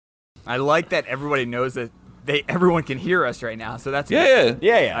I like that everybody knows that everyone can hear us right now. So that's Yeah.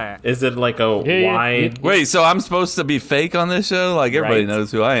 Right. Is it like a wide? Wait, so I'm supposed to be fake on this show? Like everybody Right.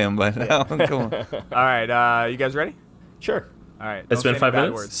 knows who I am by now. Come on. All right, you guys ready? Sure. All right. It's don't been say any 5 bad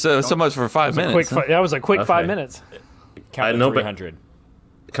minutes? words. So much for 5 minutes. That was a quick 5 Okay. minutes. Count to know, but- 300.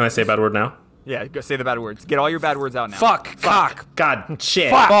 Can I say a bad word now? Yeah, go say the bad words. Get all your bad words out now. Fuck. Cock. God, shit.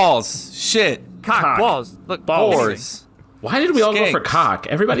 Balls. Shit. Cock. Balls. Look, Whores. Why did we all go for Skanks. cock?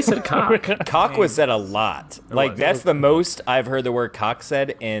 Everybody said cock. Cock was said a lot. Like, was. that's the most I've heard the word cock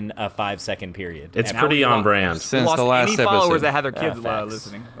said in a 5-second period. It's And pretty we on lost- brand. Since lost the last any followers episode. that had their kids facts.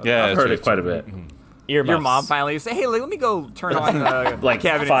 listening. Yeah, I've heard it quite a bit. earmuffs. Your mom finally say, "Hey, let me go turn on the Like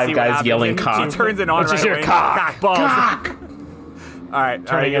Kevin and 5 see what guys happens." yelling And cock. She turns it on Let's right just hear away. cock. Balls. All right,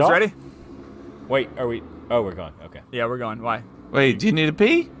 Turning you it guys off? ready? Wait, are we? Oh, we're going. Okay. Yeah, we're going. Why? Wait, do you need a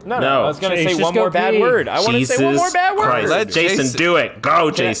pee? No. No. I was going to Chase, say just one go more bad pee. word. I want to say one more bad word. Christ. Let Jason, Jason- do it. Go,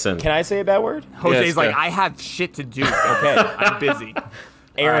 Jason. Can I say a bad word? Jose's Yes, like, go. I have shit to do. Okay. I'm busy.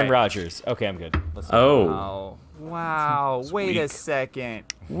 Aaron right. Rodgers. Okay, I'm good. Let's see. Oh. Oh, wow. Wait a second.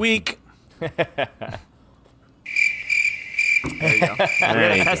 Weak. There you go. We're gonna test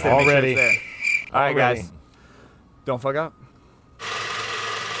it. make sure Already. it's there. All right, Already. guys. Don't fuck up.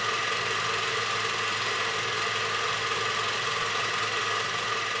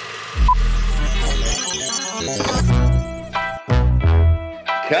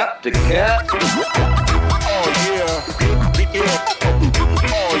 Cup to cup.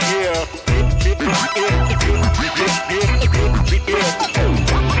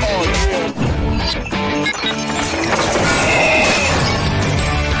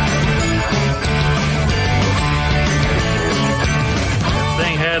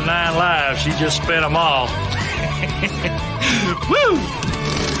 Thing had 9 lives. She just spent them all. Woo!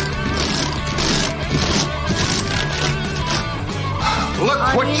 Look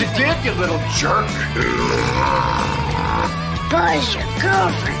what you did, you little jerk. Buzz your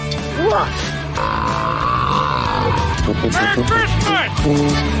girlfriend. Woof. Merry Christmas!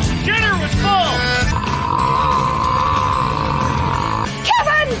 Dinner was full!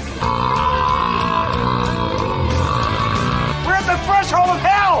 Kevin! We're at the threshold of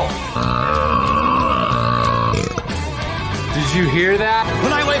hell. Did you hear that?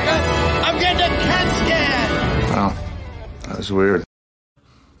 When I wake up, I'm getting a CAT scan. Wow, that was weird.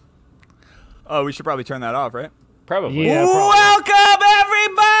 Oh, we should probably turn that off, right? Probably. Yeah, probably. Welcome,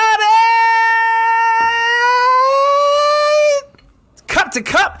 everybody! Cup to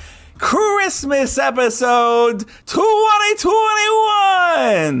Cup Christmas episode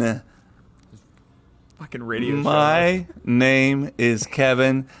 2021. Fucking radio show. My name is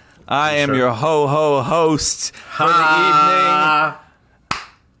Kevin. I am your ho-ho host for the evening.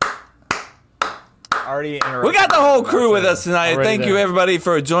 Already interrupted. We got the whole crew with us tonight. Already Thank you, there. everybody,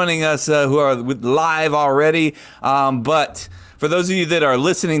 for joining us who are live already. But for those of you that are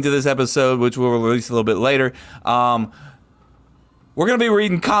listening to this episode, which we'll release a little bit later, we're going to be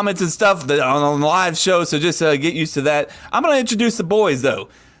reading comments and stuff on the live show, so just get used to that. I'm going to introduce the boys, though.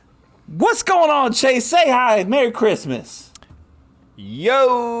 What's going on, Chase? Say hi. Merry Christmas.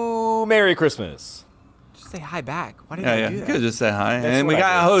 Yo, Merry Christmas. Just say hi back. Why did Yeah, you yeah. do You that? could just say hi. That's And we what I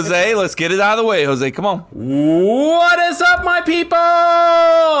got did. Jose. Let's get it out of the way, Jose. Come on. What is up, my people?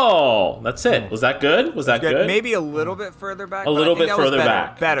 That's it. Was that good? Was that good? Maybe a little bit further back. A but I little think bit that was further better.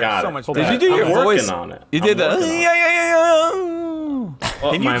 back. Better. Got So it. much Did better. Did you do I'm your working voice? on it. You I'm did the working on it.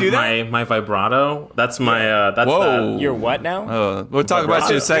 Well, Can you my, do that? My vibrato. That's my. That's Whoa. You're what now? We'll talk about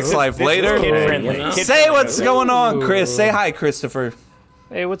your sex life This is later. kid-friendly. Yeah. Say what's going on, Chris. Say hi, Christopher.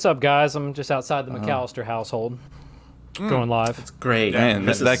 Hey, what's up, guys? I'm just outside the McAllister household. Going live. great. Man,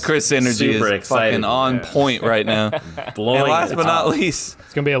 This that is Chris energy super is exciting. fucking on point right now. Blowing And last it but not up. least,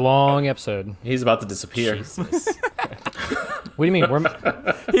 It's going to be a long episode. He's about to disappear. What do you mean?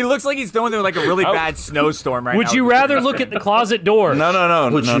 He looks like he's going through like a really bad snowstorm right now. Would you rather look at the closet door? no.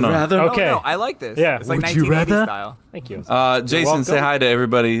 Would you rather? Oh, Okay. no, I like this. Yeah. It's like Would you 1980s rather? style. Thank you. Jason, say welcome. hi to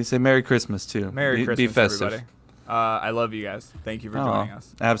everybody. Say Merry Christmas too. Merry be, Christmas, be festive. everybody. I love you guys. Thank you for Aw, joining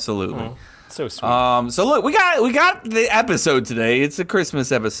us. absolutely. So sweet. So look, we got the episode today. It's a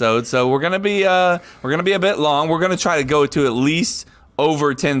Christmas episode, so we're gonna be a bit long. We're gonna try to go to at least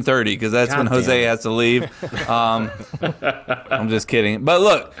over 10:30 because that's when God Jose damn it. has to leave. I'm just kidding. But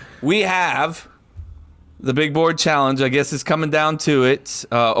look, we have the big board challenge. I guess is coming down to it.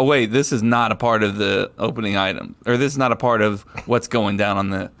 Oh wait, this is not a part of the opening item, or this is not a part of what's going down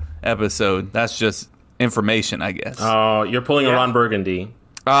on the episode. That's just information, I guess. Oh, you're pulling a Ron Burgundy.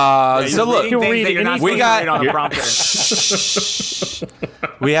 So look, Reading things that you're not we supposed to got read on the prompter.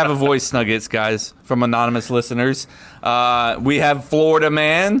 we have a voice nuggets, guys, from anonymous listeners. We have Florida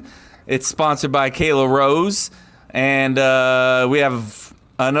Man, It's sponsored by Kayla Rose. And we have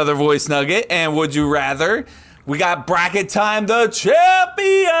another voice nugget. And would you rather? We got bracket time, the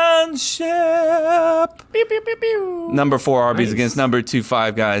championship. Pew, pew, pew, pew. Number 4 Arby's against number 2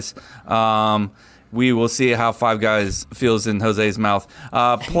 Five Guys. We will see how Five Guys feels in Jose's mouth.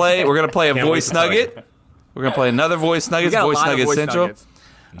 We're gonna play a voice nugget. We're gonna play another voice nugget. Voice Nugget Central.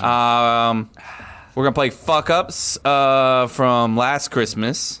 We're gonna play fuck ups from last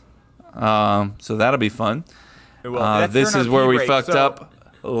Christmas. So that'll be fun. This is where we fucked up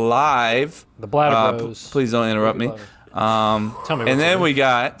live. The bladder bros. Please don't interrupt me. Tell me. And then we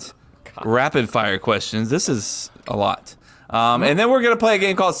got rapid fire questions. This is a lot. And then we're going to play a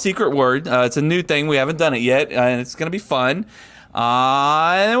game called Secret Word. It's a new thing. We haven't done it yet, and it's going to be fun.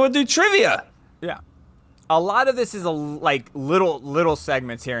 And then we'll do trivia. Yeah. A lot of this is little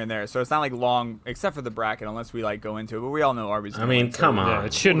segments here and there, so it's not like long, except for the bracket, unless we like go into it. But we all know Arby's. I mean, come on. Yeah,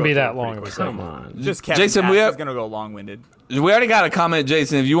 it shouldn't be that long of a Come segment. on. Just Kevin. Jason, Jason, going to go long-winded. We already got a comment,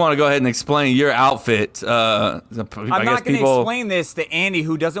 Jason. If you want to go ahead and explain your outfit, I'm not going to explain this to Andy,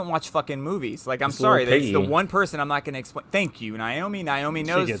 who doesn't watch fucking movies. Like, I'm sorry, that's the one person I'm not going to explain. Thank you, Naomi. Naomi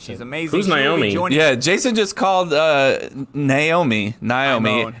knows she's amazing. Who's Naomi? Yeah, Jason just called Naomi,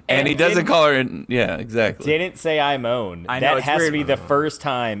 and he doesn't call her. Yeah, exactly. Didn't say I moan. I know, That it's has weird. to be the first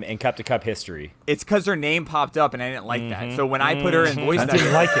time in Cup to Cup history. It's because her name popped up, and I didn't like that. So when I put her in voice, I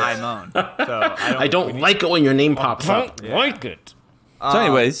didn't like it. I moan. So I don't like it when your name pops up. Like it. So,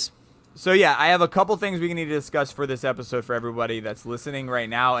 anyways, So yeah, I have a couple things we need to discuss for this episode for everybody that's listening right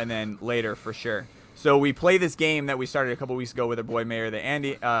now, and then later for sure. So we play this game that we started a couple weeks ago with our boy Mayor the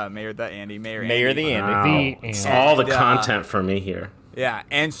Andy. It's all the content for me here. Yeah,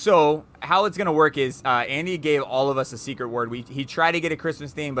 and so how it's gonna work is Andy gave all of us a secret word. He tried to get a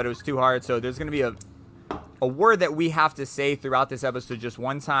Christmas theme, but it was too hard. So there's gonna be a word that we have to say throughout this episode just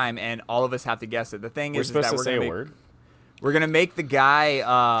one time, and all of us have to guess it. The thing We're is supposed that to we're say gonna a word. We're gonna make the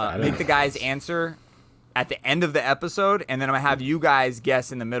guy's answer at the end of the episode, and then I'm gonna have you guys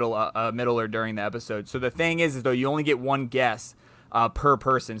guess in the middle or during the episode. So the thing is though, you only get one guess per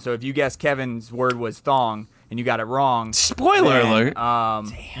person. So if you guess Kevin's word was thong and you got it wrong, spoiler alert.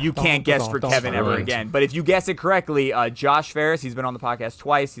 You can't guess for Kevin ever again. But if you guess it correctly, Josh Ferris, he's been on the podcast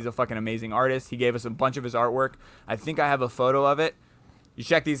twice. He's a fucking amazing artist. He gave us a bunch of his artwork. I think I have a photo of it. You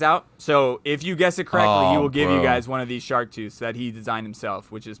check these out. So if you guess it correctly, he will give you guys one of these shark tooths that he designed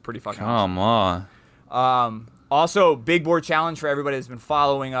himself, which is pretty fucking awesome. Come on. Also, big board challenge for everybody that's been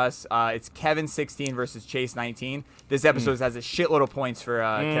following us. It's Kevin 16 versus Chase 19. This episode has a shitload of points for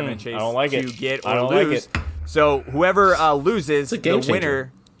Kevin and Chase to get or lose. So whoever loses,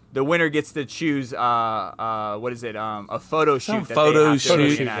 the winner gets to choose what is it? A photo shoot.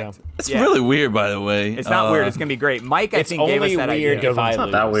 It's really weird, by the way. It's not weird. It's gonna be great. Mike, I think, gave us that idea. It's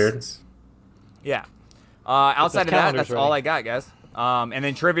not that weird. Yeah. Outside of that, that's all I got, guys. And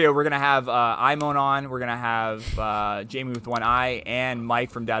then trivia, we're going to have Imon on. We're going to have Jamie with one eye and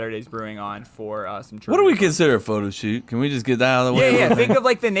Mike from Doubter Days Brewing on for some trivia. What do we consider a photo shoot? Can we just get that out of the way? Yeah. Think of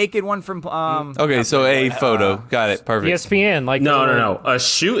like the naked one from... okay, so a photo. Got it. Perfect. ESPN. No. A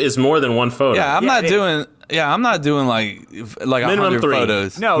shoot is more than one photo. Yeah, I'm not doing like 100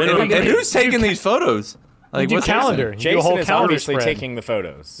 photos. No. And who's taking these photos? Like, do what's calendar. Jason is obviously spread. taking the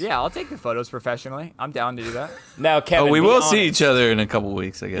photos. Yeah, I'll take the photos professionally. I'm down to do that. Now, Kevin, we will see each other in a couple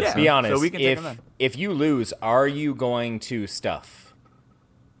weeks, I guess. Yeah. Be honest. So we can take them in. If you lose, are you going to stuff?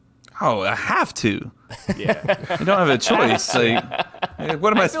 Oh, I have to. Yeah. I don't have a choice. Like,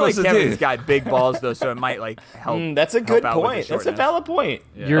 what am I supposed to Kevin's do? got big balls, though, so it might like help. That's a good help out with the point. That's a shortness. valid point.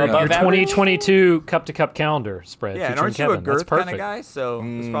 Your Above average? 2022 Cup to Cup calendar spread. Yeah, and featuring aren't you a Kevin. That's girth kind perfect. of guy? So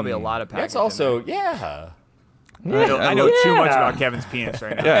there's probably a lot of packages. That's also, I know too much about Kevin's penis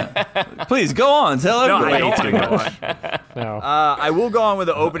right now. Yeah. Please go on. Tell No, everybody. I don't want to go on. No. I will go on with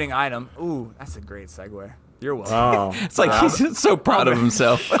the opening item. Ooh, that's a great segue. You're welcome. Oh. It's like he's so proud of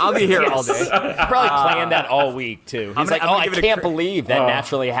himself. I'll be here all day. probably planned that all week, too. He's like, I can't believe that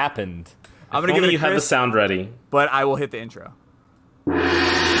naturally happened. I'm going to give it you a had the Chris, sound ready. but I will hit the intro.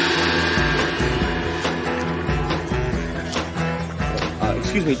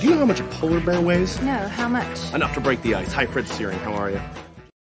 Excuse me, do you know how much a polar bear weighs? No, how much? Enough to break the ice. Hi, Fred Searing. How are you?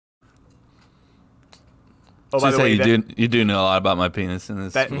 Oh, by Just the way, say you do know a lot about my penis in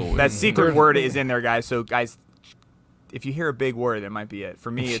this. that secret word is in there, guys. So, guys, if you hear a big word, that might be it.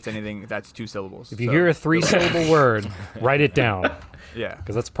 For me, it's anything that's 2 syllables. If you hear a 3-syllable word, write it down. Yeah.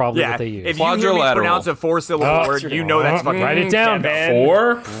 Because that's probably what they use. If you hear me pronounce a 4-syllable word, you know that's fucking... Write it down. Kevin.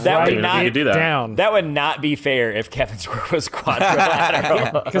 4? That would You not could do that. Down. That would not be fair if Kevin's word was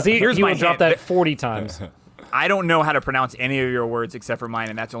quadrilateral. Because he Here's would my drop hint. that 40 times. I don't know how to pronounce any of your words except for mine,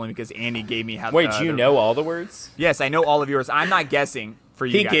 and that's only because Andy gave me how. Wait, do you know all the words? Yes, I know all of yours. I'm not guessing for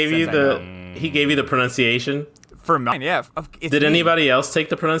you. He gave you the pronunciation. For mine, yeah. Did anybody else take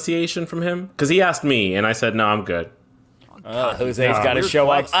the pronunciation from him? Because he asked me, and I said, no, I'm good. Jose's got to show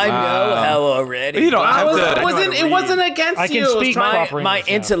up. I know how already. But you don't have to. It wasn't against I can speak proper My English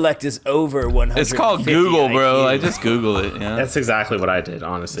now. intellect is over 100. It's called Google, bro. I just Google it. Yeah. That's exactly what I did,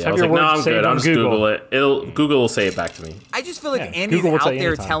 honestly. I Have was your like, no, words I'm saved good. on I'll just Google. Google it. Google will say it back to me. I just feel like Yeah, Andy's Google will out say there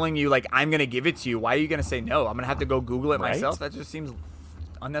anytime. telling you, like, I'm going to give it to you. Why are you going to say no? I'm going to have to go Google it myself? That just seems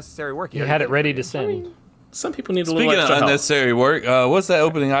unnecessary work. You had it ready to send. Some people need a Speaking little of extra help. unnecessary work, what's that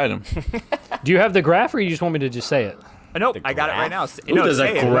opening item? Do you have the graph, or you just want me to just say it? Nope, I got it right now. Ooh, there's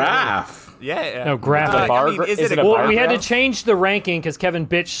a graph. Yeah. No, graph. Is it a Well, bar we had to graph? change the ranking because Kevin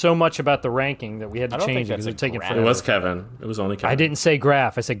bitched so much about the ranking that we had to don't change think it because that's it a taking graph. It forever. was Kevin. It was only Kevin. I didn't say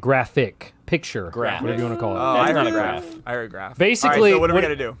graph. I said graphic. Picture. Graphic. Whatever you want to call it. Oh, That's I not heard a graph. I heard graph. Basically, All right, so what do we got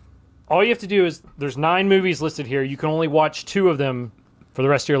to do? All you have to do is there's 9 movies listed here. You can only watch 2 of them for the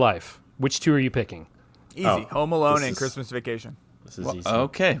rest of your life. Which 2 are you picking? Easy. Oh, Home Alone this and is- Christmas Vacation. This is easy.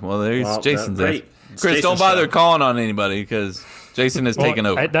 Okay, well, there's Well, Jason's great. answer. It's Chris, Jason's don't bother show. calling on anybody because Jason is taking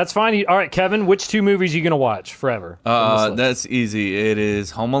over. That's fine. All right, Kevin, which 2 movies are you going to watch forever? from this list? That's easy. It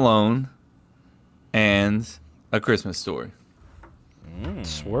is Home Alone and A Christmas Story.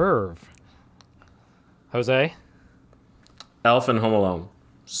 Swerve. Jose? Elf and Home Alone.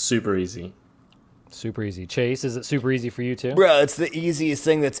 Super easy. Super easy. Chase, is it super easy for you too? Bro, it's the easiest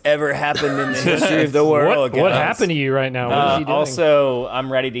thing that's ever happened in the history of the world. What guys. happened to you right now? What is he doing? Also, I'm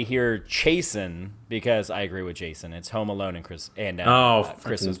ready to hear Chasen because I agree with Jason. It's Home Alone and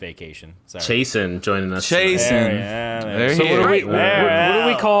Christmas Vacation. Sorry. Chasen joining us. Jason. There So he what is.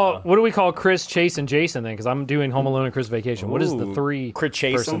 do we call Chris, Chase, and Jason then? Because I'm doing Home Alone and Chris Vacation. What is the 3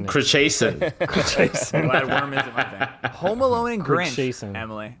 person? Chasen. Glad Worm isn't my thing. Home Alone and Quick Grinch. Jason.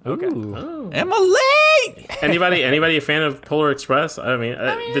 Emily. Okay. Ooh. Emily! Anybody a fan of Polar Express? I mean,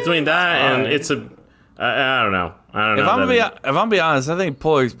 between that and it's a, I don't know. If I'm gonna be honest, I think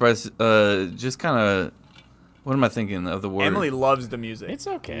Polar Express just kind of. What am I thinking of the word? Emily loves the music. It's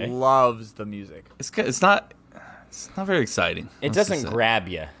okay. Loves the music. It's not very exciting. It doesn't grab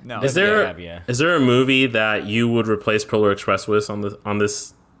you. No. Is there a movie that you would replace Polar Express with on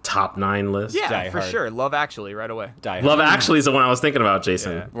this top 9 list? Yeah, Die for Hard. sure. Love Actually, right away. Love Actually is the one I was thinking about,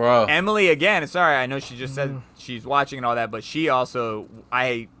 Jason. Yeah. Bro. Emily, again, sorry, I know she just said she's watching and all that, but she also,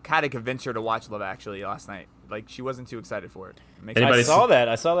 I kind of convinced her to watch Love Actually last night. Like, she wasn't too excited for it. Anybody I saw that.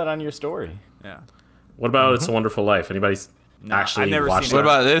 I saw that on your story. Yeah. What about It's a Wonderful Life? Anybody actually I've never watched seen it? What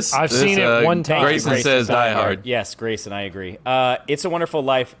about this? I've seen it one time. Grayson says Die Hard. Yes, Grayson, I agree. It's a Wonderful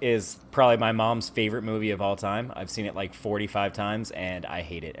Life is probably my mom's favorite movie of all time. I've seen it like 45 times, and I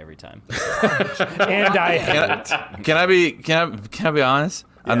hate it every time. And I hate it. Can I be honest?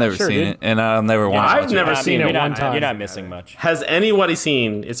 I've never sure, seen dude. it, and I'll never watch it. I've never seen it one time. You're not missing much. Has anybody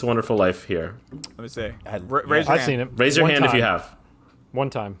seen It's a Wonderful Life here? Let me see. I've Raise your I've hand. seen it. Raise your one hand if time. you have. One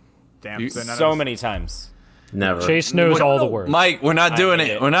time. Damn. So, none of So us- many times. Never. Chase knows all the words. Mike, we're not doing hate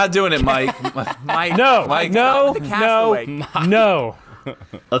it. it. We're not doing it, Mike. Mike. No, Mike, no, the no, Castaway. no.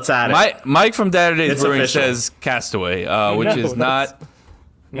 Let's add it. Mike from Data Days It's Brewing official. says Castaway, which No, is not.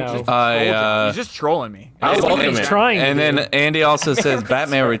 No. He's just trolling me. I welcome He's it. trying. And to then do. Andy also says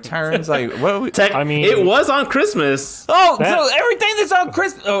Batman Returns. Like, what? Are we, I mean- it was on Christmas. oh, That- so everything that's on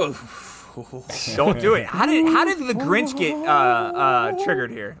Christmas. Oh, Don't do it. How did the Grinch get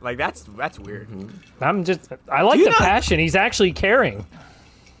triggered here? Like that's weird. I like You the not- passion. He's actually caring.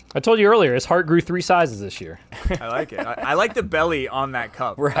 I told you earlier, his heart grew 3 sizes this year. I like it. I like the belly on that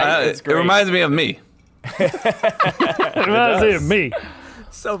cup. Right? It's it great. reminds me of me. Me.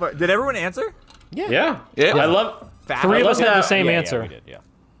 So far. Did everyone answer? Yeah. Yeah. I love 3 of us love had the that- same Yeah, answer. we did, yeah.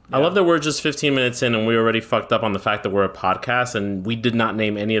 I love that we're just 15 minutes in and we already fucked up on the fact that we're a podcast and we did not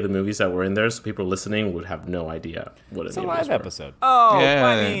name any of the movies that were in there, so people listening would have no idea what It's a any of live those were. episode. Oh, Yeah,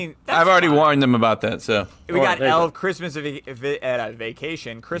 I mean, that's I've already fine. warned them about that. So We got there you Elf, Christmas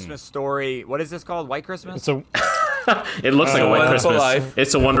Vacation, Christmas Story. What is this called? White Christmas? So It looks like a White Wonderful Christmas. Life.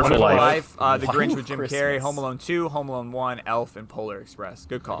 It's a Wonderful Wonderful Life. Life, The Grinch with Jim Christmas. Carrey, Home Alone 2, Home Alone 1, Elf, and Polar Express.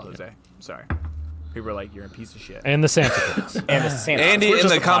 Good call, Jose. I'm sorry. People are like, you're a piece of shit. and the Santa Claus. And the Santa. Andy, We're in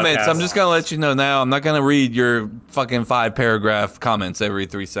just the a comments, podcast. I'm just gonna let you know now. I'm not gonna read your fucking 5-paragraph comments every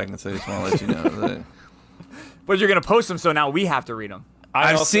 3 seconds. I just want to let you know. That. But you're going to post them, so now we have to read them.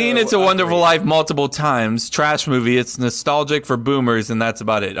 I've seen It's a Wonderful Life multiple times. Trash movie. It's nostalgic for boomers, and that's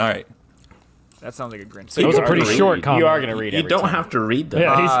about it. All right. That sounds like a Grinch. Those are pretty read. short You comments. are going to read You every don't time. have to read them.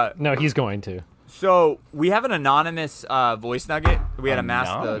 Yeah, he's going to. So we have an anonymous voice nugget. We had to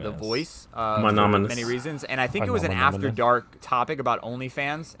mask the voice for many reasons, and I think it was an after dark topic about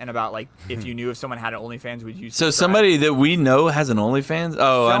OnlyFans and about like if you knew if someone had an OnlyFans, would you? So somebody that we know has an OnlyFans?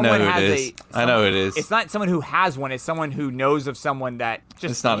 Oh, I know who it is. I know who it is. It's not someone who has one. It's someone who knows of someone that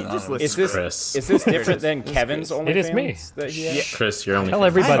just. It's not Is this different than Kevin's OnlyFans? It is me. Chris, you're only. Tell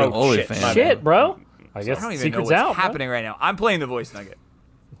everybody. OnlyFans. Shit, bro. I guess I don't even secret's know what's out. happening right now. I'm playing the voice nugget.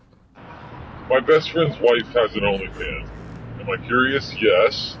 My best friend's wife has an OnlyFans. Am I curious?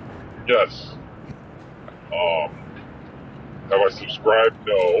 Yes. Yes. Have I subscribed?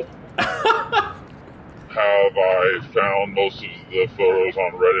 No. Have I found most of the photos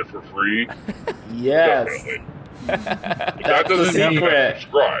on Reddit for free? Yes. Definitely. That doesn't mean I'm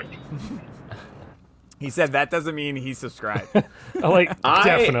subscribed. He said that doesn't mean he subscribed.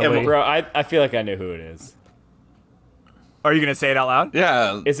 Definitely. Bro, I feel like I know who it is. Are you gonna say it out loud?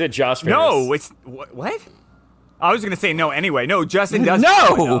 Yeah. Is it Josh Ferris? No, it's what? I was gonna say no anyway. No, Justin does.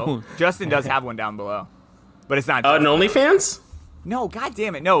 No, Justin does have one down below, but it's not. An OnlyFans? No, god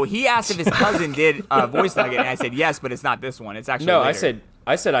damn it, no. He asked if his cousin did voice nugget, and I said yes, but it's not this one. It's actually no. later.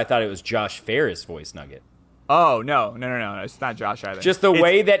 I said I thought it was Josh Ferris voice nugget. Oh no, it's not Josh either. Just the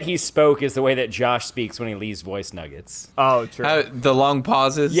way that he spoke is the way that Josh speaks when he leaves voice nuggets. Oh, true. The long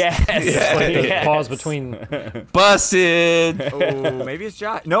pauses. Yes. Like pause between. Busted. Oh, maybe it's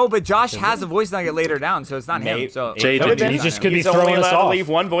Josh. No, but Josh has a voice nugget later down, so it's not him. So Jay, he just could be He's throwing only us allowed to off. leave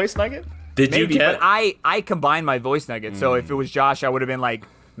one voice nugget? Did you maybe, get? but I combined my voice nugget. So if it was Josh, I would have been like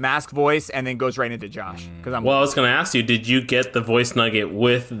mask voice and then goes right into Josh because I'm. Well, I was gonna ask you, did you get the voice nugget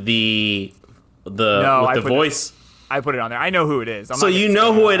with the voice? I put it on there. I know who it is. So you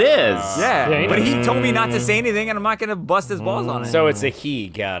know who it is. Yeah, but he told me not to say anything, and I'm not gonna bust his balls on it. So it's a he.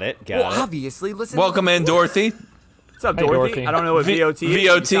 Got it. Obviously, listen. Welcome in, Dorothy. What's up, Dorothy? I don't know what VOT is.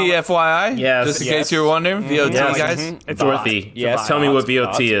 VOT, FYI. Yes. Just in case you're wondering. VOT, guys. It's Dorothy. Yes. Tell me what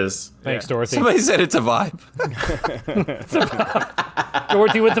VOT is. Thanks, Dorothy. Somebody said it's a vibe.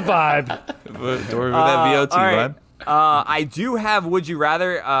 Dorothy with the vibe. Dorothy with that VOT vibe. I do have Would You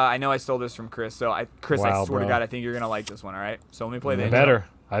Rather. I know I stole this from Chris, so I swear to God, I think you're going to like this one, all right? So let me play the intro.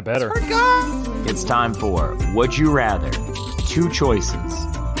 I better. It's time for Would You Rather. 2 choices.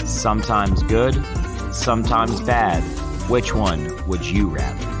 Sometimes good, sometimes bad. Which one would you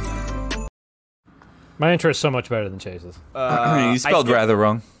rather? My intro is so much better than Chase's. You spelled rather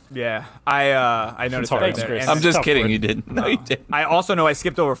wrong. Yeah, I noticed that right there. I'm just kidding. You didn't. No, you didn't. I also know I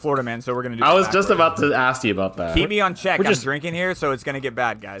skipped over Florida Man, so we're going to do I was just about to ask you about that. Keep me on check. I'm drinking here, so it's going to get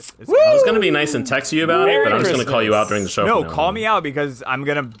bad, guys. I was going to be nice and text you about it, but I'm just going to call you out during the show. No, call me out because I'm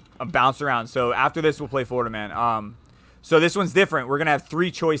going to bounce around. So after this, we'll play Florida Man. So this one's different. We're going to have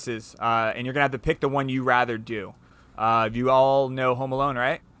 3 choices, and you're going to have to pick the one you rather do. You all know Home Alone,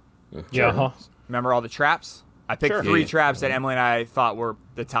 right? Yeah. Uh-huh. Remember all the traps? I picked 3 traps that Emily and I thought were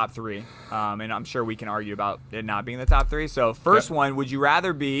the top 3. And I'm sure we can argue about it not being the top 3. So first one, would you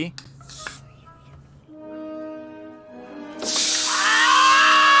rather be...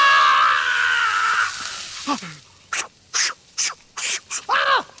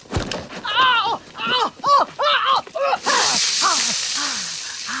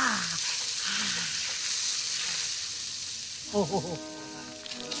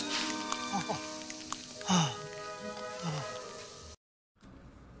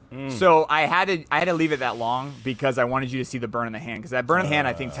 So I had to leave it that long because I wanted you to see the burn in the hand, because that burn in the hand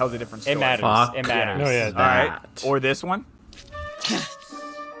I think tells a different story. It matters. Fuck It matters. Oh, yeah. All right, or this one.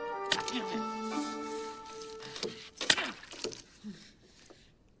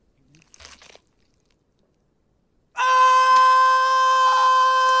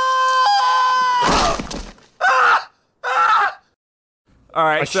 All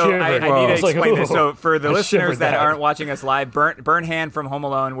right, so I need to explain this. So for the listeners that aren't watching us live, burn hand from Home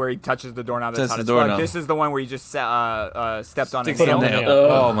Alone where he touches the doorknob that's hot as fuck. This is the one where he just stepped on a nail.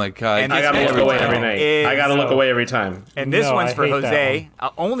 Oh my God! And I gotta look away every night. I gotta look away every time. And this one's for Jose,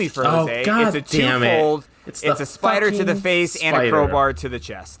 only for Jose. God it's a damn it. twofold. It's a spider to the face and a crowbar to the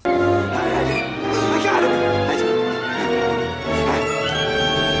chest. I got him!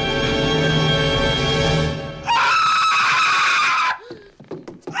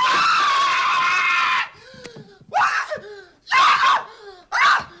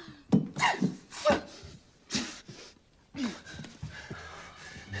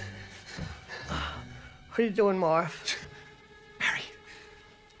 What are you doing, Marv? Harry,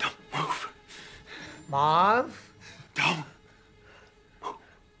 don't move. Marv? Don't.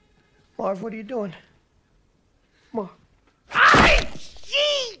 Marv, what are you doing? Marv.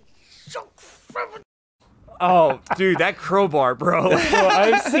 Oh, dude, that crowbar, bro. Well,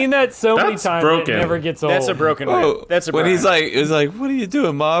 I've seen that so many That's times. broken. It never gets old. That's a broken rib. That's a when broken. he's like, what are you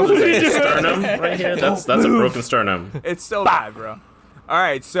doing, Mom? Sternum right here. That's a broken sternum. It's so bad, bro. All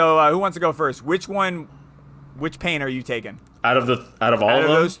right, so who wants to go first? Which pain are you taking? Out of all Out of of them,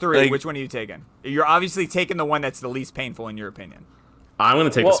 those three, Like- which one are you taking? You're obviously taking the one that's the least painful in your opinion. I'm gonna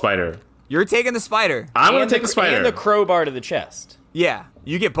take the spider. You're taking the spider. I'm gonna take the spider. And the crowbar to the chest. Yeah,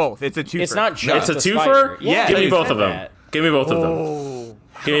 you get both. It's a twofer. It's not just It's a the twofer. spider. Yeah, Give me you both said of them. that. Give me both of them. Oh,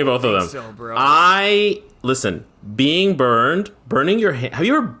 Give me both of them. so, bro. Listen. Being burning your hand. Have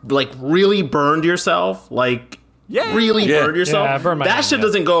you ever like really burned yourself? Like really burned yourself? Yeah, I burned my that hand, shit yeah.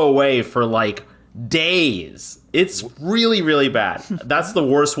 doesn't go away for like days. It's really, really bad. That's the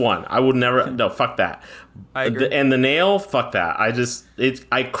worst one. I would never. No, fuck that. I agree. And the nail, fuck that.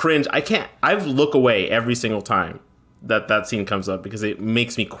 I cringe. I can't. I look away every single time that scene comes up because it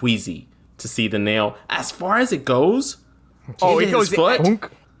makes me queasy to see the nail. As far as it goes, Oh, into it goes his foot. And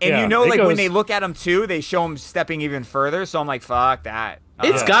Yeah, you know, it like when goes- they look at him too, they show him stepping even further. So I'm like, fuck that.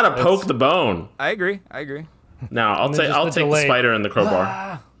 It's gotta poke the bone. I agree. No, I'll And then take just the the delay. spider and the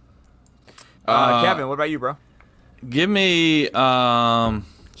crowbar. Kevin, what about you, bro? Give me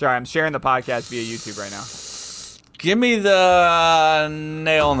Sorry, I'm sharing the podcast via YouTube right now. give me the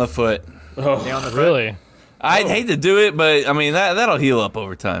nail in the foot. Nail on the foot? Really? I'd hate to do it, but I mean that'll heal up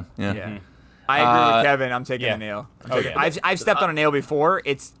over time. Yeah. Yeah. I agree with Kevin. I'm taking yeah. a nail. Okay. I've stepped on a nail before.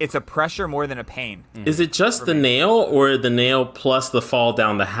 It's a pressure more than a pain. Is it just the nail or the nail plus the fall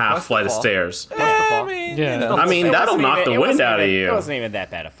down the half Plus the flight of fall. stairs? Plus the fall. Yeah. I mean, It that'll wasn't knock even- the it wind wasn't out of even- you. It wasn't even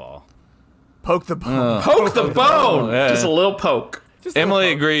that bad a fall. Poke the bone. Poke the bone! yeah. Just a little poke. Just a Emily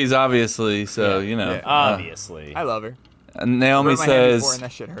poke. agrees, obviously. So you know, Yeah. Obviously. I love her. Naomi Burnt my hand before says, and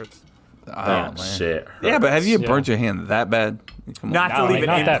that shit hurts. "Oh That man, shit. yeah, but have you Yeah. burnt your hand that bad? Come on. Not to Not leave like- an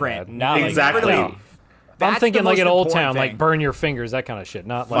not that imprint. bad. Not like Exactly. that. I'm That's thinking the like most at Old important Town, thing. like burn your fingers, that kind of shit.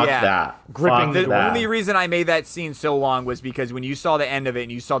 Not Fuck like Yeah. that. Gripping Fuck the The that. only reason I made that scene so long was because when you saw the end of it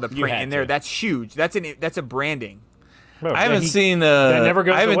and you saw the print had in there, to. that's huge. That's a branding. Bro, I haven't he- seen. That never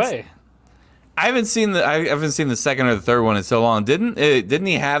goes I haven't, away. I haven't seen the second or the third one in so long. Didn't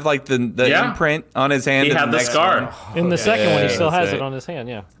he have like the Yeah. imprint on his hand? He in had the next scar. one? In the second one, he still has That's it right. on his hand.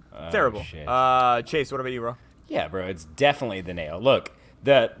 Yeah. Terrible. shit. Chase, what about you, bro? Yeah, bro, it's definitely the nail. Look,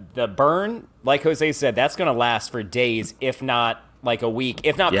 the burn, like Jose said, that's gonna last for days, if not like a week,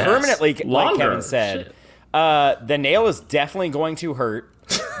 if not Yes. permanently, like Longer. Kevin said. Shit. The nail is definitely going to hurt,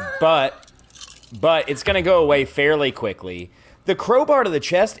 but it's gonna go away fairly quickly. The crowbar to the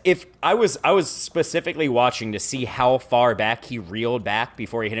chest, if I was specifically watching to see how far back he reeled back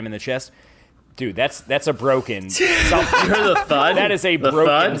before he hit him in the chest. Dude, that's a broken something. You heard the thud? That is a The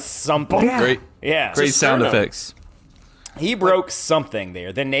broken thud? something. Great, Yeah. great sound sternum. effects. He broke something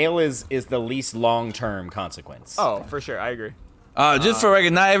there. The nail is the least long-term consequence. Oh, for sure. I agree. Just for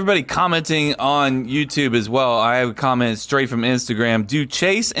record, not everybody commenting on YouTube as well. I have a comment straight from Instagram. Do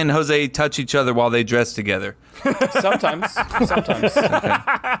Chase and Jose touch each other while they dress together? Sometimes.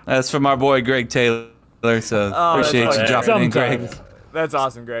 That's from our boy Greg Taylor. So appreciate you funny. dropping in, Greg. Sometimes. That's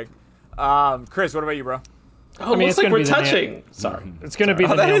awesome, Greg. Chris, what about you, bro? Oh, mean, looks it's like gonna we're be the nail. touching. Sorry. It's going to be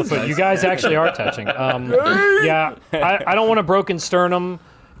the that nail in is the foot. nice. You guys actually are touching. Yeah, I don't want a broken sternum,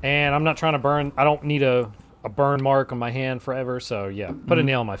 and I'm not trying to burn. I don't need a burn mark on my hand forever. So, yeah, put a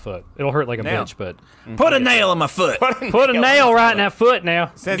nail in my foot. It'll hurt like a Nail. bitch, but Put a nail in my foot. put a nail right in that foot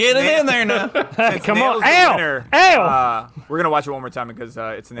now. Since Get it nail- in there now. since Come nail's on. the Ow! winner, Ow! we're going to watch it one more time because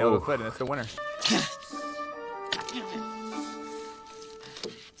it's a nail of the foot and it's the winner.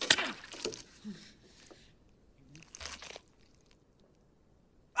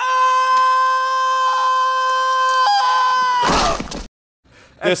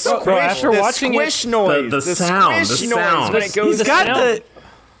 The Bro, after the watching squish it, noise. The sound, squish the noise sound. when it goes He's got down.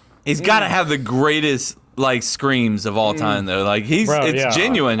 he's got to have the greatest like screams of all time though. Like it's yeah.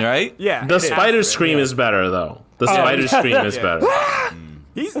 genuine, right? Yeah. The it is. spider scream is better, though. The spider scream is better. I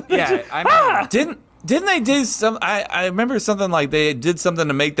mean, Didn't they do some? I remember something like they did something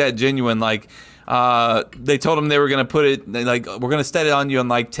to make that genuine. Like they told him they were gonna put it like we're gonna set it on you on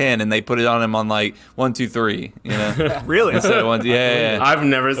like 10, and they put it on him on like 1, 2, 3. You know, really? instead of 1, yeah. I've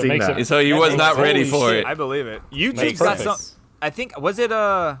never seen makes that. it- So he was not ready for Holy it. shit, I believe it. YouTube's Makes got sense. some. I think was it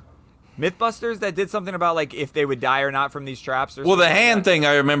Mythbusters that did something about like if they would die or not from these traps or Well, the something like hand that? thing,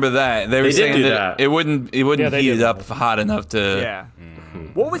 I remember that they were did saying do that, that. it wouldn't Yeah, they heat did it up hot enough to. Yeah.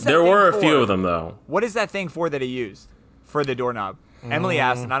 What was that? There thing were a for? few of them, though. What is that thing for that he used for the doorknob? Emily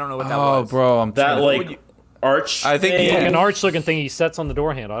asked, and I don't know what that Oh, was. bro, I'm That, trying- like, arch. I think It's like an arch-looking thing he sets on the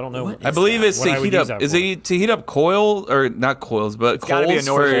door handle. I don't know. I believe it's to heat up. Is it to heat up coil or not coils, but it's gotta be a coals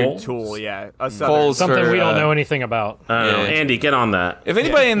northern for tool? Yeah, coals something for, we don't know anything about. Andy, get on that. If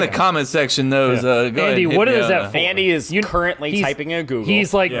anybody in the comment section knows, go ahead Andy, and hit what me is on that for? Andy is currently typing in Google.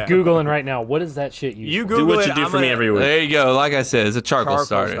 He's like Googling right now. What is that shit You for? Google do what it, you do I'm for me gonna- every week. There you go. Like I said, it's a charcoal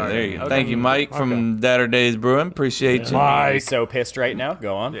starter. There you go. Okay. Thank you, Mike from Datter Days Brewing. Appreciate you. He's so pissed right now.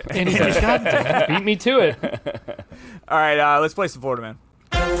 Go on. And he's like, God damn, beat me to it. All right, let's play some Florida Man.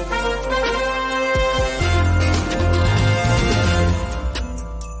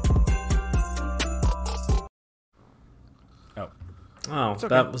 Oh,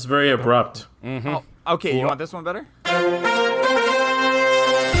 that was very abrupt. Oh, okay, you want this one better?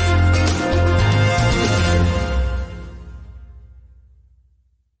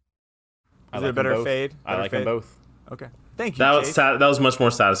 Is it a better fade? I like them both. Okay. Thank you, That Chase. was that was much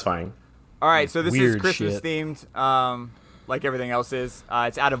more satisfying. All right, so this is Weird Christmas shit. themed, like everything else is.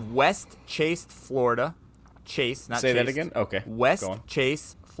 It's out of West Chase, Florida. Chase, not Say that Chased. again? Okay, West go on.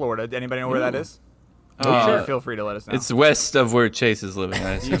 Chase, Florida. Does anybody know where that is? Uh, Feel free to let us know. It's west of where Chase is living.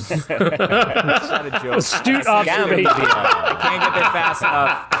 I assume. It's not a joke. Astute observation. I can't get there fast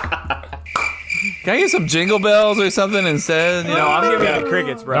enough. Can I get some jingle bells or something instead? You No, know, I'm giving you the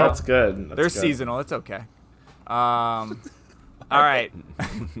crickets, bro. That's good. That's They're good. seasonal. It's okay. All right.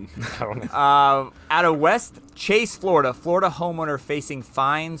 Out of West Chase, Florida. Florida homeowner facing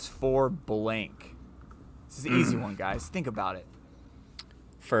fines for blank. This is an easy one, guys. Think about it.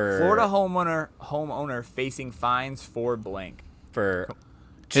 For Florida homeowner facing fines for blank. for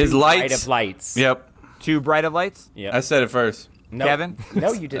his too bright lights. of lights. Yep. Too bright of lights? Yep. I said it first. No, Kevin?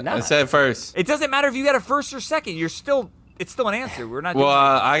 No, you did not. I said it first. It doesn't matter if you got a first or second. It's still an answer. We're not. Well,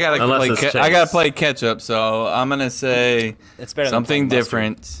 doing I gotta Unless play. it's Chase. I gotta play catch up. So I'm gonna say It's better than something plain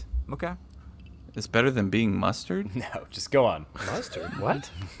different. okay. It's better than being mustard. No, just go on. Mustard? What?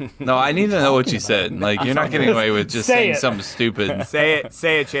 No, I need to know what you said. Like you're not getting away with just Say saying it. something stupid. Say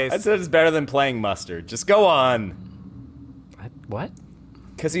it, Chase. I said it's better than playing mustard. Just go on. What?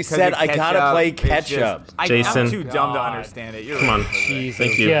 Because he said I gotta play catch up. Jason. I'm too dumb to understand it. You're Come on. Jesus.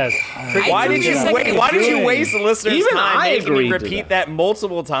 Thank you. Yes. Why did you waste the listener's Even time I making me agreed to repeat that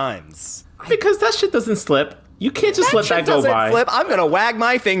multiple times? Because that shit doesn't slip. You can't just let shit that go doesn't by. flip. I'm gonna wag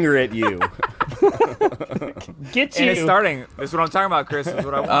my finger at you. Get And you. it's starting. That's what I'm talking about, Chris. Is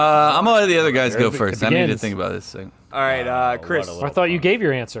what I want. I'm gonna let the other guys go first. I need to begins. think about this thing. All right, Chris. what a I thought you gave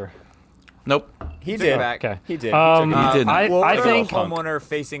your answer. Nope. He Take it did. back. Okay. He did. You didn't. I think homeowner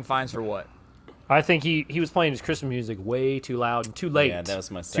facing fines for what? I think he was playing his Christmas music way too loud and too late. Yeah, that was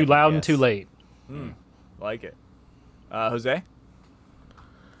my Too second loud and guess. too late. Like it. Jose?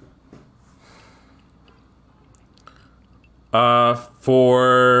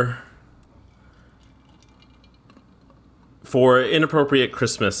 For inappropriate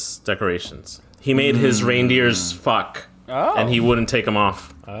Christmas decorations. He made his reindeers fuck, Oh. and he wouldn't take them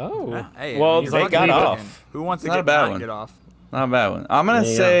off. Oh. Hey, Well, he's they like got me, off. man. Who wants to Not a get bad not one. get off? Not a bad one. I'm gonna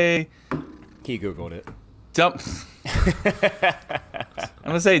say He googled it. dump. I'm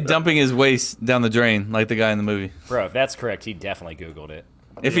gonna say dumping his waste down the drain like the guy in the movie. Bro, if that's correct, he definitely googled it.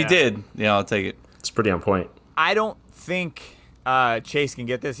 If he did, yeah, I'll take it. It's pretty on point. I don't think Chase can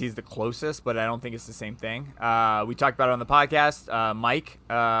get this. He's the closest, but I don't think it's the same thing. We talked about it on the podcast. Mike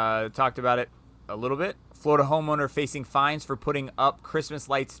talked about it a little bit. Florida homeowner facing fines for putting up Christmas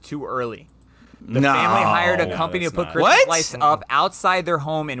lights too early. The family hired a company to put not. Christmas What? lights up outside their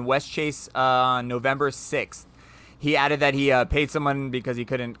home in West Chase on November 6th. He added that he paid someone because he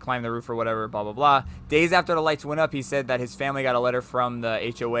couldn't climb the roof or whatever, blah, blah, blah. Days after the lights went up, he said that his family got a letter from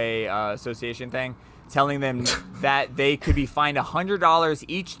the HOA association thing telling them that they could be fined $100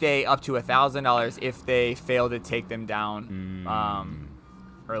 each day up to $1,000 if they fail to take them down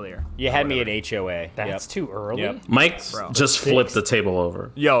earlier. You had me at HOA. That's too early. Yep. Mike just flipped the table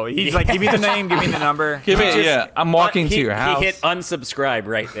over. Yo, he's like, give me the name, give me the number. Give me, yeah. I'm walking to your house. He hit unsubscribe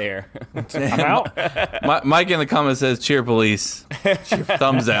right there. I'm out. Mike in the comments says, "Cheer police."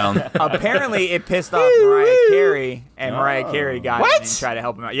 Thumbs down. Apparently, it pissed off Mariah Carey, and Mariah Carey got in and tried to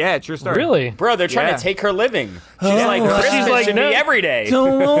help him out. Yeah, true story. Really? Bro, they're trying Yeah. to take her living. She's like, Christmas She's like, should no. be every day.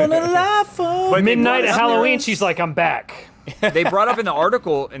 Don't wanna lie for. But they Midnight brought at up- Halloween, she's like, I'm back. They brought up in the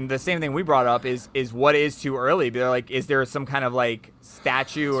article, and the same thing we brought up is what is too early. They're like, is there some kind of like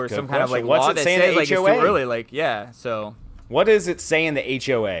statute or That's a some good kind of like question. What's law it that say in says the like it's too HOA? early? Like, yeah. So, What does it say in the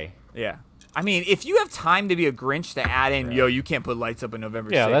HOA? yeah. I mean, if you have time to be a Grinch to add in, yo, you can't put lights up on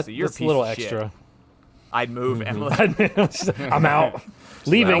November 6th. Yeah, that's You're a piece little of shit. extra. I'd move and I'm out.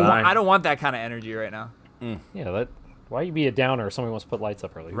 Leaving. I don't want that kind of energy right now. Yeah, why you be a downer if somebody wants to put lights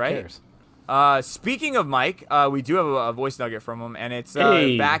up early? Who Right? cares? Speaking of Mike, we do have a voice nugget from him, and it's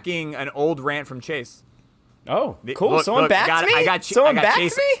backing an old rant from Chase. Oh, cool. Someone backed me? Someone backed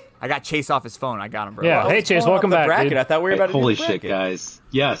me? I got Chase off his phone. I got him, bro. Yeah, hey, Chase, welcome back, dude. I thought we were about to Holy shit, guys.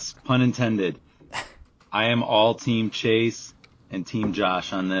 Yes, pun intended. I am all Team Chase and Team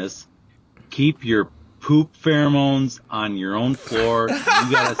Josh on this. Keep your poop pheromones on your own floor.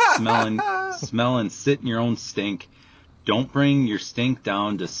 You gotta smell and sit in your own stink. Don't bring your stink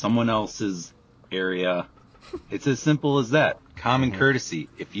down to someone else's area. It's as simple as that. Common courtesy.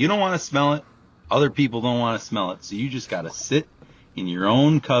 If you don't want to smell it, other people don't want to smell it. So you just gotta sit in your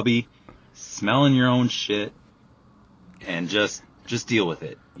own cubby, smelling your own shit, and just deal with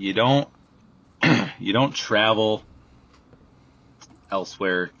it. You don't travel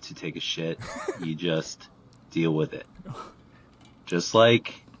elsewhere to take a shit. You just deal with it. Just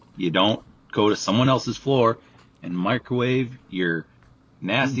like you don't go to someone else's floor and microwave your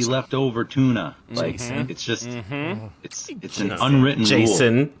nasty leftover tuna. Like it's just it's an unwritten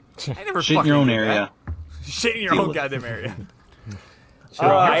rule. I never shit in your own area. Shit in your own goddamn area.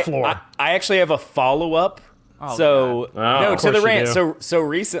 I actually have a follow-up. To the rant. So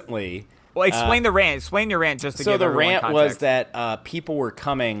recently... Well, explain the rant. Explain your rant just to give everyone context. So the rant was that people were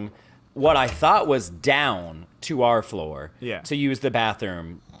coming, what I thought was down to our floor to use the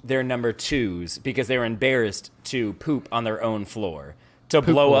bathroom, their number 2s, because they were embarrassed to poop on their own floor, to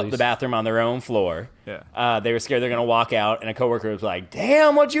blow up the bathroom on their own floor. Yeah. They were scared they're going to walk out, and a coworker was like,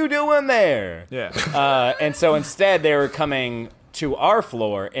 damn, what you doing there? Yeah. And so instead they were coming to our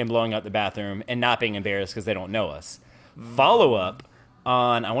floor and blowing up the bathroom and not being embarrassed because they don't know us. Follow-up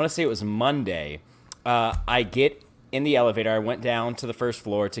on, I want to say it was Monday, I get in the elevator. I went down to the first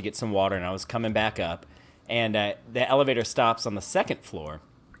floor to get some water, and I was coming back up, and the elevator stops on the second floor,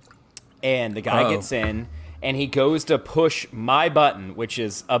 and the guy gets in, and he goes to push my button, which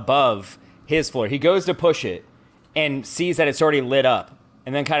is above his floor. He goes to push it and sees that it's already lit up.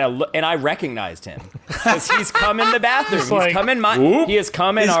 And then kind of and I recognized him because he's come in the bathroom. He's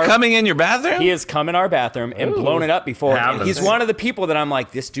come in coming in your bathroom? He has come in our bathroom and blown it up before. And he's one of the people that I'm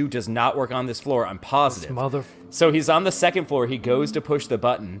like, this dude does not work on this floor. I'm positive. So he's on the second floor. He goes to push the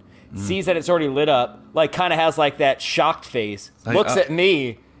button, sees that it's already lit up, like kind of has like that shocked face, looks at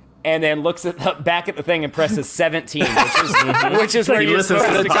me, and then looks back at the thing and presses 17, which is where he listens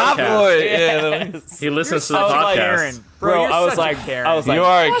to the podcast. He listens to the podcast. Bro, I was like, you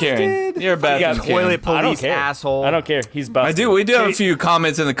are a Karen. You're a bathroom toilet police asshole. I don't care. He's busted. We do have a few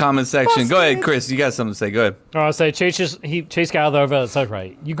comments in the comment section. Go ahead, Chris. You got something to say. Go ahead. I'll say Chase got out of the elevator. That's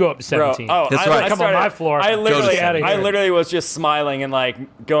right. You go up to 17. That's right. Come on my floor. I literally was just smiling and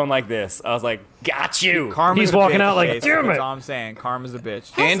like going like this. I was like, got you. He's walking out like, damn it. That's all I'm saying. Karma's a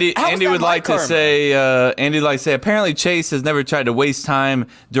bitch. Andy would like to say, apparently Chase has never tried to waste time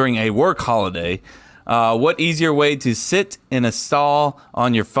during a work holiday. What easier way to sit in a stall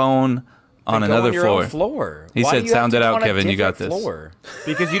on your phone on another floor? He said, "Sound it out, Kevin. You got this."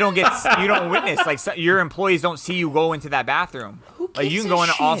 Because you don't witness. Like your employees don't see you go into that bathroom. Like you can go in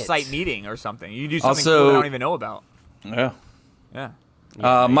an off-site meeting or something. You do something cool they don't even know about. Yeah.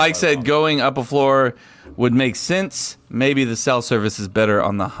 Mike said going up a floor would make sense. Maybe the cell service is better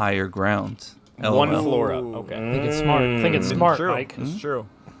on the higher ground. One floor up. Okay. I think it's smart. Mike. It's true.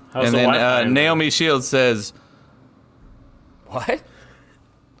 And then Naomi Shields says, "What?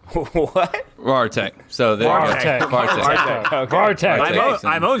 What? Vartech." So there Vartech.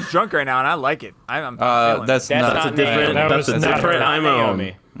 I'm always drunk right now, and I like it. I'm that's not different. That's a different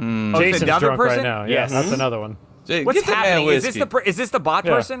Naomi. Jason's drunk right now. Yes, that's another one. What's happening? Is this the bot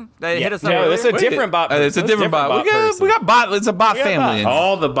person that hit us up? No, it's a different bot. It's a different bot. We got bot. It's a bot family.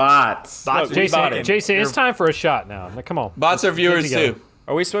 All the bots. Jason, it's time for a shot now. Come on. Bots are viewers too.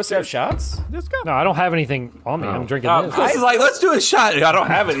 Are we supposed to have shots? Let's go. No, I don't have anything on me. I'm drinking this. Chris is like, let's do a shot. I don't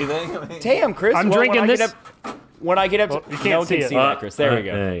have anything. Damn, Chris. I'm drinking this. When I get up, you can't see that, Chris. There we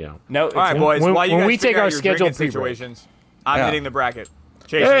go. There you go. No. All right, boys. When we take our scheduled situations, I'm hitting the bracket.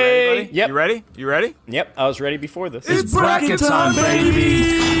 Chase, you ready, buddy? Yep. You ready? Yep. I was ready before this. It's bracket time,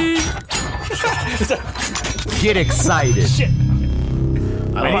 baby. Get excited. Shit.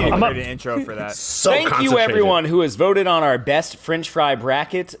 I need an intro for that. Thank you, everyone who has voted on our best French fry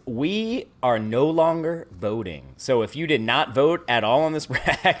bracket. We are no longer voting. So if you did not vote at all on this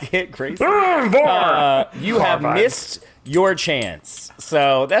bracket, Grace, you have missed your chance.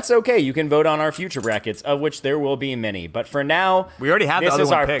 So that's okay. You can vote on our future brackets, of which there will be many. But for now, we already have this the other is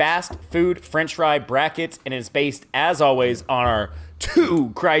one our picked. fast food French fry bracket, and it is based, as always, on our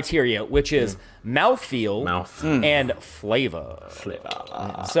 2 criteria, which is mouthfeel and flavor.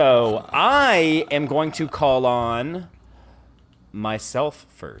 So I am going to call on myself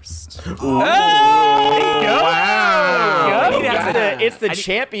first. Wow. It's the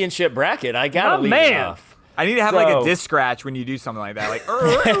championship bracket. I gotta lead it off. I need to have like a disc scratch when you do something like that. Like,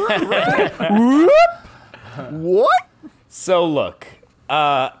 what? So look,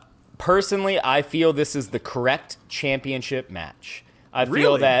 personally, I feel this is the correct championship match. I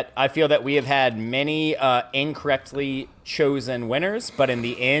feel that we have had many incorrectly chosen winners, but in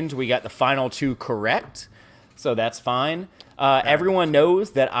the end, we got the final two correct, so that's fine. Everyone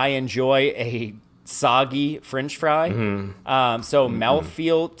knows that I enjoy a soggy French fry, so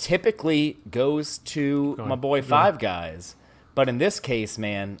mouthfeel typically goes to my boy Five Guys. But in this case,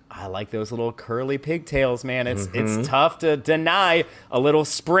 man, I like those little curly pigtails, man. It's tough to deny a little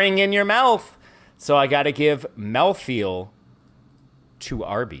spring in your mouth, so I got to give mouthfeel to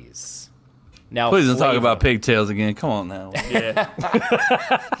Arby's. Now, please don't talk about pigtails again. Come on now. Yeah.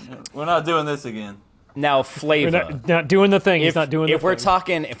 We're not doing this again. Now, flavor. We're not doing the thing. He's not doing the thing.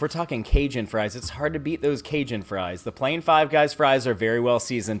 If we're talking Cajun fries, it's hard to beat those Cajun fries. The plain Five Guys fries are very well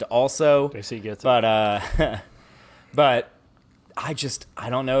seasoned also. JC gets it. But I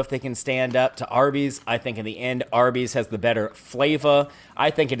don't know if they can stand up to Arby's. I think in the end, Arby's has the better flavor. I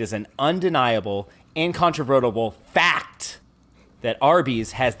think it is an undeniable, incontrovertible fact that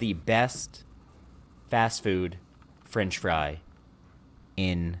Arby's has the best fast food French fry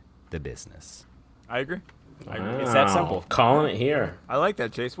in the business. I agree. It's that simple. Calling it here. I like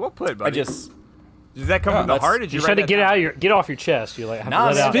that, Chase. Well put, buddy. Does that come from the heart? Did you try to get off your chest? You like have to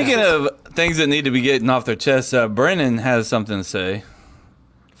let out. Speaking of things that need to be getting off their chest, Brennan has something to say.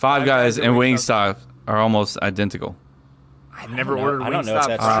 Five Guys and Wingstop are almost identical. I've never ordered Wingstop. I don't know if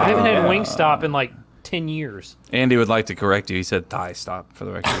that's true. I haven't had Wingstop in like 10 years. Andy would like to correct you. He said Thigh Stop for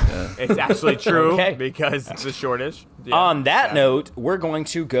the record. It's actually true because it's the shortish. Yeah. On that note, we're going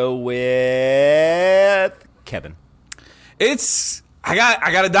to go with Kevin. I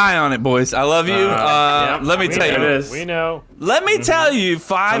got to die on it, boys. I love you. Let me tell you. We know. Let me tell you,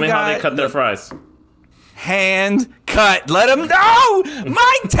 Five Guys. Tell me how they cut their fries. Hand cut. Let them know.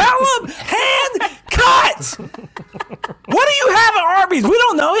 Mike, tell them. Hand cut. What do you have at Arby's? We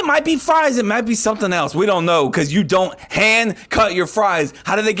don't know. It might be fries. It might be something else. We don't know because you don't hand cut your fries.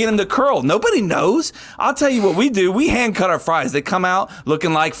 How do they get them to curl? Nobody knows. I'll tell you what we do. We hand cut our fries. They come out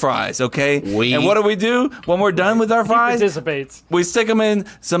looking like fries, okay? And what do we do when we're done with our fries? He participates. We stick them in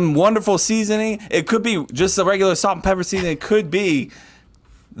some wonderful seasoning. It could be just a regular salt and pepper seasoning. It could be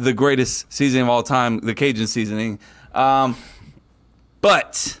the greatest seasoning of all time, the Cajun seasoning. But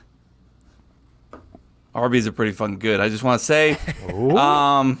Arby's are pretty fucking good. I just want to say, I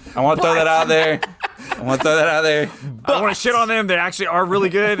want to throw that out there. I want to shit on them. They actually are really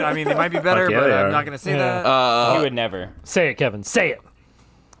good. I mean, they might be better, but I'm not going to say that. You would never. Say it, Kevin. Say it.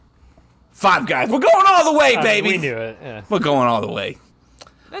 Five Guys. We're going all the way, baby. We knew it. Yeah. We're going all the way.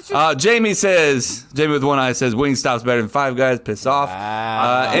 Jamie with one eye says Wingstop's better than Five Guys. Piss off.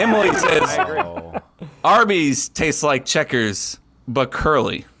 Emily says Arby's tastes like Checkers but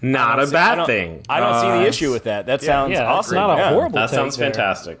curly. Not a bad thing. I don't see the issue with that. That sounds awesome. It's not a horrible That thing sounds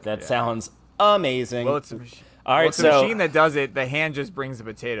fantastic. That sounds amazing. Well, it's a machine. All right, it's a machine that does it. The hand just brings the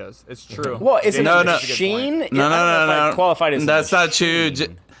potatoes. It's true. Well, is it a machine? No. Qualified as that's not true.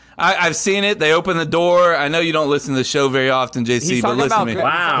 I've seen it. They open the door. I know you don't listen to the show very often, JC, but listen to me.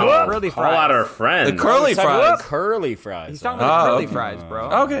 Wow. Curly fries. Call out our friend. The curly fries. Curly fries. He's talking about curly fries,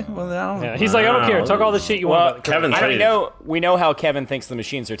 bro. Okay. Well, I don't know. He's like, I don't care. Talk all the shit you want. Kevin, we know how Kevin thinks the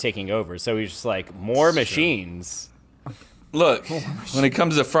machines are taking over, so he's just like, more machines. Look, when it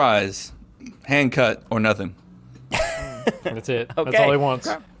comes to fries, hand cut or nothing. That's it. Okay. That's all he wants.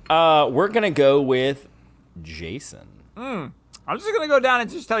 We're going to go with Jason. I'm just going to go down and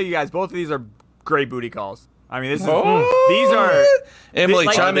just tell you guys, both of these are great booty calls. I mean, these are... Emily,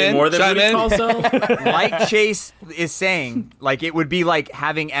 chime in. More than booty calls, though? Like Chase is saying, like, it would be like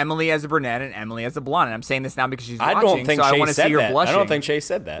having Emily as a brunette and Emily as a blonde. And I'm saying this now because she's watching, I don't think I Chase want to said see her that. blushing. I don't think Chase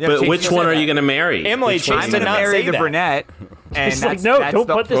said that. Yeah, but Chase which one are you going to marry? Emily, Chase did not marry say the that. brunette. And He's like, no, don't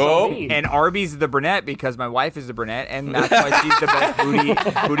put this on me. And Arby's is the brunette because my wife is the brunette, and that's why she's the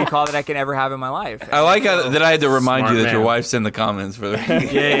best booty call that I can ever have in my life. I like that I had to remind you that your wife's in the comments for the.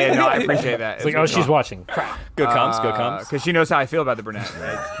 Yeah, no, I appreciate that. It's like, oh, she's watching. Good comes. Because she knows how I feel about the brunette.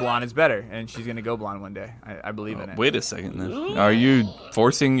 Blonde is better, and she's gonna go blonde one day. I believe in it. Wait a second, then. Are you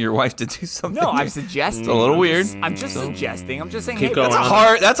forcing your wife to do something? No, I'm suggesting. It's a little weird. I'm just suggesting. I'm just saying. Keep hey, going.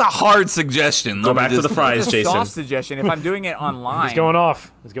 That's a hard suggestion. Go back to the fries, Jason. Jason. Soft suggestion. If I'm doing it online, He's going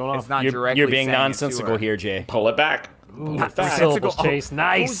off. It's not directly. You're being saying nonsensical here, Jay. Pull it back. Ooh, 3 syllables, Chase.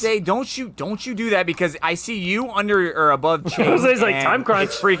 Nice. Jose, don't you do that, because I see you under or above Chase. Jose's like, time crunch.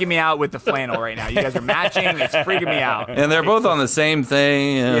 It's freaking me out with the flannel right now. You guys are matching. It's freaking me out. And they're both on the same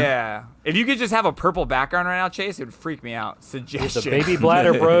thing. Yeah. If you could just have a purple background right now, Chase, it would freak me out. Suggestion. The baby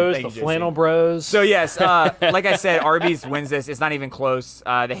bladder bros, the flannel bros. So yes, like I said, Arby's wins this. It's not even close.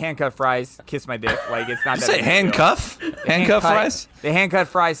 The handcuff fries, kiss my dick. Like it's not. Did that you say handcuff? Handcuff fries? The handcuff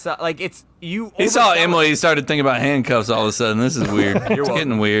fries, like it's you. He saw Emily. He started thinking about handcuffs all of a sudden. This is weird. It's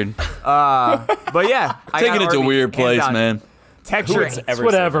getting weird. But yeah, taking it to a weird place, man. Texture, it's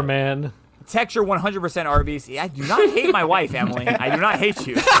whatever, man. Texture 100% Arby's. I do not hate my wife, Emily. I do not hate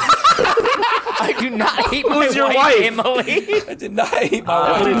you. I do not hate my wife, Emily. I did not hate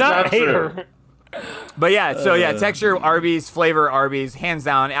my wife. I did not hate her. But yeah, so yeah, texture Arby's, flavor Arby's, hands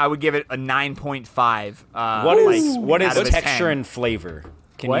down. I would give it a 9.5. What is texture and flavor?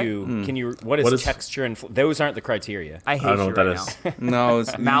 What is is texture and those aren't the criteria. I hate you right now. No, you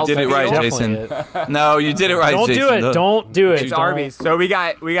did it right, Jason. No, you did it right, Don't Jason. do it. Don't do it. It's Arby's. So we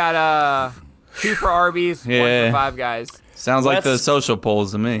got 2 for Arby's, 1 for Five Guys. Sounds like the social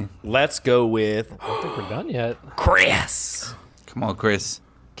polls to me. Let's go with. I don't think we're done yet. Chris. Come on, Chris.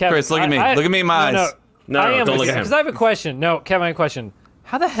 Kevin, Chris, look at me. Look at me in my eyes. No, don't look at him. Because I have a question. No, Kevin, I have a question.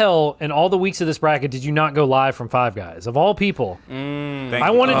 How the hell, in all the weeks of this bracket, did you not go live from Five Guys? Of all people.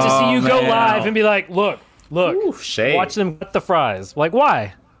 I wanted to see you go live and be like, look, watch them get the fries. Like,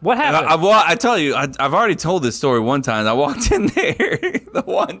 why? What happened? I tell you, I've already told this story one time. I walked in there the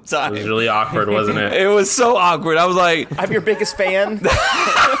one time. It was really awkward, wasn't it? It was so awkward. I was like, I'm your biggest fan.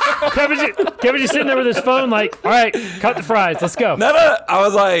 Kevin's just sitting there with his phone like, all right, cut the fries. Let's go. No. I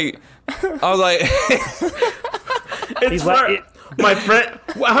was like, He's like, my friend,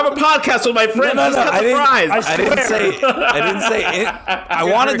 I have a podcast with my friend. No, cut the fries. I didn't say it. I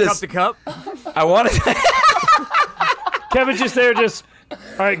wanted this. Cup to cup. I wanted. Kevin's just there, just all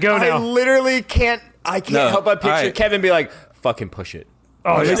right, go now. I literally can't help but picture Kevin be like, fucking push it.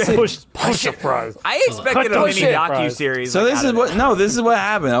 Oh, just push the fries. I expected a mini docu-series. So this is what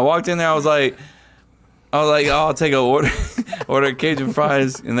happened. I walked in there. I was like, oh, I'll take an order Cajun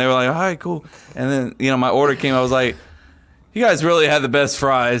fries, and they were like, all right, cool. And then my order came. I was like, you guys really had the best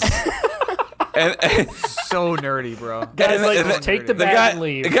fries. and so nerdy, bro. Guys, just take the bag and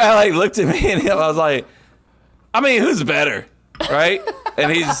leave. The guy looked at me, and I was like, I mean, who's better? Right?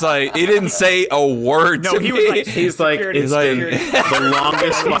 And he's just like, he didn't say a word to me. He's like, it's been the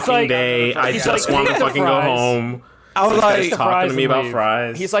longest fucking day. I just want to fucking go home. I was like, talking to me about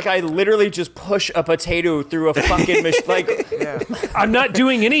fries. He's like, I literally just push a potato through a fucking machine. I'm not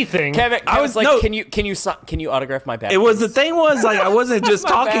doing anything. Kevin, I was like, can you autograph my bag? It was the thing was I wasn't just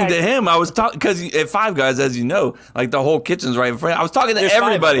talking to him. I was talking because at Five Guys, as you know, the whole kitchen's right in front. I was talking to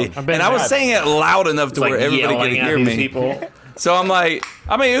everybody, and I was saying it loud enough to where everybody could hear me. People. So I'm like,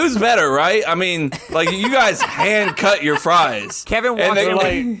 I mean, who's better, right? I mean, you guys hand cut your fries. Kevin walks in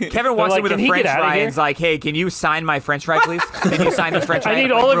with a French fry and is like, hey, can you sign my French fry, please? Can you sign this French fry? I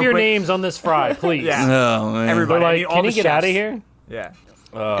need all of your names on this fry, please. Yeah. Oh, man. Everybody. Can you get out of here? Yeah.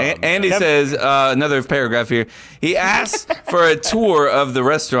 Andy says, another paragraph here. He asked for a tour of the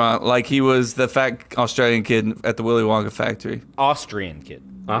restaurant like he was the fat Australian kid at the Willy Wonka factory. Austrian kid.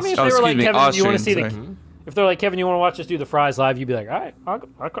 I mean, if they were like, Kevin, you want to see if they're like, Kevin, you want to watch us do the fries live, you'd be like, all right, I'll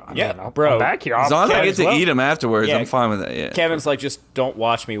bro. I'm back here. As long as I get to eat them afterwards, I'm fine with that. Yeah. Kevin's like, just don't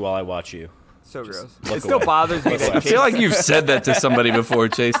watch me while I watch you. So gross. It still bothers me. I feel like you've said that to somebody before,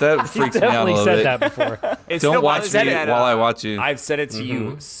 Chase. That freaks me out a little bit. Definitely said that before. Don't watch me while I watch you. I've said it to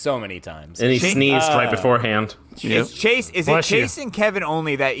you so many times. And he sneezed right beforehand. Is it Chase and Kevin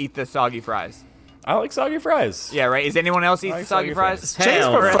only that eat the soggy fries? I like soggy fries. Yeah, right. Is anyone else eat soggy fries? Chase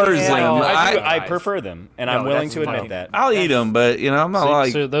prefers them. I prefer them, and I'm willing to admit that. I'll eat them, but I'm not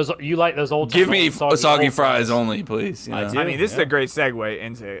like. So you like those old? Give me soggy fries only, please. I do. I mean, this is a great segue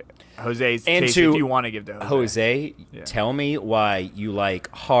into Jose's taste. If you want to give to Jose, tell me why you like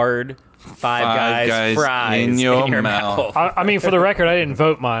hard Five Guys fries in your mouth. I mean, for the record, I didn't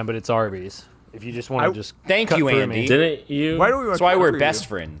vote mine, but it's Arby's. If you just want to just thank you, Andy. Didn't you? That's why we're best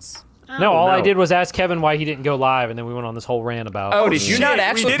friends. No, all I did was ask Kevin why he didn't go live, and then we went on this whole rant about. Oh, did you not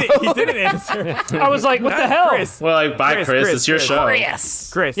actually? He didn't answer. I was like, "What the hell?" Chris. Well, Chris. It's your show.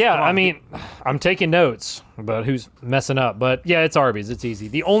 Chris. Yeah, I mean, I'm taking notes about who's messing up, but yeah, it's Arby's. It's easy.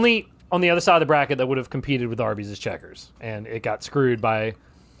 The only on the other side of the bracket that would have competed with Arby's is Checkers, and it got screwed by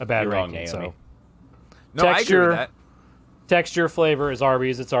a bad ranking. So, no, I agree with that. Texture, flavor is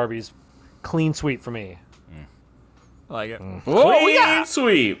Arby's. It's Arby's. Clean sweep for me. I like it. Whoa, we got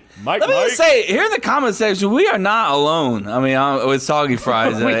sweep. Let me just say, here in the comment section, we are not alone. I mean, with soggy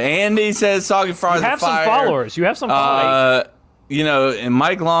fries. Andy says soggy fries. You have some followers. You have some followers. You know, and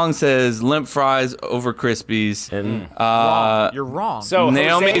Mike Long says limp fries over Krispies. And you're wrong. So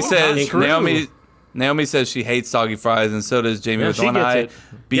Naomi says she hates soggy fries, and so does Jamie with one eye.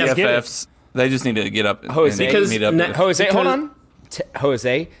 BFFs. They just need to get up and meet up. Jose, hold on.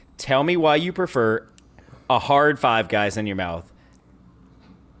 Jose, tell me why you prefer a hard Five Guys in your mouth.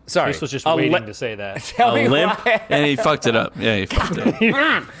 Sorry. Chris was just waiting to say that. Tell me why. And he fucked it up. Yeah, he fucked it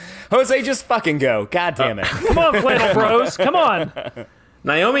up. Jose, just fucking go. God damn it. Come on, Flannel Bros. Come on.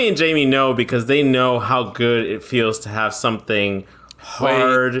 Naomi and Jamie know because they know how good it feels to have something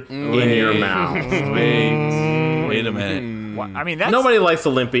hard in your mouth. Wait a minute. I mean, that's nobody likes a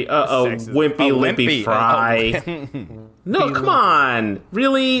wimpy fry. No, come on.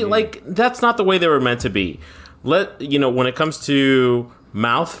 Really? Like, that's not the way they were meant to be. When it comes to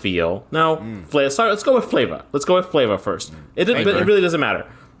mouthfeel, let's go with flavor. Let's go with flavor first. It really doesn't matter.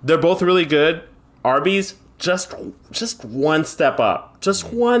 They're both really good. Arby's, just one step up.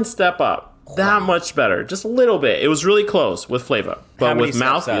 Just one step up. That much better. Just a little bit. It was really close with flavor. But with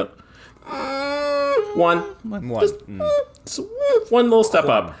mouthfeel, one. Just one little step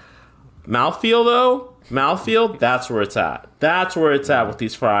up. Mouthfeel, though, that's where it's at. That's where it's at with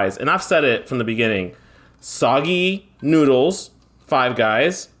these fries. And I've said it from the beginning. Soggy noodles, Five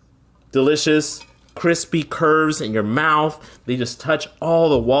Guys, delicious, crispy curves in your mouth. They just touch all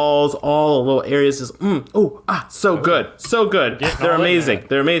the walls, all the little areas. Just so good, so good. They're amazing.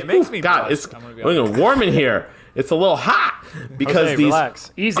 They're amazing. It makes me God, it's warm in here. It's a little hot because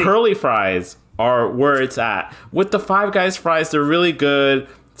these curly fries are where it's at. With the Five Guys fries, they're really good.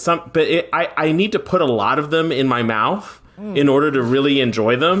 I need to put a lot of them in my mouth in order to really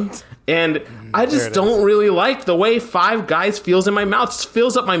enjoy them. And I just don't really like the way Five Guys feels in my mouth. It just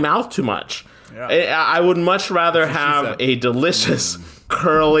fills up my mouth too much. Yeah. I would much rather have a delicious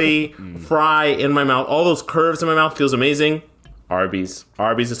curly fry in my mouth. All those curves in my mouth feels amazing. Arby's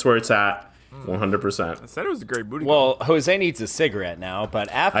is where it's at. 100%. I said it was a great booty. Well, Jose needs a cigarette now, but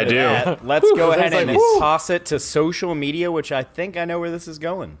after that, let's go ahead and toss it to social media, which I think I know where this is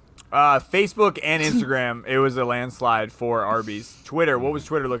going. Facebook and Instagram, it was a landslide for Arby's. Twitter, what was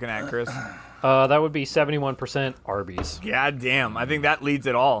Twitter looking at, Chris? That would be 71% Arby's. God damn. I think that leads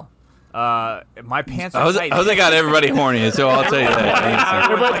it all. My pants are tight. Jose got everybody horny, so I'll tell you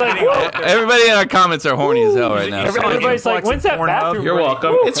that. Everybody in our comments are horny as hell right now. Everybody's like, when's that bathroom? You're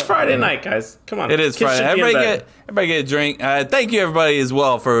welcome. It's Friday night, guys. Come on. It is Friday. Everybody get a drink. Thank you, everybody, as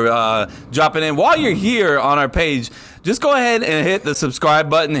well, for dropping in. While you're here on our page, just go ahead and hit the subscribe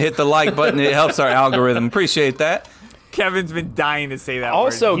button, hit the like button. It helps our algorithm. Appreciate that. Kevin's been dying to say that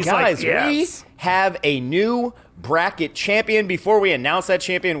also, word. Guys, we have a new bracket champion. Before we announce that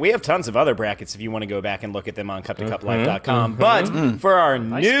champion, we have tons of other brackets if you want to go back and look at them on cuptocuplife.com. But for our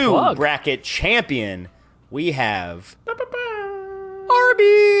new bracket champion, we have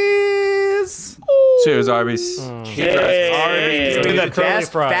Arby's. Cheers, Arby's. Cheers. Arby's. The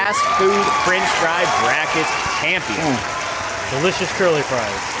best fast food French fry bracket champion. Delicious curly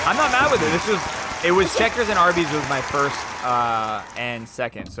fries. I'm not mad with it. It was Checkers and Arby's was my first and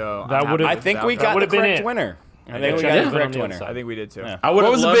second. So I think we got the correct winner. I think we got the correct winner. I think we did too. Yeah.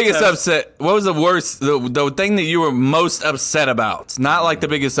 What was the biggest upset? What was the worst? The thing that you were most upset about? Not like the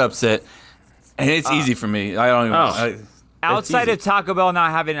biggest upset. And it's easy for me. I don't even. Outside of Taco Bell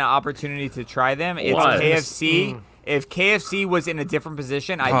not having an opportunity to try them, it's KFC. If KFC was in a different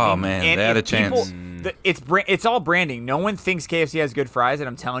position, I think. They had a chance. It's all branding. No one thinks KFC has good fries, and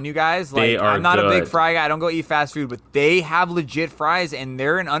I'm telling you guys, I'm not a big fry guy. I don't go eat fast food, but they have legit fries, and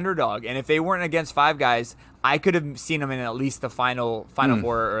they're an underdog. And if they weren't against Five Guys, I could have seen them in at least the final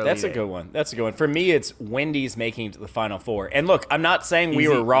four early. That's a good one. For me, it's Wendy's making it to the final four. And look, I'm not saying we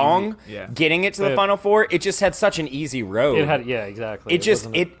were wrong getting it to the final four. It just had such an easy road. Exactly.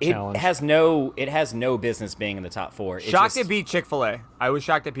 It has no business being in the top four. Shocked it beat Chick-fil-A. I was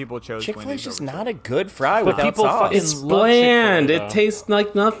shocked that people chose Chick-fil-A's just not a good fry without sauce. It's bland. It tastes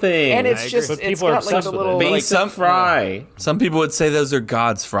like nothing. And it's just it's got like a little basic fry. Some people would say those are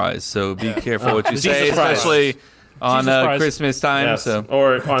God's fries, so be careful what you say, especially on Christmas time,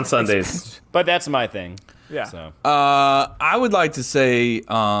 or on Sundays. But that's my thing. Yeah. So. I would like to say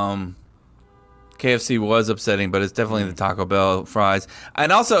KFC was upsetting, but it's definitely the Taco Bell fries.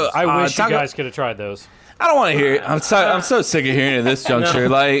 And also, I wish you guys could have tried those. I don't want to hear it. I'm so sick of hearing it this juncture.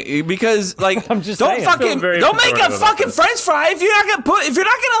 Because I'm just don't make a fucking French fry if you're not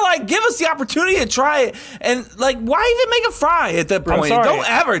gonna like give us the opportunity to try it. And like, why even make a fry at that point? Don't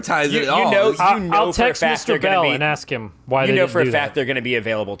advertise it at all. I'll text Mr. Bell and ask him why they didn't do that. You know for a fact they're going to be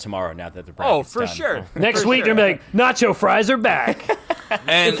available tomorrow now that the bracket's for done. sure. Next week they're going to be like, nacho fries are back.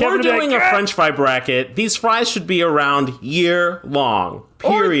 And if we're doing a French fry bracket, these fries should be around year long.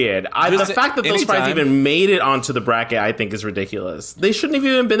 Period. The fact that those fries even made it onto the bracket, I think, is ridiculous. They shouldn't have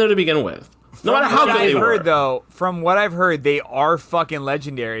even been there to begin with. No matter how good they were. From what I've heard, they are fucking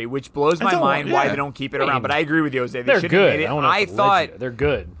legendary, which blows my mind why they don't keep it around. But I agree with you, Jose. They're good. I thought they're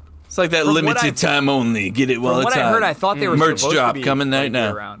good. It's like that limited time only. Get it while it's on. From what I heard, I thought they were merch supposed drop to be coming right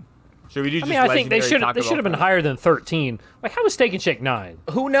now. Around. Should we do just I think they should have been higher than 13. Like, how was Steak and Shake 9?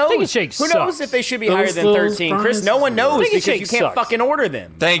 Who knows? Steak and Shake Who knows if they should be higher than 13? Chris, no one knows because you can't fucking order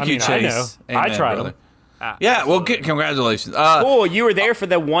them. Thank you, Chase. I know. I tried them. Yeah, well, congratulations. Cool, you were there for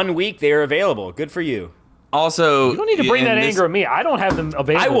the 1 week they were available. Good for you. Also, you don't need to bring that anger at me. I don't have them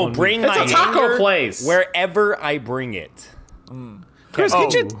available. I will bring my It's a taco anger place wherever I bring it. Chris,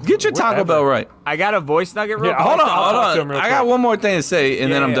 get your Taco Bell right. I got a voice nugget real quick. Hold on. I got one more thing to say,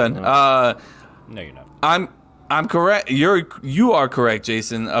 and then I'm done. No, you're not. I'm correct. You are correct,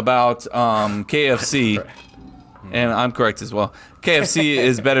 Jason, about KFC, and I'm correct as well. KFC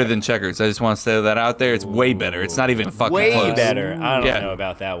is better than Checkers. I just want to say that out there. It's way better. It's not even fucking way close. better. I don't know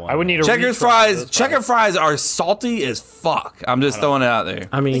about that one. I would need a Checkers fries. Checker fries are salty as fuck. I'm just throwing it out there.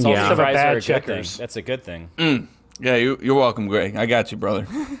 I mean, salty fries are a Checkers. good thing. That's a good thing. Yeah, you're welcome, Greg. I got you, brother.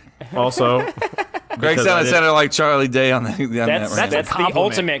 Also, Greg sounded like Charlie Day on that. That's the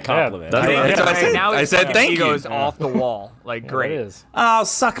ultimate compliment. I said thank you. He goes off the wall. Like, great. Oh,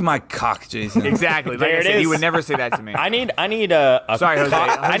 suck my cock, Jason. Exactly. Like I said, he would never say that to me. I need a Sorry, Jose.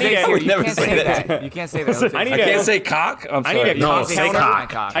 I would never say that. You can't say that. I can't say cock? I'm sorry. I need a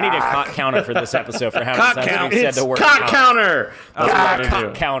cock. I need a cock counter for this episode for how many times we said the word cock counter.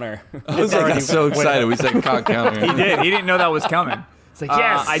 Cock counter. I was like, so excited. We said cock counter. He did. He didn't know that was coming. It's like,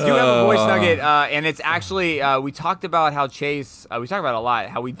 yes. I do have a voice nugget, and it's actually, we talked about how Chase, we talked about a lot,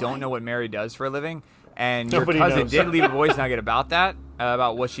 how we don't know what Mary does for a living. And your cousin did leave a voice nugget about that,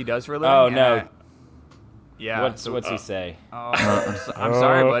 about what she does for a living. Oh, no. Yeah. What's he say? Oh, I'm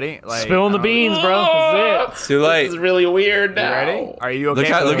sorry, buddy. Like, spilling the beans, bro. That's it. It's too late. This is really weird now. You ready? Are you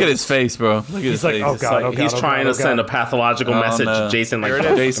okay? Look at his face, bro. Look at his face. Oh, God, he's trying to send a pathological message to Jason. Like,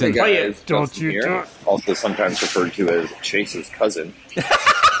 Jason, play it. Don't you do it. Also sometimes referred to as Chase's cousin.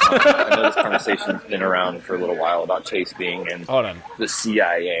 I know this conversation's been around for a little while about Chase being in the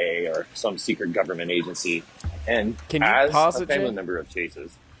CIA or some secret government agency. And as a family member of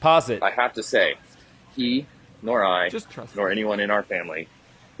Chase's, I have to say, he, nor I, nor anyone in our family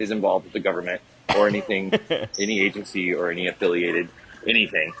is involved with the government or anything, any agency or any affiliated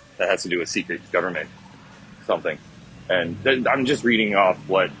anything that has to do with secret government something. And I'm just reading off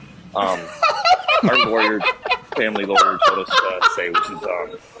what our family lawyer told us to say, which is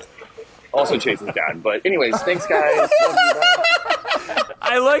also Chase's dad. But anyways, thanks, guys. Love you, bye.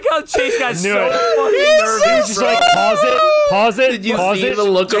 I like how Chase got so fucking nervous. He was just like, pause it. Did you see the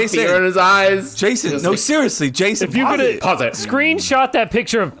look of fear in his eyes? Jason, no, seriously, Jason, if you could pause it. Screenshot that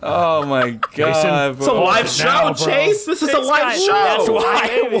picture of. Oh my God, it's a live show, Chase. This is a live show. That's why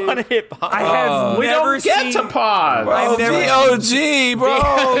I wanted it paused. I have we don't get to pause. VOG, bro.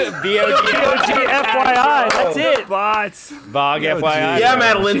 VOG, FYI. That's it. Bots. Vog, FYI. Yeah,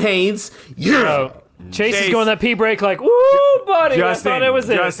 Madeline Haynes. Chase is going that pee break like, woo, buddy. Justin, I thought it was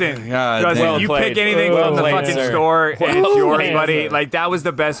it. Justin, well you played. pick anything from the fucking store, and it's yours, buddy. Like, that was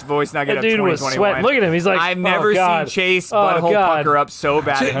the best voice nugget of 2021. Was sweating. Look at him. He's like, I've never seen Chase butthole pucker up so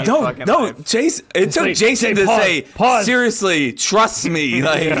bad in his fucking life. Chase. It took Jason to say, seriously, trust me.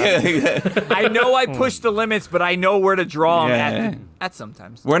 Like, I know I push the limits, but I know where to draw them at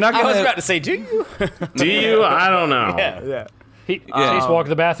sometimes. We're not gonna. I was about to say, do you? Do you? I don't know. Yeah. Chase walked to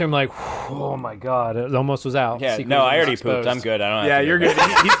the bathroom like, oh my God, it almost was out. Yeah, no, I already pooped. I'm good. I don't have to you're good.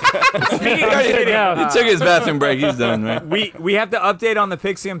 He took his bathroom break. He's done, man. We have to update on the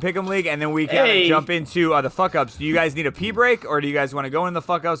Pixium Pick'em League, and then we can jump into the fuck ups. Do you guys need a pee break, or do you guys want to go in the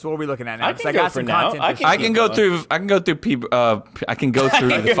fuck ups? What are we looking at now? I got some content. I can go through the fuck ups.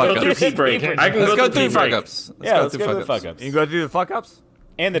 Let's go through fuck ups. Let's go through the fuck ups. You can go through the fuck ups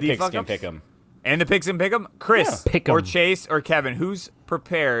and the Pigskin Pick'em. And the Pigskin Pick'em? Chris or Chase or Kevin, who's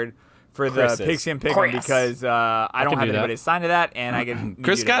prepared for the Pigskin Pick'em? Because I don't have anybody assigned to that, and I can.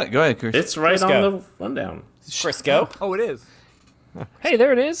 Chris got it. Go ahead, Chris. It's right on the rundown. Frisco. Oh, it is. Hey,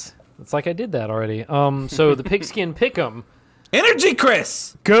 there it is. It's like I did that already. So the Pigskin Pick'em. Energy,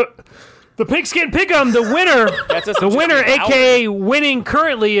 Chris. Go. The Pigskin Pick'em, the winner, aka winning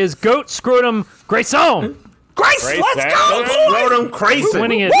currently, is Goat Scrotum Grayson. Grace, let's go! Scrotum Grayson.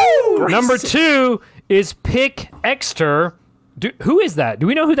 Winning it. Woo! Number 2 is Pick Exter. Who is that? Do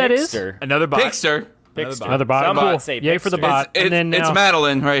we know who that is? Another bot. Pickster. Another bot. Cool. Yay for the bot. It's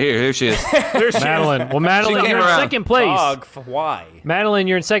Madeline right here. Here she is. Madeline. Well, Madeline, you're in second place. Why? Madeline,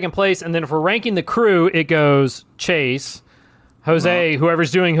 you're in second place. And then if we're ranking the crew, it goes Chase, Jose,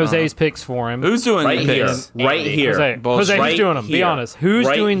 whoever's doing Jose's picks for him. Who's doing the picks? Right here. Jose, who's doing them? Be honest. Who's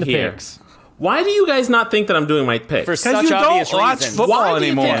doing the picks? Why do you guys not think that I'm doing my picks? For such you obvious don't watch reasons. football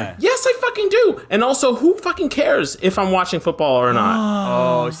anymore. Yes, I fucking do. And also, who fucking cares if I'm watching football or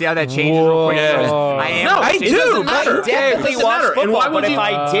not? Oh, see how that changes real quick? I do. I definitely watch football, and why would but you? if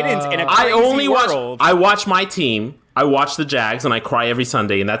I didn't, in a crazy world... I watch my team. I watch the Jags, and I cry every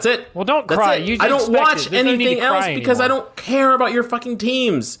Sunday, and that's it. Well, don't cry. You I don't watch no anything else because I don't care about your fucking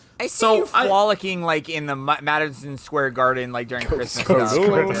teams. I see you frolicking like in the Madison Square Garden like during Christmas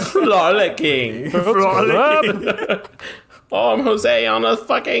stuff. Frolicking. Oh, I'm Jose on a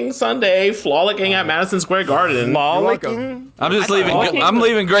fucking Sunday, frolicking at Madison Square Garden. Frolicking? I'm just leaving. I'm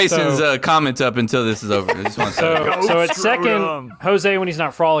leaving Grayson's comment up until this is over. I just want to say. So it's second, Jose when he's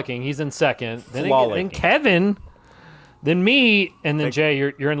not frolicking. He's in second. Then Kevin. Then me, and then Jay,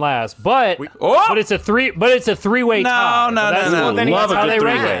 you're in last. But it's a three-way tie. No. Love a good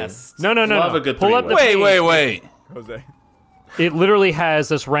three-way. No. Love a good three-way. Wait. Jose. It literally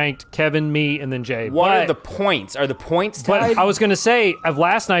has us ranked Kevin, me, and then Jay. What are the points? Are the points tied? But I was going to say, of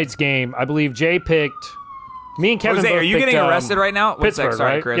last night's game, I believe Jay picked... Me and Kevin Jose, are you getting arrested right now? Pittsburgh,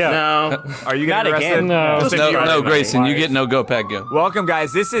 sorry, Chris. Yeah. No. Are you getting arrested? No, Grayson, you get no go pack go. Welcome,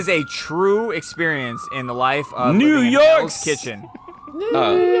 guys. This is a true experience in the life of New York's kitchen.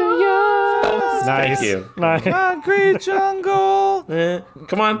 Nice. Thank you. Nice. Concrete jungle.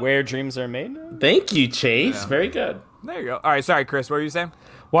 Come on. Where dreams are made? Thank you, Chase. Yeah. Very good. There you go. All right, sorry, Chris. What were you saying?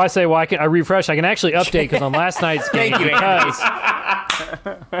 Well, I refresh. I can actually update because on last night's game, because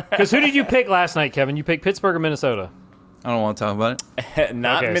who did you pick last night, Kevin? You picked Pittsburgh or Minnesota? I don't want to talk about it.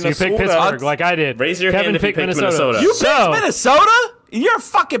 Not Minnesota. So you picked Pittsburgh like I did. Raise your Kevin hand if you picked Minnesota. You picked Minnesota? You're a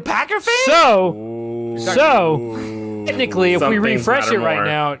fucking Packer fan? So technically, if we refresh it right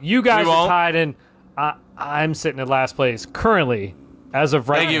now, you guys are tied, and I'm sitting at last place currently as of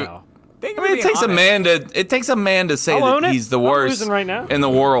right now. I mean, it takes a man to say that he's the worst right now. in the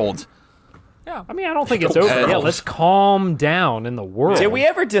world. Yeah, I mean, I don't think it's over. Yeah, let's calm down in the world. Did we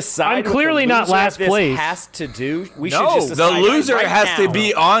ever decide? I'm clearly not last place. Has to do. We should just decide the loser has to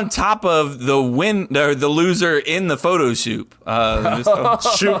be on top of the the loser in the photo shoot. It's a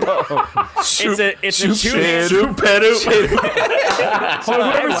shoot.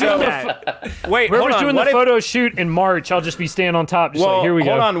 Whoever's doing the photo shoot in March, I'll just be standing on top. Just like, here we go.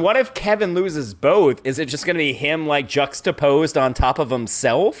 Hold on. What if Kevin loses both? Is it just going to be him like juxtaposed on top of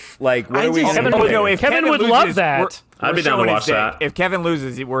himself? Like, what are we? Kevin would love that. I'd be down to watch that. If Kevin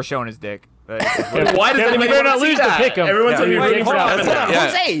loses, we're showing his dick. Why does anybody better not lose to pick him? Everyone's going to be rooting for Kevin.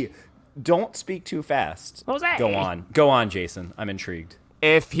 Jose, don't speak too fast. Jose, go on, Jason. I'm intrigued.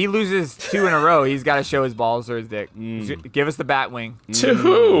 If he loses 2 in a row, he's got to show his balls or his dick. Give us the bat wing. To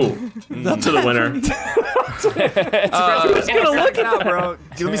who? Not to the winner. Who's gonna look at that, bro?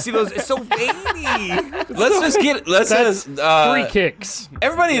 Let me see those. It's so veiny. Let's free kicks.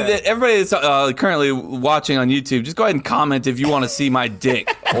 Everybody that's currently watching on YouTube, just go ahead and comment if you want to see my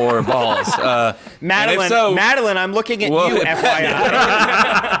dick or balls. Madeline, I'm looking at you.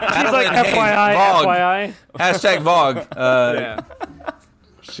 FYI. She's like FYI. Hashtag Vogue. Yeah.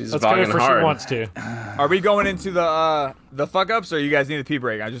 She's vogging hard. She wants to. Are we going into the fuck ups, or you guys need a pee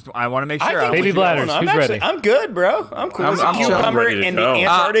break? I want to make sure. Baby bladders. Who's ready? I'm good, bro. I'm cool. I'm cucumber in the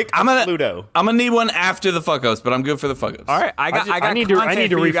Antarctic. Pluto. I'm gonna need one after the fuck ups, but I'm good for the fuck ups. All right, I got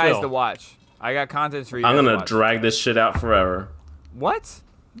content for you guys to watch. I got content for you. I'm gonna drag this shit out forever. What?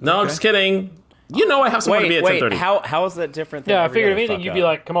 No, I'm just kidding. You know I have someone to be at 10:30. How is that different than I figured if anything, you'd be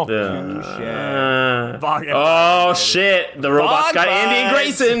like, come on. Oh, shit. The robots got Andy and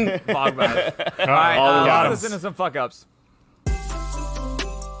Grayson. All right, let's listen to some fuck-ups.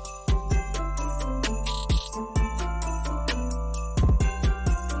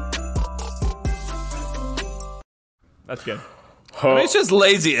 That's good. I mean, it's just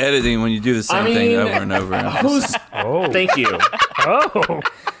lazy editing when you do the same thing over and over. Thank you.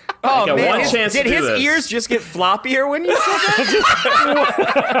 Oh, man. Did his ears just get floppier when you said that?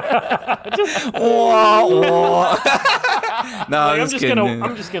 No, I'm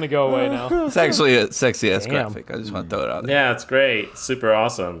just gonna go away now. It's actually a sexy ass graphic. I just want to throw it out there. Yeah, it's great. Super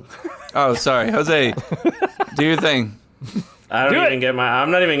awesome. Oh, sorry, Jose. Do your thing. I'm not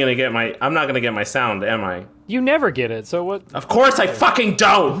gonna get my sound, am I? You never get it, so what? Of course I fucking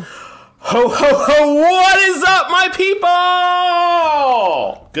don't! Ho, ho, ho, what is up, my people?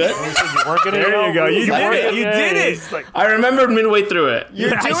 Good? There you go. You did it. You did it. I remembered midway through it.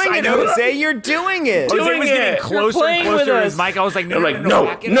 You're doing it, Jose. You're doing it. Jose was getting closer and closer to his mic. I was like, no,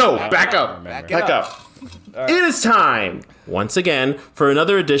 back up. It is time, once again, for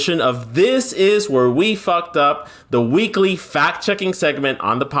another edition of This Is Where We Fucked Up, the weekly fact-checking segment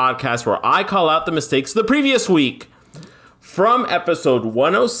on the podcast where I call out the mistakes of the previous week. From episode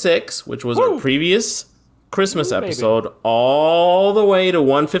 106, which was our previous Christmas episode, all the way to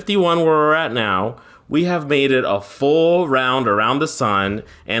 151 where we're at now, we have made it a full round around the sun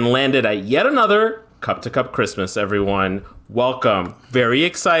and landed at yet another Cup to Cup Christmas, everyone. Welcome. Very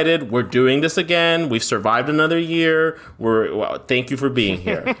excited. We're doing this again. We've survived another year. Thank you for being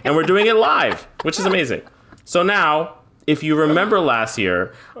here. And we're doing it live, which is amazing. So now, if you remember last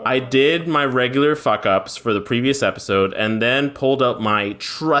year, I did my regular fuck-ups for the previous episode and then pulled up my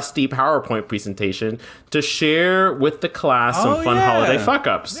trusty PowerPoint presentation to share with the class some fun holiday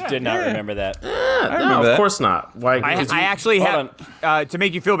fuck-ups. Did not remember that. Of course not. Why? I actually have, to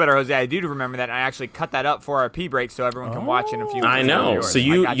make you feel better, Jose, I do remember that. I actually cut that up for our pee break so everyone can watch in a few weeks. I know. So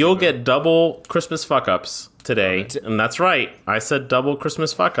you'll get double Christmas fuck-ups today. And that's right. I said double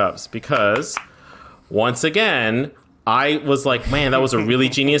Christmas fuck-ups because, once again, I was like, man, that was a really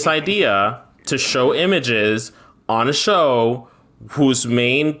genius idea to show images on a show whose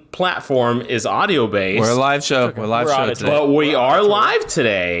main platform is audio-based. We're a live show. We're live show today. But we are live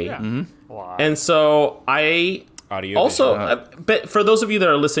today. Yeah. Mm-hmm. And so I but for those of you that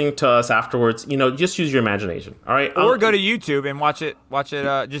are listening to us afterwards, just use your imagination. All right. Or go to YouTube and watch it.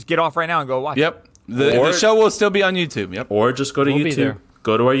 Just get off right now and go watch it. The show will still be on YouTube. Yep. Or just go to YouTube.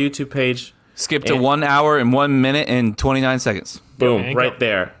 Go to our YouTube page. Skip to 1 hour and 1 minute and 29 seconds. Boom, right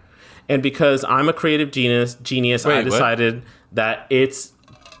there. And because I'm a creative genius, I decided that it's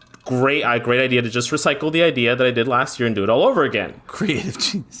a great idea to just recycle the idea that I did last year and do it all over again. Creative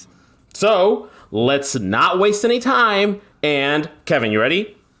genius. So let's not waste any time. And Kevin, you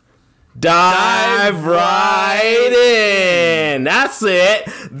ready? Dive right in. That's it.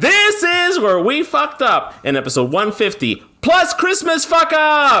 This is where we fucked up in episode 150 plus Christmas fuck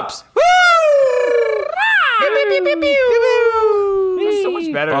ups. Woo! It's so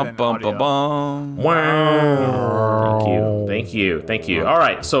much better than audio. Thank you. All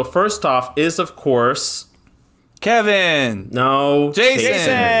right. So first off is of course Kevin. No,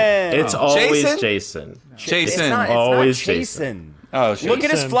 Jason. It's always Jason. Jason. Always Jason. Oh, shit. Look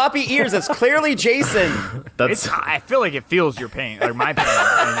at his floppy ears. That's clearly Jason. I feel like it feels your pain, like my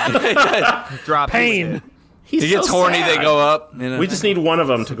pain. Drop pain. He gets so horny. Sad. They go up. We just need one of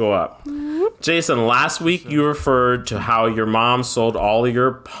them to go up. Jason, last week you referred to how your mom sold all of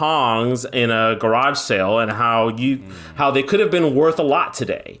your Pongs in a garage sale and how they could have been worth a lot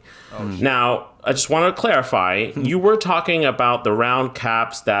today. Now, I just want to clarify. You were talking about the round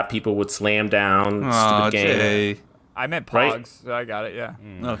caps that people would slam down. Stupid game. Jay. I meant Pogs, so I got it, yeah.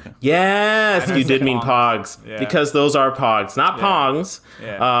 Okay. Yes, you did mean Pogs. Yeah. Because those are Pogs, not Pongs.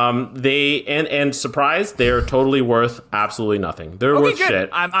 Yeah. They and surprise, they're totally worth absolutely nothing. They're worth good. shit.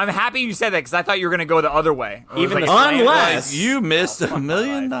 I'm happy you said that because I thought you were going to go the other way. Even unless you missed $1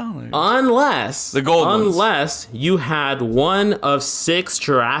 million. Unless the gold ones. You had one of 6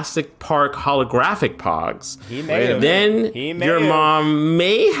 Jurassic Park holographic Pogs. Then your mom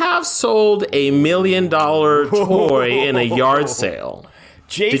may have sold $1 million toy in a yard sale.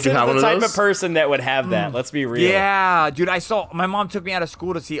 Jason's the type of person that would have that. Let's be real. Yeah, dude. My mom took me out of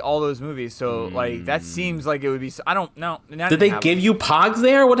school to see all those movies, so like that seems like it would be. I don't know. Did they give you Pogs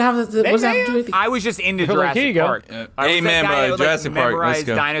there? What does that have to do with it? I was just into Jurassic Park. Amen, bro. Jurassic Park. Memorize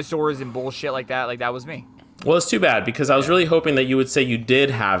dinosaurs and bullshit like that. Like that was me. Well, it's too bad because I was really hoping that you would say you did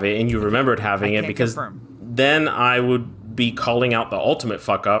have it and you remembered having it because then I would be calling out the ultimate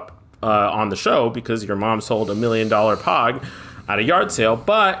fuck up on the show because your mom sold $1 million Pog at a yard sale,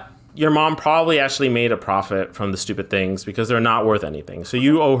 but your mom probably actually made a profit from the stupid things because they're not worth anything. So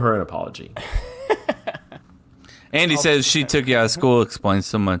you owe her an apology. Andy says she took you out of school. Explains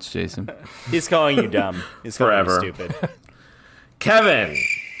so much, Jason. He's calling you dumb. He's calling you stupid. Kevin.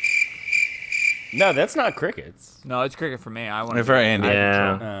 No, that's not crickets. No, it's cricket for me. I want for Andy.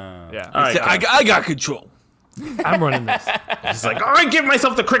 Yeah. All right, I got control. I'm running this. He's like, I give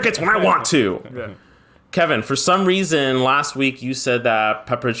myself the crickets when I want to. Yeah. Kevin, for some reason, last week you said that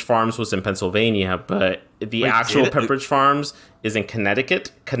Pepperidge Farms was in Pennsylvania, but the actual Pepperidge Farms is in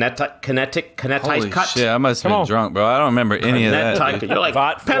Connecticut. Holy shit, I must have been drunk, bro. I don't remember any of that. You're like,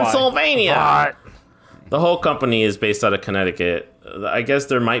 Pennsylvania. The whole company is based out of Connecticut. I guess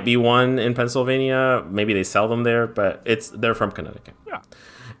there might be one in Pennsylvania. Maybe they sell them there, but they're from Connecticut. Yeah.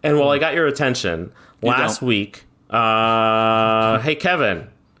 And while I got your attention last week, hey Kevin,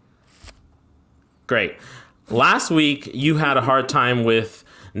 great. Last week you had a hard time with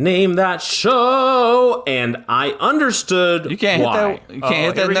Name That Show, and I understood You can't why. hit that. You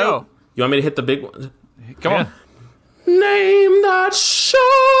can't hit that note. You want me to hit the big one? Come on. Name That Show.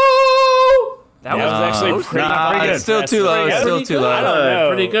 That was actually pretty good. It's still too low. It's still too low.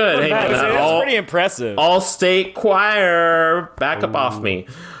 Pretty good. Hey, That's pretty impressive. All-state choir, back up off me.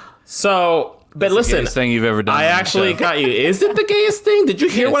 So, but listen, Gayest thing you've ever done. I actually got you. Is it the gayest thing? Did you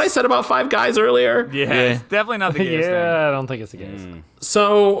hear what I said about Five Guys earlier? Yeah, it's definitely not the gayest thing. Yeah, I don't think it's the gayest.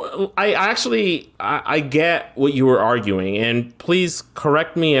 So I get what you were arguing, and please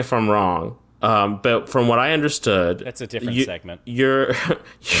correct me if I'm wrong. But from what I understood, that's a different segment. You're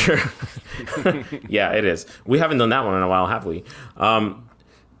yeah, it is. We haven't done that one in a while, have we?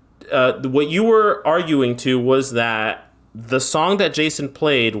 What you were arguing to was that the song that Jason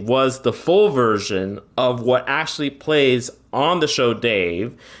played was the full version of what actually plays on the show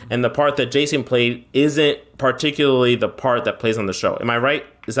Dave, and the part that Jason played isn't particularly the part that plays on the show. Am I right?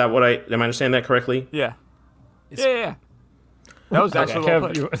 Is that what am I understanding that correctly? Yeah. Yeah. That was actually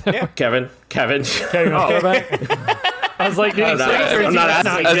Kevin. I was like, I'm not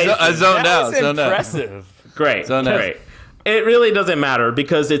asking. I zoned out. Impressive. Great. It really doesn't matter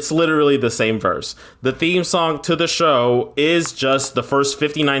because it's literally the same verse. The theme song to the show is just the first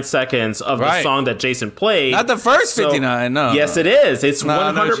 59 seconds of the song that Jason played. Not the first 59, no. Yes, it is. It's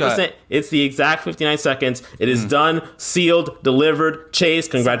 100%. It's the exact 59 seconds. It is done, sealed, delivered. Chase,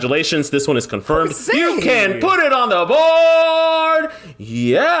 congratulations. This one is confirmed. Jose. You can put it on the board.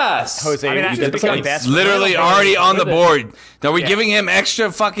 Yes. Jose, you get the point. It's literally already on the board. Are we giving him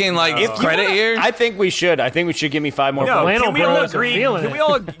extra fucking credit here? I think we should. I think we should give me 5 more. No, can we all agree? Can we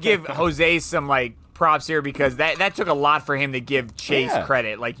all give Jose some props here because that took a lot for him to give Chase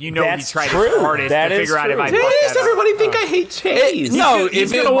credit. He tried his hardest to figure out if I fucked that up. Everybody think I hate Chase. No,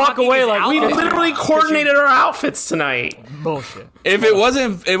 he's gonna walk away like we literally coordinated our outfits tonight. Bullshit. If it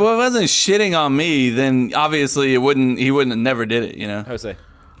wasn't shitting on me, then obviously he wouldn't have never did it. Jose.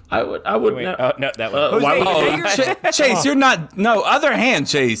 I would. No, that one. Chase, you're not. No, other hand,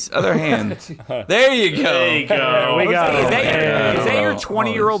 Chase. Other hand. There you go. There you go. We got Is that your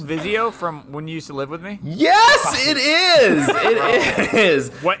 20-year-old Vizio from when you used to live with me? Yes, it is. It is.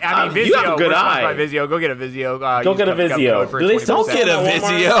 What I mean, Vizio. You have a good eye. By Vizio. Go get a Vizio. Go get a Vizio. Do they still get a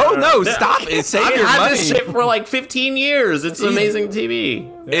Vizio? No, stop it. Save your money. I've had this shit for 15 years. It's amazing TV.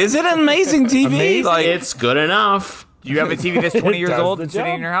 Is it amazing TV? It's good enough. Do you have a TV that's 20 years old and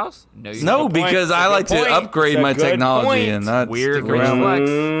sitting in your house? No, because I like to upgrade my technology and not stick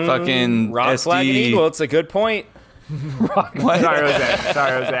around fucking Rock, flag, and eagle. It's a good point. Sorry,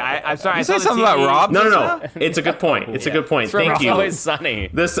 Jose. I'm sorry. You say something about Rob? No. It's a good point. It's a good point. Thank you. Always Sunny.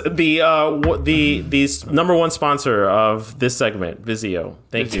 The number one sponsor of this segment, Vizio.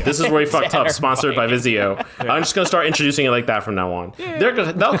 Thank you. This is where we fucked up. Sponsored by Vizio. I'm just gonna start introducing it like that from now on.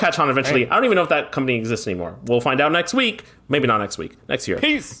 They'll catch on eventually. I don't even know if that company exists anymore. We'll find out next week. Maybe not next week. Next year.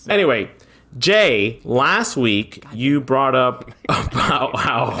 Peace. Anyway. Jay, last week you brought up about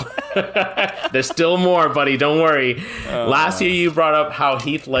how there's still more, buddy. Don't worry. Last year you brought up how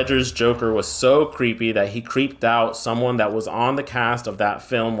Heath Ledger's Joker was so creepy that he creeped out someone that was on the cast of that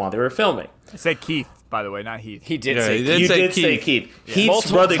film while they were filming. I said Keith, by the way, not Heath. He did say Keith. You did say Keith. Yeah. Heath's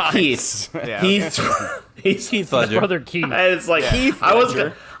Multiple brother times. Keith. Yeah, Heath Ledger. Brother Keith. And it's like Heath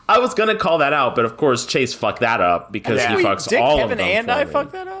I was gonna call that out, but of course Chase fucked that up because he fucks all Kevin of them. and for I me.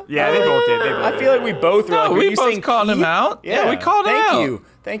 fucked that up? Yeah, they both did. I feel like we both were like, we both called him out. Yeah, we called him out.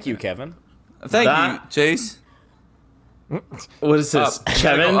 Thank you, Kevin. Thank you, Chase. What is this?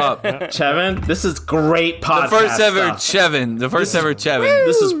 Chevin? Chevin? This is great podcast. The first ever stuff. Chevin. The first ever Chevin.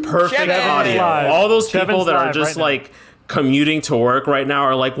 This is perfect Chevin. audio. Live. All those people Chevin's that are live just right now. commuting to work right now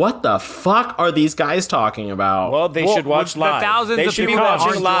are like, what the fuck are these guys talking about? Well, they should watch live. The thousands they of should people be that watching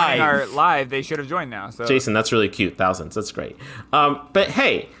aren't joining live. our live, they should have joined now. So. Jason, that's really cute. Thousands. That's great. But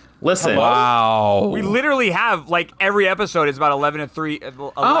hey, listen. Wow. We literally have every episode is about 1100 to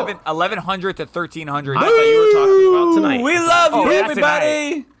 1300. I thought you were talking about tonight. We love you, not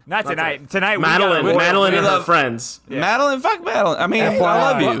everybody. Not tonight. Tonight, Madeline and her friends. Yeah. Madeline, fuck Madeline. I mean, I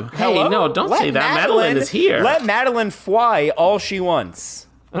love you. Hey, no, don't say that. Madeline is here. Let Madeline fly all she wants.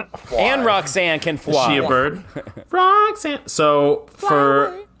 And Roxanne can fly. Is she a bird? Roxanne. So,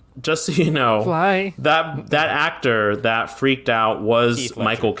 just so you know, that actor that freaked out was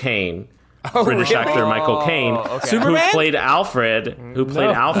Michael Caine. British actor Michael Caine, Superman? who played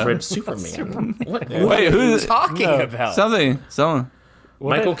Alfred. Superman. What? Wait, who's talking about? Someone.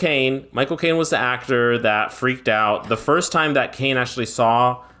 Michael Caine. Michael Caine was the actor that freaked out. The first time that Caine actually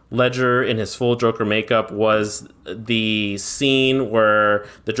saw Ledger in his full Joker makeup was the scene where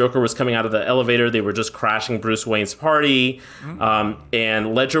the Joker was coming out of the elevator. They were just crashing Bruce Wayne's party.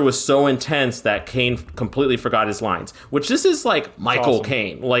 And Ledger was so intense that Caine completely forgot his lines, which this is like Michael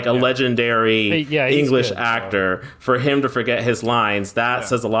Caine, like a legendary English actor. For him to forget his lines, that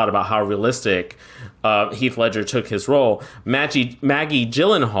says a lot about how realistic Heath Ledger took his role. Maggie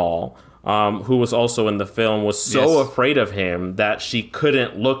Gyllenhaal, who was also in the film, was so afraid of him that she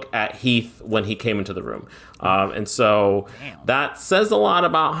couldn't look at Heath when he came into the room. And so that says a lot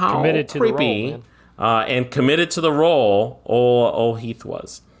about how creepy and committed to the role old Heath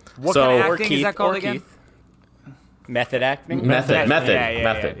was. What kind of acting is that called again? Method acting? Method.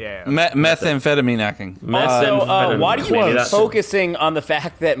 Methamphetamine acting. Why do you keep focusing on the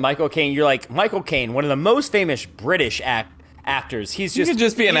fact that Michael Caine, you're like, Michael Caine, one of the most famous British actors. He could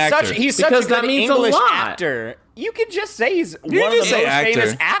just be an actor. He's such a good English actor. You could just say he's one of the most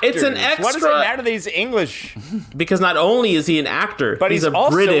famous actors. It's an extra. What does it matter that he's English? Because not only is he an actor, but he's a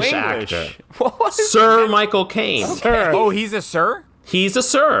also British English. actor. Sir Michael Caine. Sir. Oh, he's a sir? He's a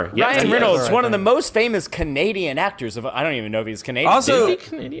sir. Yes, Ryan Reynolds, one of the most famous Canadian actors. I don't even know if he's Canadian. Also, is he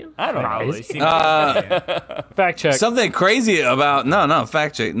Canadian? I don't know. Fact check. Something crazy about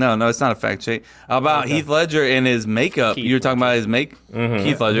fact check. No, it's not a fact check. About Heath Ledger and his makeup. You were talking about his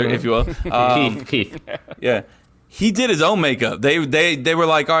Keith Ledger, if you will. Keith. Yeah. He did his own makeup. They were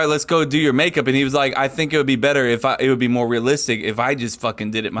like, all right, let's go do your makeup, and he was like, I think it would be better it would be more realistic if I just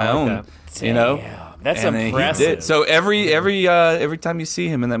fucking did it my own. You know. That's and impressive. He did. So every time you see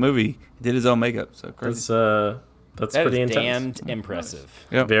him in that movie, he did his own makeup. So crazy. That's pretty intense. Damned impressive.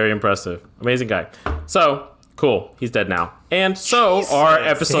 Yep. Very impressive. Amazing guy. So cool. He's dead now. And so are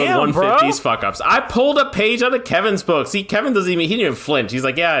episode 150's fuck ups. I pulled a page out of Kevin's book. See, Kevin he didn't even flinch. He's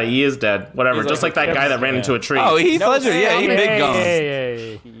like, yeah, he is dead. Whatever. Just like that guy that ran into a tree. Oh, Heath Ledger. Yeah, he big gone.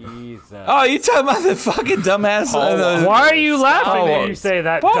 Oh, you talking about the fucking dumbass? Why are you laughing when you say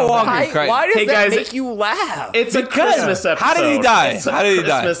that? Paul Walker. Why does that make you laugh? It's a Christmas episode. How did he die? How did he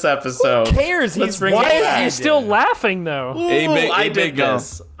die? Christmas episode. Who cares? Why is he still laughing though? I did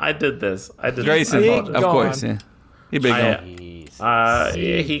this. I did this. Grayson, of course. Yeah. He big gone.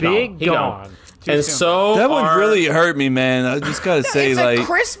 He gone. And so that would really hurt me, man. I just gotta say, it's a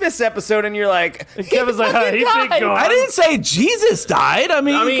Christmas episode, and you're like, Kevin's like, he big gone. I didn't say Jesus died. I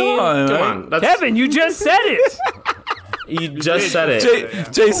mean come on. Kevin, you just said it. You just said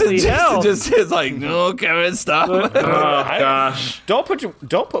it. Jason just is like, no, Kevin, stop. Oh gosh! Don't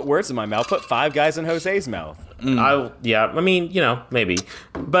put words in my mouth. Put Five Guys in Jose's mouth. Maybe.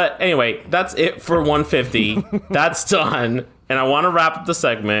 But anyway, that's it for 150. That's done. And I want to wrap up the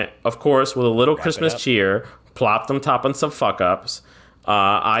segment, of course, with a little Christmas cheer, plopped on top on some fuck-ups.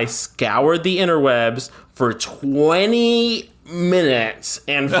 I scoured the interwebs for 20 minutes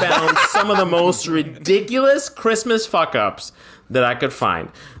and found some of the most ridiculous Christmas fuck-ups that I could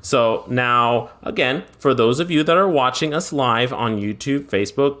find. So now, again, for those of you that are watching us live on YouTube,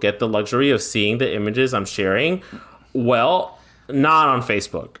 Facebook, get the luxury of seeing the images I'm sharing. Well, not on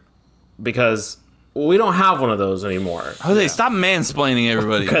Facebook, because we don't have one of those anymore. Jose, stop mansplaining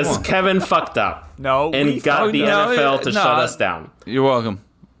everybody. Because Kevin fucked up. And got the NFL to shut us down. You're welcome.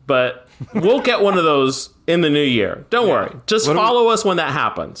 But we'll get one of those in the new year. Don't worry. Just follow us when that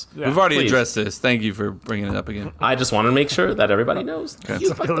happens. Yeah. We've already addressed this. Thank you for bringing it up again. I just want to make sure that everybody knows. Okay.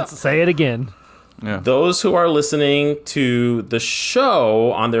 Let's say it again. Yeah. Those who are listening to the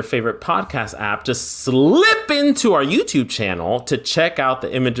show on their favorite podcast app, just slip into our YouTube channel to check out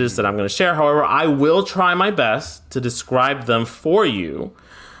the images that I'm going to share. However, I will try my best to describe them for you.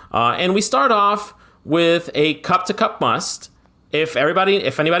 And we start off with a cup to cup must. If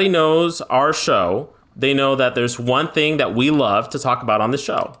anybody knows our show, they know that there's one thing that we love to talk about on the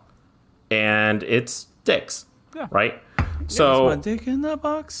show, and it's dicks, right? So, my dick in the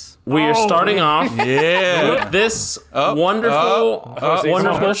box. We are starting off with this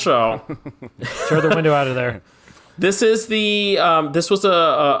wonderful show. Throw the window out of there. This is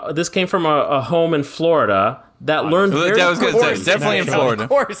this came from a home in Florida that learned definitely in Florida. Of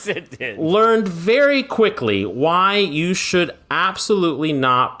course it did. Learned very quickly why you should absolutely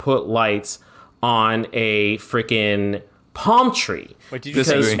not put lights on a freaking palm tree. Wait, did you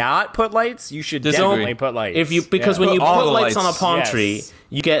say not put lights? You should definitely put lights. When you put lights on a palm tree,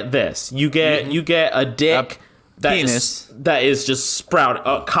 you get this. You get a dick that is just sprout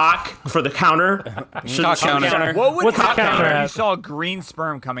a cock for the counter. Counter. What would What's the happen counter if you have? saw green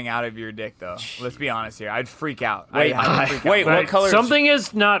sperm coming out of your dick, though? Let's be honest here. I'd freak out. Wait, I'd freak out. wait, what color? Something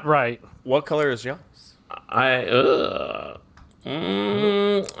is not right. What color is yours?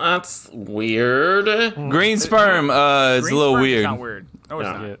 That's weird. Green sperm is a little sperm is weird. not weird. No, it's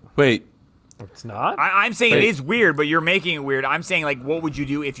not. Wait. It's not? I'm saying it is weird, but you're making it weird. I'm saying, like, what would you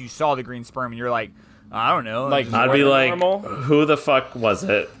do if you saw the green sperm and you're like, I don't know. Like, I'd be like, normal? who the fuck was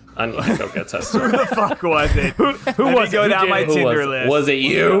it? I need to go get tested. Who the fuck was it? Who was it? Go down my Tinder list. Was it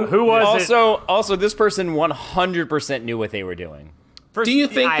you? Who was it? Also, this person 100% knew what they were doing. Do you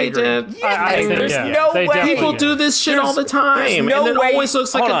think they did? I think There's yeah. no They way. definitely People did. do this shit all the time, no and it way. always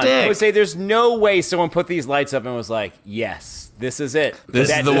looks like Hold a on. dick. I would say there's no way someone put these lights up and was like, yes, this is it. This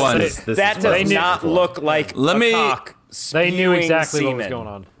is the one. That does not look like a cock. They knew exactly semen. what was going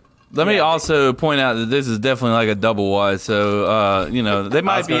on. Let me also point out that this is definitely like a double wide, so they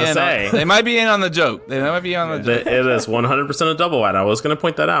might be in. They might be in on the joke. They might be on the joke. It is 100% a double wide. I was going to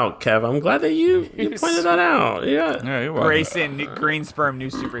point that out, Kev. I'm glad that you pointed that out. Yeah. Grayson, green sperm, new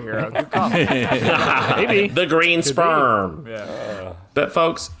superhero. Good call. Maybe. The green sperm. Yeah. But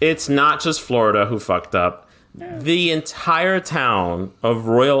folks, it's not just Florida who fucked up. The entire town of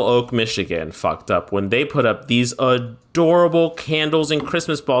Royal Oak, Michigan fucked up when they put up these adorable candles and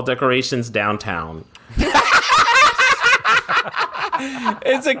Christmas ball decorations downtown.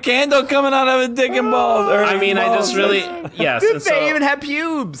 It's a candle coming out of a dick and balls. I mean, I just really, yes. And They even have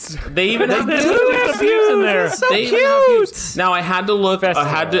pubes. They even have pubes in there. So cute. Now I had to look. I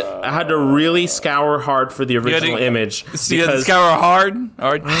had to really scour hard for the original image. So you had to scour hard.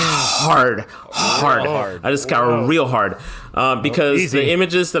 Hard. I just scour real hard because the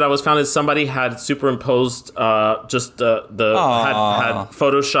images that I was found is somebody had superimposed had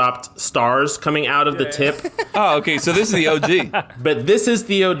photoshopped stars coming out of the tip. Oh, okay. So this is the OG. But this is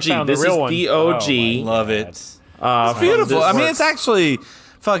the OG. This is the OG. Love it. It's beautiful. I mean, it's actually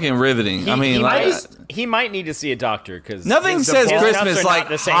fucking riveting. He might need to see a doctor because nothing says Christmas like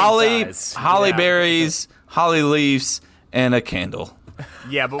holly berries, holly leaves, and a candle.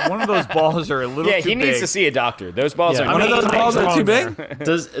 Yeah, but one of those balls are a little too big. Yeah, he needs to see a doctor. Those balls are one of those balls are too big?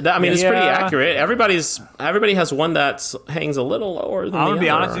 It's pretty accurate. Everybody has one that hangs a little lower than the other. I'm going to be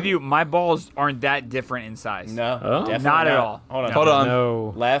honest with you, my balls aren't that different in size. No, definitely not at all. Hold on.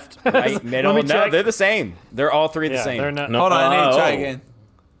 No. Left, right, middle. Let me No, check. they're the same. They're all three the Yeah, same. they're not. Hold on, I need to try again.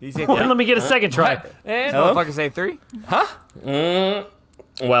 Let me get a second try. And motherfucker say 3? Huh?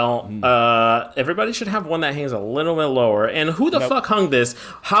 Well, everybody should have one that hangs a little bit lower. And who the fuck hung this?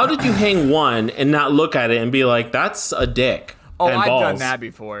 How did you hang one and not look at it and be like, that's a dick? Oh, and I've balls. done that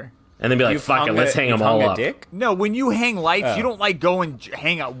before. And then be like, fuck it, let's hang them all up. Dick? No, when you hang lights, you don't like go and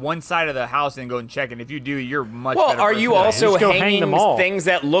hang out one side of the house and go and check. And if you do, you're much better. Well, are you also Just go hang hanging them all. things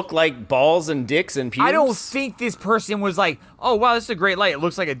that look like balls and dicks and pubes? I don't think this person was like, oh, wow, this is a great light. It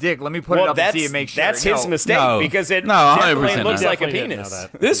looks like a dick. Let me put it up and see and make sure. That's his mistake because it 100% definitely looks like a Definitely penis. didn't know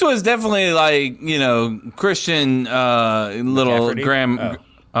that. This was definitely like, Christian little McCafferty? Graham.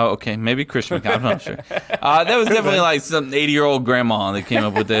 Oh, okay. Maybe Christian. I'm not sure. That was definitely like some 80-year-old grandma that came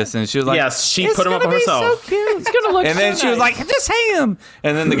up with this. And she was like, yes, she put them up herself. So cute. It's going to look and then she was like, just hang him.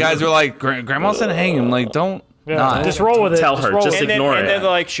 And then the guys were like, Grandma said hang him. Like, don't. Yeah, just roll with it. Tell her. Just ignore it. And then they're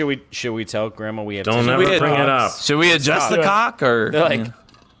like, should we tell Grandma we have Don't to ever bring it up. Should we adjust the cock? Or They're like,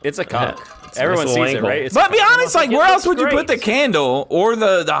 it's a cock. Everyone nice sees little it, right? angle. It's But be honest, like, where else would you great. put the candle or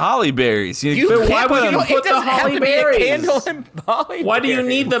the holly berries? Why would you put the holly berries? Candle and holly Why do you berries.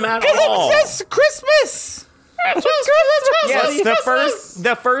 need them at Because all? it says Christmas. Yes,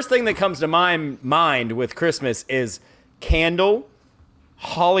 the first thing that comes to my mind with Christmas is candle,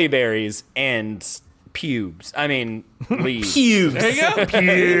 holly berries, and pubes. I mean, leaves. Pubes. There you go.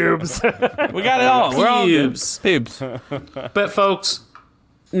 Pubes. We got it all. We're all good. Pubes. But folks,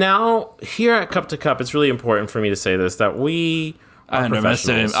 now here at Cup to Cup, it's really important for me to say this, that we are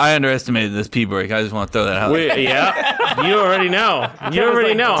professionals. I underestimated this pee break. I just want to throw that out. Yeah, you already know. You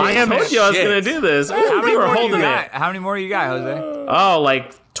already know. I told you I was going to do this. How many We were more holding you it. got? How many more you got, Jose? Oh,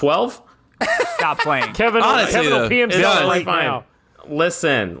 like 12? Stop playing. Kevin, Honestly, Kevin will though, pee himself it's right fine. now.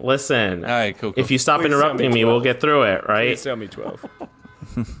 Listen. All right, cool. If you stop Please interrupting tell me me, 12. we'll get through it, right? Tell me 12.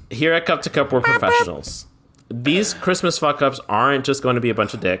 Here at Cup to Cup, we're professionals. These Christmas fuck-ups aren't just going to be a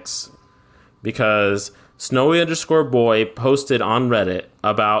bunch of dicks, because Snowy_boy posted on Reddit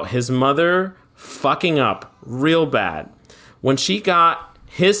about his mother fucking up real bad when she got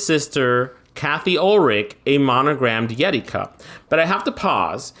his sister, Kathy Ulrich, a monogrammed Yeti cup. But I have to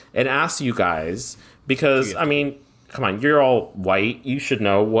pause and ask you guys, because, I mean, come on, you're all white. You should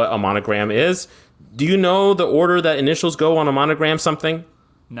know what a monogram is. Do you know the order that initials go on a monogram? Something?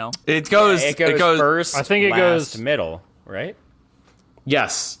 No. It goes first. I think it goes middle, right?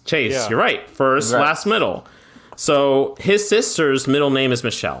 Yes, Chase, you're right. First, last, middle. So his sister's middle name is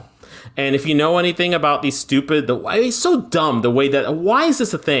Michelle. And if you know anything about these it's so dumb the way that. Why is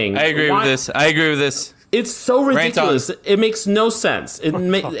this a thing? I agree with this. It's so ridiculous. It makes no sense.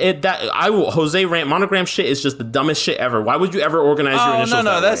 Jose Rant monogram shit is just the dumbest shit ever. Why would you ever organize your initials?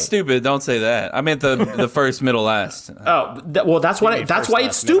 No, that's stupid. Don't say that. I meant the first, middle, last. That's why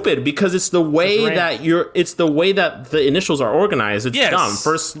it's stupid because it's the way that the initials are organized. It's dumb.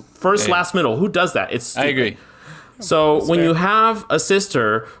 First, last, middle. Who does that? It's stupid. I agree. So when you have a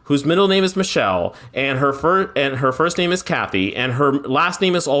sister whose middle name is Michelle and her first name is Kathy and her last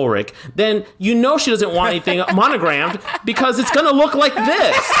name is Ulrich, then you know she doesn't want anything monogrammed because it's gonna look like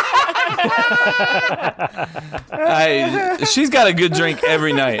this. She's got a good drink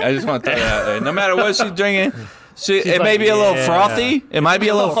every night. I just want to throw that out there. No matter what she's drinking. It may be a little frothy. It might be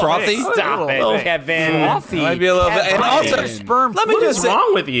a little frothy. Stop it, Kevin. Frothy. It might be a little bit. And also, sperm. Let me just. What's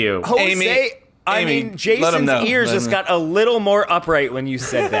wrong with you, Jose? I mean, Jason's ears just got a little more upright when you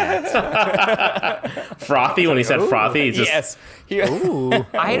said that. Frothy, when he said frothy, yes.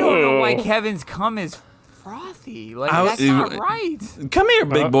 I don't know why Kevin's cum is frothy. That's not right. Come here,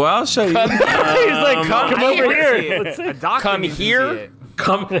 big boy. I'll show you. He's like, come over here. Come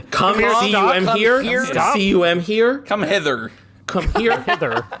here. Come here. C-U-M here. C-U-M here. Come hither. Come here.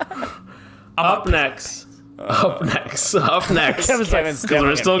 Hither. Up next. Kevin's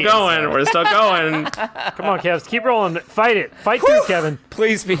we're still going. Come on, Kevs. Keep rolling. Fight it. Fight through, Kevin.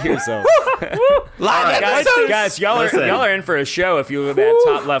 Please be yourself. Guys, y'all are in for a show if you look at that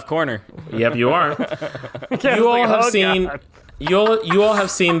top left corner. Yep, you are. You all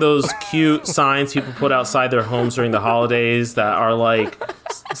have seen those cute signs people put outside their homes during the holidays that are like,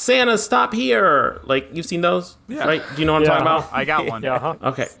 Santa, stop here. Like, you've seen those? Yeah. Right? Do you know what I'm talking about? I got one. Yeah.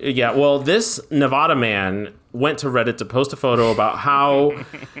 Okay. Yeah. Well, this Nevada man went to Reddit to post a photo about how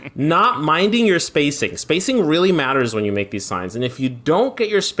not minding your spacing. Spacing really matters when you make these signs. And if you don't get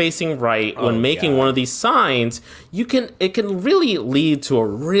your spacing right when making one of these signs, it can really lead to a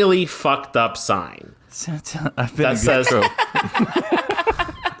really fucked up sign. Santa, I've been a good girl.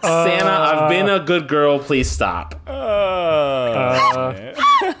 Santa, I've been a good girl. Please stop.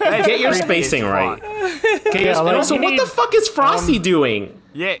 Get your spacing right. And also, what the fuck is Frosty doing?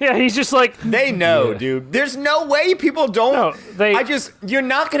 Yeah, he's just like... They know, dude. There's no way people don't... You're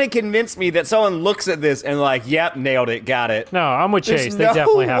not going to convince me that someone looks at this and like, yep, nailed it, got it. No, I'm with Chase. They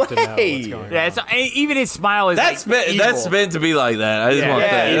definitely have to know what's going on. Even his smile is that's meant to be like that. I just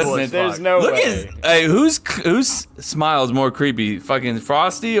want that. There's no way. Hey, whose smile is more creepy? Fucking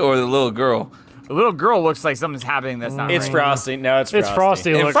Frosty or the little girl? The little girl looks like something's happening that's not It's right. Frosty. No, it's Frosty. It's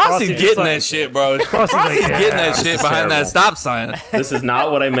Frosty. And Frosty's getting that shit, bro. Frosty's getting that shit behind that stop sign. This is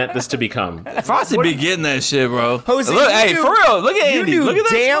not what I meant this to become. Frosty be getting that shit, bro. Jose, look, hey, for real, look at Andy. Look at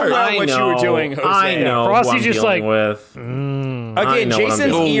that damn well what you were doing, Jose. I know. Frosty's just like... Again,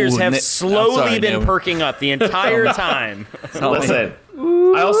 Jason's ears have slowly been perking up the entire time. Listen.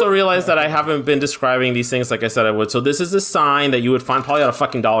 I also realized that I haven't been describing these things like I said I would. So this is a sign that you would find probably at a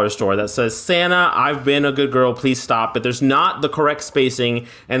fucking dollar store that says, Santa, I've been a good girl, please stop. But there's not the correct spacing,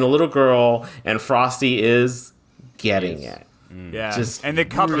 and the little girl and Frosty is getting it. Yeah. And the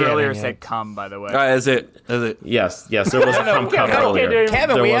cup earlier said cum, by the way. Is it? Yes, there was a cum cup earlier.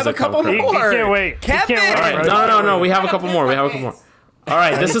 Kevin, we have a couple more. He can't wait. Kevin! No, we have a couple more. All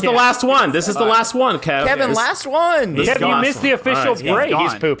right, this is the last one. Kev. Kevin, last one. Kevin, you missed the official break.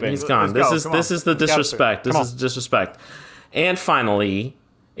 He's pooping. He's gone. This is the disrespect. This is disrespect. And finally,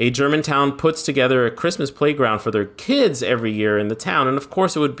 a Germantown puts together a Christmas playground for their kids every year in the town. And of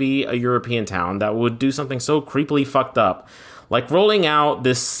course, it would be a European town that would do something so creepily fucked up, like rolling out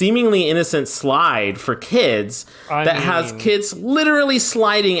this seemingly innocent slide for kids has kids literally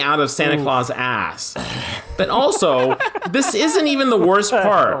sliding out of Santa Claus' ass. But also, this isn't even the worst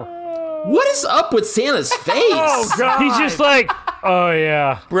part. What is up with Santa's face? Oh, God. He's just like, oh,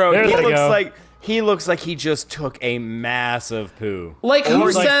 yeah. Bro, he looks like he just took a massive poo. Like,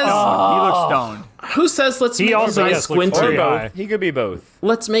 who says... He looks stoned. Who says let's make his eyes squinty? He could be both.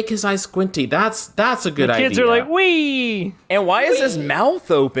 Let's make his eyes squinty. That's a good idea. The kids are like, wee! And why is his mouth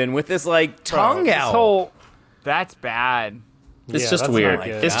open with this, like, tongue out? That's bad. It's just weird.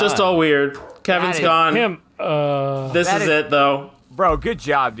 It's just all weird. Kevin's gone. This is it, though. Bro, good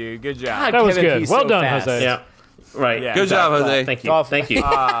job, dude. Good job. That was good. Well done, Jose. Yeah. Right. Yeah. Good job, Jose. Thank you. Thank you.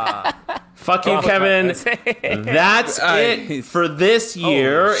 Fuck you, Kevin. That's it for this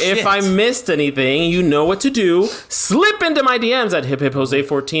year. If I missed anything, you know what to do. Slip into my DMs at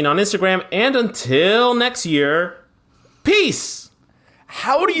HipHipJose14 on Instagram. And until next year, peace.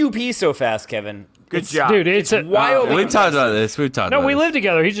 How do you pee so fast, Kevin? Good job. Dude, it's wild. We've talked about this. We live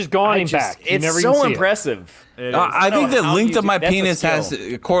together. He's just gone and back. It's so impressive. I think the length of my penis has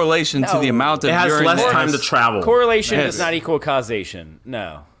a correlation to the amount of urine. It has less time to travel. Correlation does not equal causation.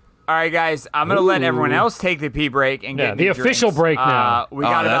 No. All right, guys. I'm going to let everyone else take the pee break and get the official break now. We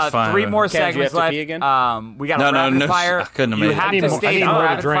got about 3 more segments left. We got a rapid fire. I couldn't have made You have to stay for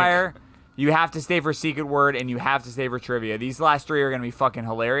rapid fire. You have to stay for secret word, and you have to stay for trivia. These last 3 are going to be fucking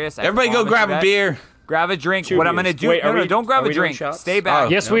hilarious. Everybody go grab a beer. Grab a drink. What I'm going to do... Wait, no, don't grab a drink. Stay back.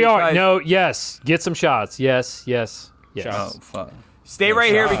 Yes, we are. No, yes. Get some shots. Yes. Oh, fuck. Stay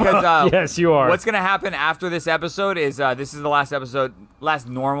right here because... yes, you are. What's going to happen after this episode is... this is the last episode... Last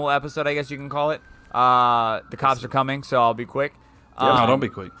normal episode, I guess you can call it. The cops are coming, so I'll be quick. No, don't be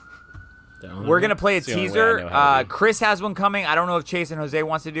quick. We're going to play a teaser. Chris has one coming. I don't know if Chase and Jose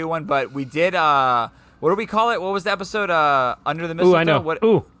wants to do one, but we did... what do we call it? What was the episode? Under the Mistletoe? Ooh, I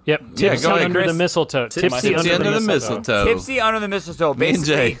know. Yep. Tipsy under the mistletoe. Tipsy under the mistletoe. Tipsy under the mistletoe.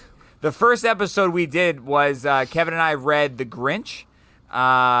 Basically, the first episode we did was Kevin and I read The Grinch.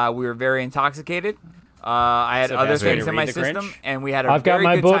 We were very intoxicated. I had other things in my system, and we had a I've got very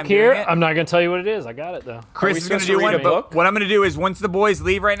my good book time here. doing it. I'm not going to tell you what it is. I got it, though. Chris is going to do one, but what I'm going to do is once the boys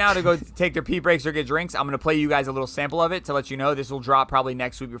leave right now to go take their pee breaks or get drinks, I'm going to play you guys a little sample of it to let you know. This will drop probably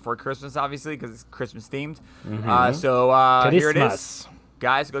next week before Christmas, obviously, because it's Christmas themed. So here it is.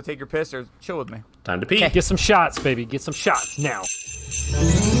 Guys, go take your piss or chill with me. Time to pee. Get some shots, baby. Get some shots now.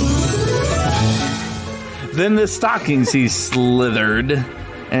 Then the stockings he slithered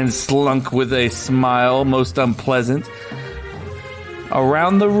and slunk with a smile most unpleasant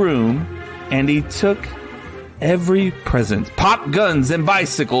around the room, and he took every present. Pop guns and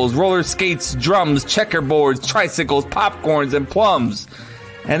bicycles, roller skates, drums, checkerboards, tricycles, popcorns, and plums.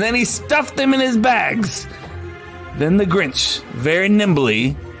 And then he stuffed them in his bags. Then the Grinch, very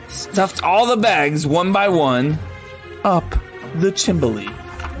nimbly, stuffed all the bags one by one up the chimbley.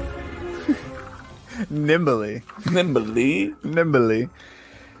 Nimbly. Nimbly.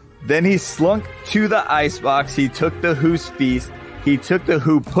 Then he slunk to the icebox. He took the Who's Feast. He took the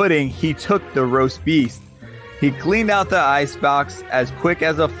Who Pudding. He took the Roast Beast. He cleaned out the icebox as quick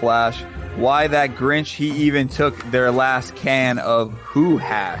as a flash. Why that Grinch, he even took their last can of Who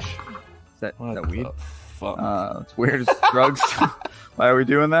Hash. Is that weed? It's weird. It's drugs. Why are we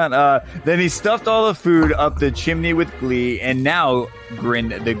doing that? Then he stuffed all the food up the chimney with glee. And now,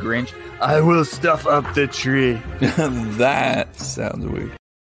 grinned the Grinch, I will stuff up the tree. That sounds weird.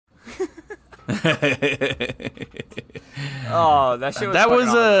 Oh, that shit was that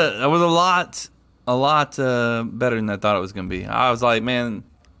was a lot better than I thought it was gonna be. I was like, man,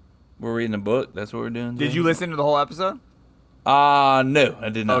 we're reading a book. That's what we're doing. Did you listen to the whole episode? No, I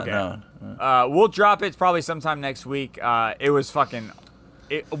did not. Okay. No. We'll drop it probably sometime next week. It was fucking.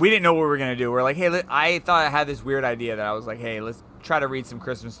 We didn't know what we were gonna do. We're like, hey, I thought I had this weird idea that I was like, hey, let's try to read some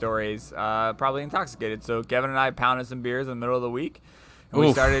Christmas stories. Probably intoxicated. So Kevin and I pounded some beers in the middle of the week, and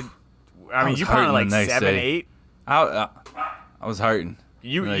we started. I mean, you pounded like 7, 8. I was hurting.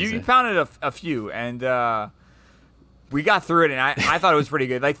 You pounded a few, and we got through it, and I thought it was pretty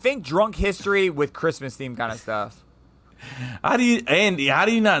good. Like, think drunk history with Christmas theme kind of stuff. Andy, how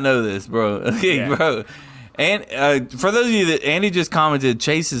do you not know this, bro? Okay, yeah. Bro. And for those of you that Andy just commented,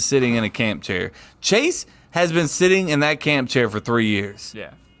 Chase is sitting in a camp chair. Chase has been sitting in that camp chair for 3 years.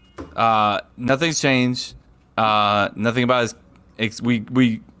 Yeah. Nothing's changed. Nothing about his.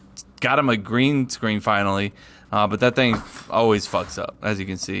 We got him a green screen finally, but that thing always fucks up, as you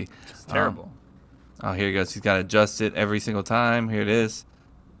can see. It's terrible. Here he goes. He's got to adjust it every single time. Here it is.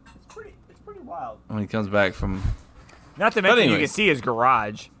 It's pretty wild. When he comes back from. Not to mention, you can see his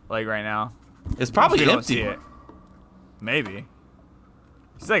garage, like right now. It's probably empty. Don't see it. Maybe.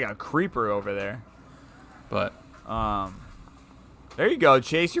 He's like a creeper over there. But. There you go,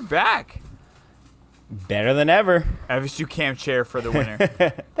 Chase. You're back. Better than ever. FSU camp chair for the winner.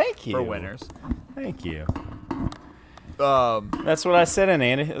 Thank you. For winners. Thank you. That's what I sit in,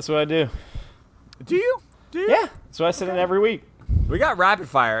 Andy. That's what I do. Do you? Yeah. That's what I sit in every week. We got rapid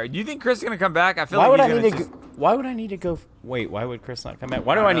fire. Do you think Chris is gonna come back? I feel why like why would I need to go? Wait, why would Chris not come back?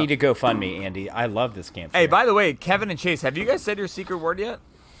 Why do I need to go fund me, Andy? I love this camp. Hey, by the way, Kevin and Chase, have you guys said your secret word yet?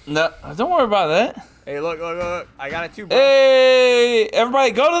 No, don't worry about that. Hey, look. I got it too, bro. Hey,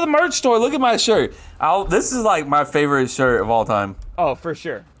 everybody, go to the merch store. Look at my shirt. This is like my favorite shirt of all time. Oh, for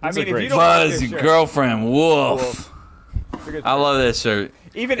sure. If you don't Buzz, like your girlfriend, woof. I love this shirt.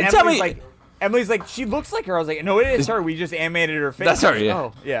 Even Emily's like, Emily's like, she looks like her. I was like, no, it is her. We just animated her face. That's her, yeah.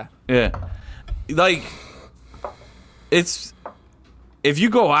 Oh, yeah. Yeah. Like, it's... If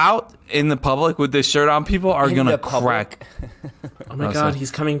you go out in the public with this shirt on, people are going to crack. Oh my God, he's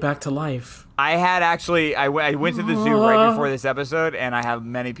coming back to life. I had actually, I went to the zoo right before this episode, and I have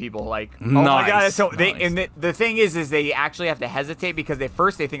many people like, oh my God. So and the thing is they actually have to hesitate because at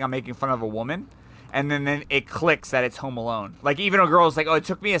first they think I'm making fun of a woman. And then it clicks that it's Home Alone. Like, even a girl's like, oh, it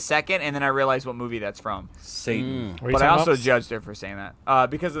took me a second, and then I realized what movie that's from. Satan. But I also judged her for saying that.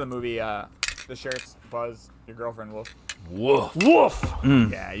 Because of the movie, The Sheriff's Buzz, Your Girlfriend Wolf. Woof.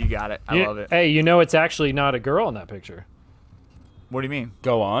 Yeah, you got it. I love it. Hey, you know it's actually not a girl in that picture. What do you mean?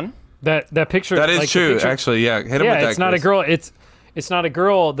 Go on. That picture. That is true, actually, yeah. Hit him with that, it's not a girl. It's not a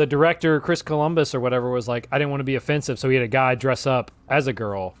girl. The director, Chris Columbus or whatever, was like, I didn't want to be offensive, so he had a guy dress up as a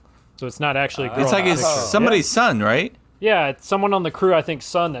girl. So it's not actually a girl. It's like somebody's son, right? Yeah, it's someone on the crew, I think,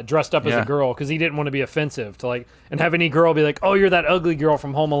 son that dressed up as a girl because he didn't want to be offensive to like, and have any girl be like, oh, you're that ugly girl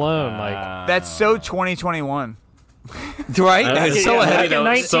from Home Alone. Like that's so 2021. Right? It's so ahead of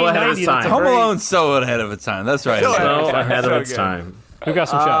its time. Home Alone's so ahead of its time. That's right. So ahead of its time. Who got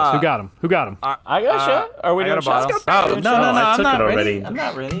some shots? Who got them? I got a shot. Are we doing shots? Oh, no, I'm not ready. I'm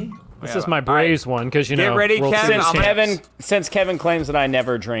not ready. This is my Braves one because you know. Get ready, Kev. Since Kevin claims that I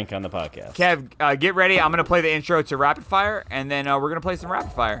never drink on the podcast. Kev, get ready. I'm gonna play the intro to Rapid Fire, and then we're gonna play some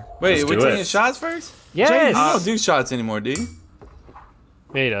Rapid Fire. Wait, we're taking shots first? Yes. Jay, you don't do shots anymore, do you?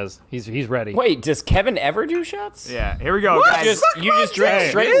 Yeah, he does. He's ready. Wait, does Kevin ever do shots? Yeah, here we go, guys. You just drink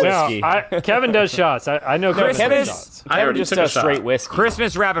straight whiskey. No, Kevin does shots. I know Kevin does shots. Kevin just does straight whiskey.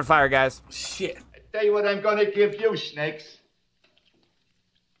 Christmas Rapid Fire, guys. Shit. I tell you what I'm gonna give you, Snakes.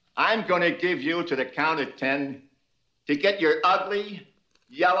 I'm gonna give you to the count of 10 to get your ugly,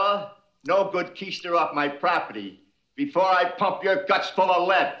 yellow, no good keister off my property before I pump your guts full of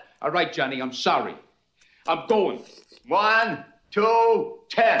lead. All right, Johnny, I'm sorry. I'm going. 1, 2,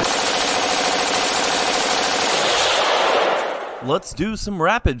 10. Let's do some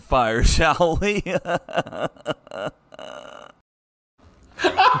rapid fire, shall we?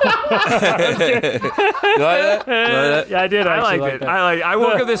 Go ahead. Yeah, I did. I liked it. I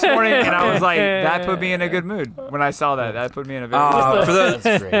woke up this morning and I was like, that put me in a good mood when I saw that. That put me in a very good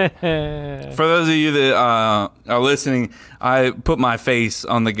mood. For those of you that are listening, I put my face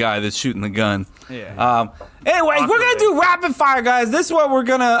on the guy that's shooting the gun. Yeah. Anyways, we're gonna do rapid fire, guys. This is what we're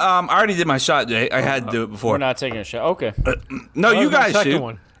gonna. I already did my shot, Jay. I had to do it before. We're not taking a shot. Okay. No, you guys shoot.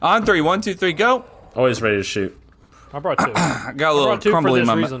 One. On 3, 1, 2, 3, go. Always ready to shoot. I brought 2. I got a little crumbly in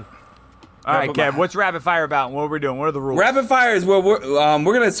my mouth. All right, Kev, what's Rapid Fire about and what are we doing? What are the rules? Rapid Fire is where we're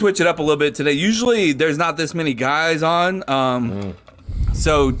going to switch it up a little bit today. Usually there's not this many guys on.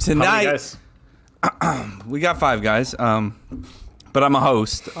 So tonight, we got 5 guys. But I'm a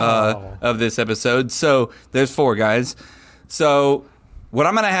host of this episode. So there's 4 guys. So what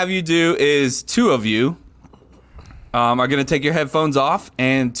I'm going to have you do is 2 of you are going to take your headphones off.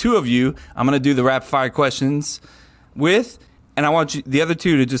 And 2 of you, I'm going to do the rapid fire questions with. And I want you, the other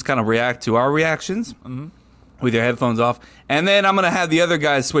 2 to just kind of react to our reactions with your headphones off. And then I'm going to have the other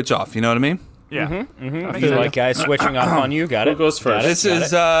guys switch off. You know what I mean? Yeah. I feel like guys switching off on you. Got it. Who goes first? This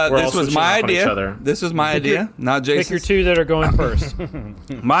was my idea. This was my idea, not Jason's. Pick your 2 that are going first.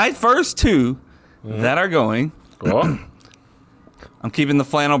 My first 2 that are going. I'm keeping the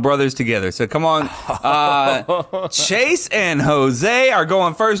Flannel Brothers together. So come on. Chase and Jose are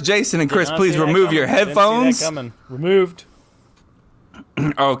going first. Jason and Chris, please remove your headphones. Removed.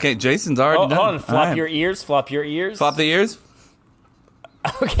 Okay, Jason's already done. Hold on. Flop your ears. Flop your ears. Flop the ears.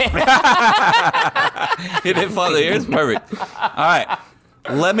 Okay. You didn't flop the ears? Perfect. All right.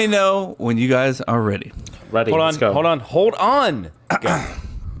 Let me know when you guys are ready. Ready. Hold on. Let's go. Hold on.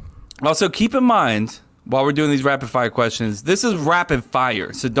 Also, keep in mind, while we're doing these rapid fire questions, this is rapid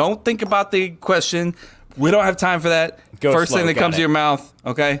fire. So don't think about the question. We don't have time for that. First thing that comes to your mouth,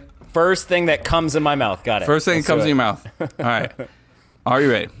 okay? First thing that comes in my mouth. Got it. First thing that comes in your mouth. All right. Are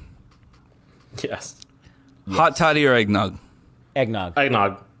you ready? Yes. Hot toddy or eggnog? Eggnog.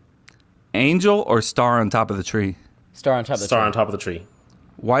 Eggnog. Angel or star on top of the tree? Star on top of the tree. Star on top of the tree.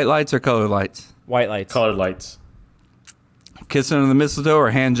 White lights or colored lights? White lights. Colored lights. Kiss under the mistletoe or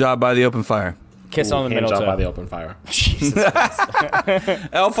hand job by the open fire? Kiss on the hand middle job toe. by the open fire. Jesus Christ.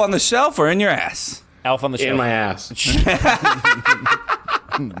 Elf on the shelf or in your ass? Elf on the shelf. In my ass.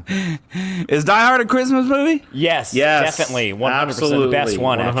 Is Die Hard a Christmas movie? Yes. Definitely. 100%. Absolutely. Best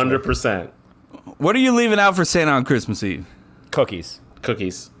one. 100%. What are you leaving out for Santa on Christmas Eve? Cookies.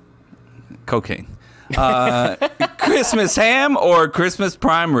 Cocaine. Christmas ham or Christmas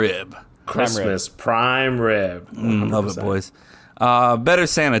prime rib? Christmas prime rib. Love it, boys. Better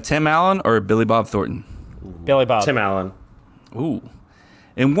Santa, Tim Allen or Billy Bob Thornton? Billy Bob. Tim Allen. Ooh.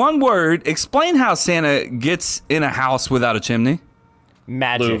 In one word, explain how Santa gets in a house without a chimney.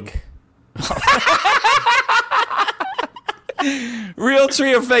 Magic. Real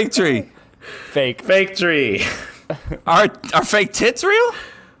tree or fake tree? Fake. Fake tree. Are fake tits real?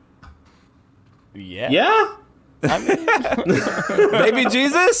 Yeah. Yeah? I mean, Baby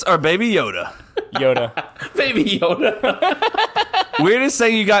Jesus or Baby Yoda? Yoda. Baby Yoda. Weirdest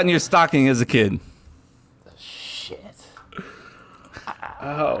thing you got in your stocking as a kid? Shit.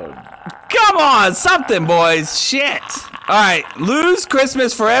 Oh. Come on, something, boys. Shit. All right, lose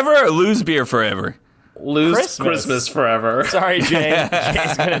Christmas forever or lose beer forever? Lose Christmas forever. Sorry, Jay.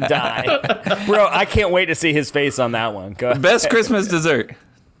 Jay's gonna die. Bro, I can't wait to see his face on that one. Go ahead. Best Christmas dessert?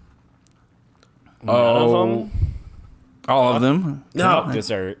 None of them? All of them? No.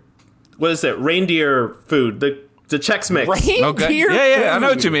 Dessert. What is it? Reindeer food. The Chex Mix. Reindeer Okay. Yeah, I know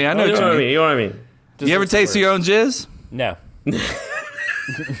what you mean. You know what I mean. You ever taste your own jizz? No.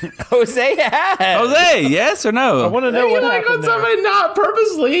 Jose has. Jose, yes or no? I want to know what happened there. Something not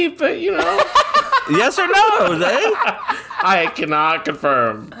purposely, but Yes or no, Jose? I cannot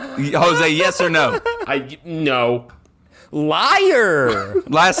confirm. Jose, yes or no? No. Liar.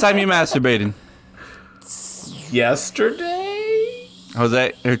 Last time you masturbated? Yesterday.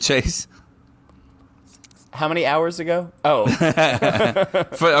 Jose or Chase? How many hours ago? Oh.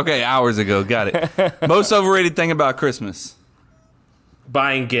 Okay, hours ago. Got it. Most overrated thing about Christmas?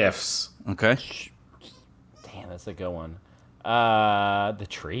 Buying gifts. Okay. Damn, that's a good one. The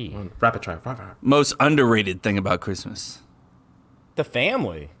tree. Rapid try. Most underrated thing about Christmas? The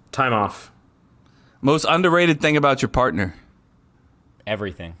family. Time off. Most underrated thing about your partner?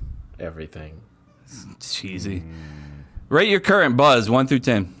 Everything. Cheesy. Rate your current buzz, 1 through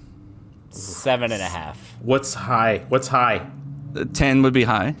 10. 7.5. What's high? 10 would be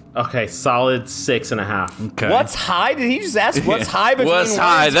high. Okay, solid 6.5. Okay. What's high? Did he just ask what's high between What's 1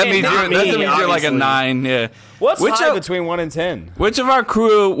 high? and That 10? means you're like a 9. Yeah. What's high between 1 and 10? Which of our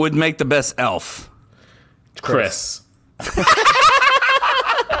crew would make the best elf? Chris.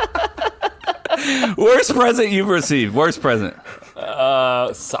 Worst present you've received? Worst present?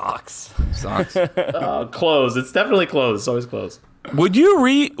 Socks. Clothes. It's definitely clothes. It's always clothes. Would you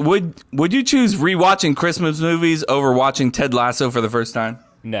would you choose rewatching Christmas movies over watching Ted Lasso for the first time?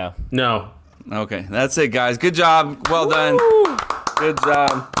 No. Okay, that's it, guys. Good job. Well done. Good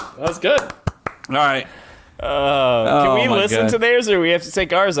job. That was good. All right. Can we listen to theirs, or we have to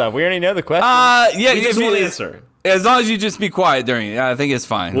take ours off? We already know the question. Yeah, we just will answer. As long as you just be quiet during it, I think it's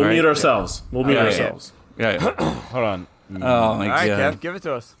fine. We'll right? mute ourselves. We'll mute ourselves. Yeah. Hold on. Oh my god. All right, Kev, give it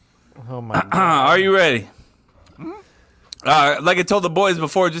to us. Oh my god. Are you ready? Like I told the boys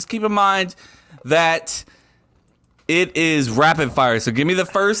before, just keep in mind that it is rapid fire. So give me the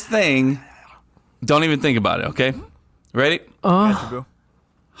first thing. Don't even think about it, okay? Ready?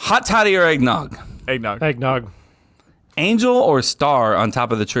 Hot toddy or eggnog? Eggnog. Angel or star on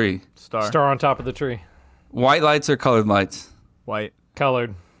top of the tree? Star on top of the tree. White lights or colored lights? White.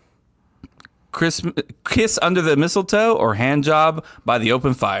 Colored. Kiss under the mistletoe or hand job by the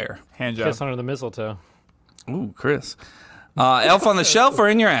open fire? Hand job. Kiss under the mistletoe. Ooh, Chris. Elf on the Shelf or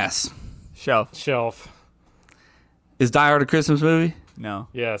in your ass? Shelf. Is Die Hard a Christmas movie? No.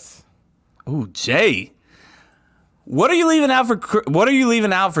 Yes. Ooh, Jay. What are you leaving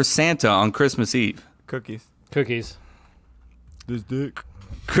out for Santa on Christmas Eve? Cookies. This dick.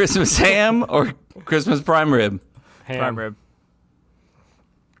 Christmas ham or Christmas prime rib? Ham. Prime rib.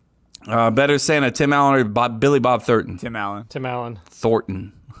 Better Santa, Tim Allen or Billy Bob Thornton? Tim Allen.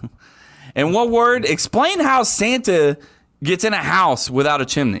 Thornton. In one word, explain how Santa gets in a house without a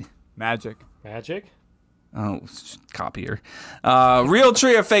chimney. Magic. Oh, copier. Real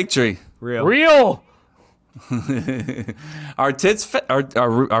tree or fake tree? Real. Are tits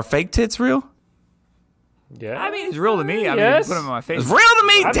are fake tits real? Yeah. I mean, it's real to me. I Yes. mean, put them on my face. It's real to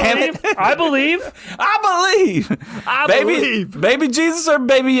me, damn it. I believe. I believe. Baby Jesus or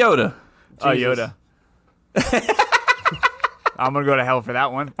Baby Yoda? Oh, Yoda. I'm gonna go to hell for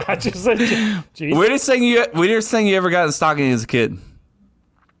that one. I just said Jesus. Weirdest thing you ever got in stocking as a kid?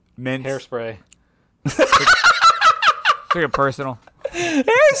 Mint. Hairspray. Took it personal.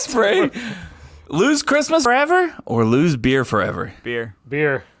 Hairspray. Lose Christmas forever or lose beer forever?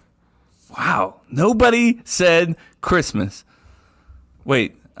 Beer. Wow. Nobody said Christmas.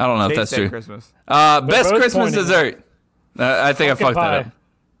 Wait, I don't know if that's true. Christmas. Best both Christmas pointing dessert. I think I fucked pie. that up.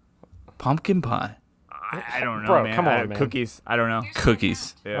 Pumpkin pie. I don't know, Bro, man. come on, man. Cookies. I don't know.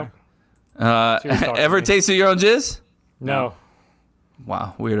 Cookies. Yeah. Ever tasted your own jizz? No.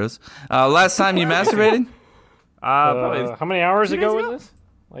 Wow, weirdos. Last time you masturbated? Probably how many hours ago was this?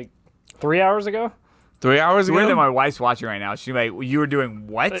 Like 3 hours ago? 3 hours ago? Weird that my wife's watching right now. She's like, you were doing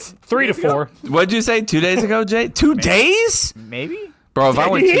what? 3 to 4. What'd you say? 2 days ago, Jay? 2 days? Maybe. Bro, if I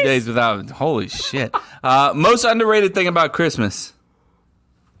went 2 days without, holy shit. Most underrated thing about Christmas.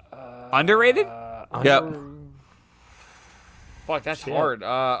 Underrated? Yep. Fuck, that's hard.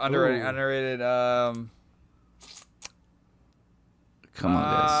 Underrated. Come on,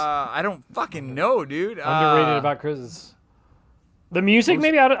 guys. I don't fucking know, dude. Underrated about Christmas. The music,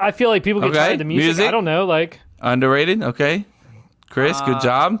 maybe. I feel like people get tired of the music. I don't know, like underrated. Okay, Chris, good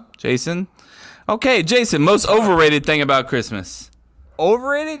job. Jason. Okay, Jason. Most overrated thing about Christmas.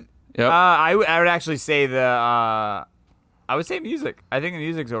 Overrated? Yep. I would actually say I would say music. I think the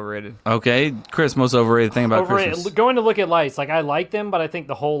music's overrated. Okay, Chris. Most overrated thing about Christmas. Going to look at lights. Like I like them, but I think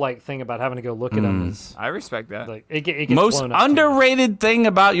the whole like thing about having to go look at them is. I respect that. Like it gets most blown up underrated thing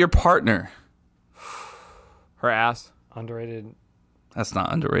about your partner. Her ass. Underrated. That's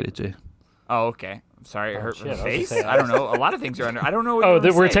not underrated, Jay. Oh, okay. Sorry, her shit, face. I don't know. A lot of things are under. I don't know.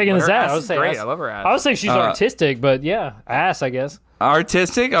 What we're taking this out. I would say great. I love her ass. I would say she's artistic, but yeah, ass. I guess.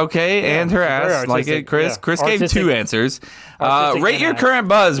 Artistic, okay, and her ass. Like it, Chris. Yeah. Chris gave 2 answers. Rate your current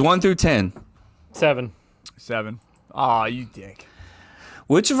buzz 1 through 10. 7. 7. Aw, you dick.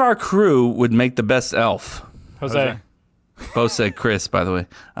 Which of our crew would make the best elf? Jose. Both said Chris, by the way.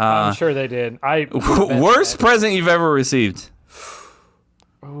 I'm sure they did. Worst present you've ever received?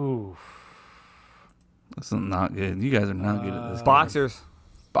 Ooh. That's not good. You guys are not good at this. Boxers.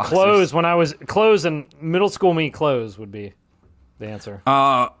 Clothes. When I was clothes in middle school, clothes would be the answer.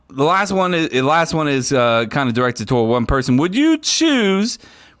 The last one is kind of directed toward one person. Would you choose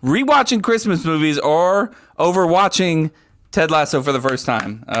rewatching Christmas movies or overwatching Ted Lasso for the first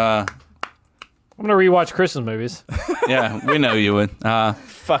time? I'm gonna rewatch Christmas movies. Yeah, we know you would.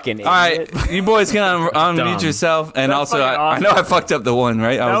 Fucking idiot. All right, you boys can unmute yourself, and That's also awesome. I know I fucked up the one,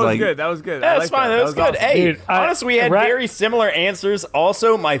 right? That was good. That was good. That's fine. That was good. Awesome. Hey, Dude, honestly, we had very similar answers.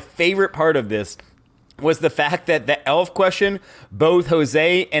 Also, my favorite part of this was the fact that the elf question, both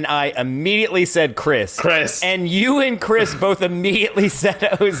Jose and I immediately said Chris. And you and Chris both immediately said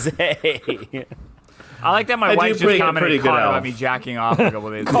Jose. I like that my wife just commented about me jacking off a couple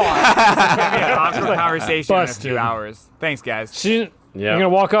days ago. It's going to be a awkward conversation in a few hours. Thanks, guys. You're going to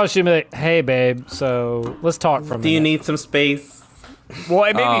walk off, she'll be like, hey, babe, so let's talk for a minute. Do you need some space? Well,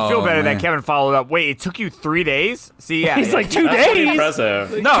 it made me feel better that Kevin followed up. Wait, it took you 3 days? See, yeah. He's like, 2 days?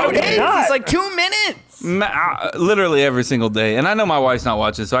 Impressive. No. 2 days? It's like 2 minutes. Literally every single day. And I know my wife's not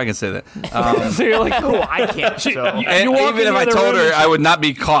watching, so I can say that. So you're like, cool, I can't. So. And even if I told her I would not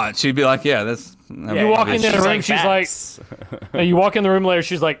be caught, she'd be like, yeah, that's... You walk in the room, she's like... You walk in the room later,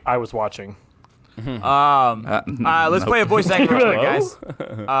 she's like, I was watching. Let's play a voice acting real quick, guys.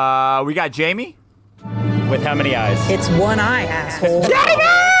 We got Jamie. With how many eyes? It's one eye, asshole.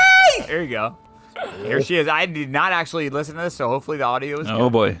 Jamie! There you go. Here she is. I did not actually listen to this, so hopefully the audio is good. Oh,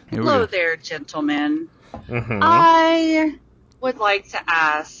 boy. Here Hello there, gentlemen. I would like to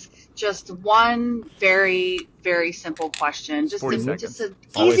ask just one very, very simple question. Just an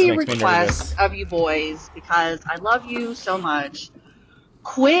easy request of you boys, because I love you so much.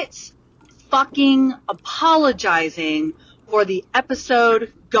 Quit fucking apologizing for the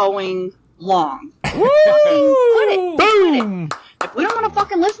episode going long. Fucking quit it. Boom! Quit it. If we don't want to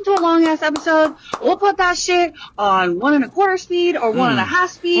fucking listen to a long ass episode, we'll put that shit on 1 1/4 speed or 1 1/2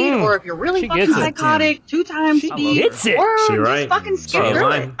 speed, or if you're really fucking psychotic, 2 times speed, or just fucking skip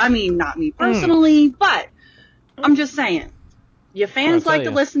through it. I mean, not me personally, but I'm just saying. Your fans like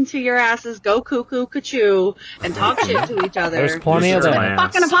to listen to your asses go cuckoo, ka-choo, and talk shit to each other. There's plenty of that.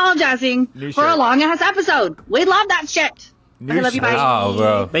 Fucking apologizing for a long ass episode. We love that shit. I love you, bye.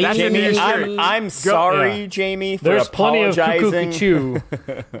 Oh, bro. Jamie, I'm sorry, Jamie, for apologizing. There's plenty of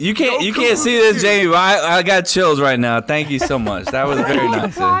cuckoo. You can't see this, Jamie. I got chills right now. Thank you so much. That was very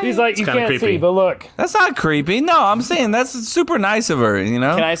nice. He's like, you can't see, but look. That's not creepy. No, I'm saying that's super nice of her, you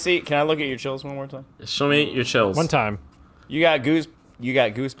know? Can I look at your chills one more time? Show me your chills. One time. You got goose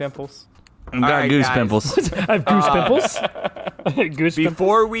pimples? I got goose pimples. I have goose pimples. Goose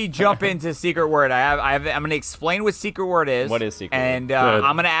Before we jump into secret word, I'm going to explain what secret word is. What is secret word? And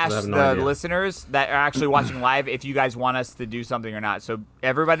I'm going to ask the listeners that are actually watching live if you guys want us to do something or not. So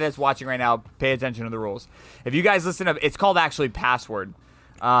everybody that's watching right now, pay attention to the rules. If you guys listen up, it's called actually Password.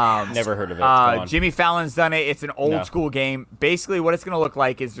 Never heard of it. Jimmy Fallon's done it. It's an old school game. Basically, what it's going to look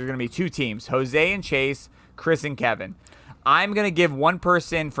like is there's going to be 2 teams, Jose and Chase, Chris and Kevin. I'm going to give one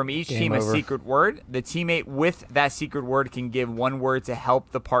person from each team a secret word. The teammate with that secret word can give one word to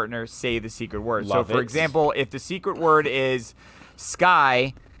help the partner say the secret word. So, for example, if the secret word is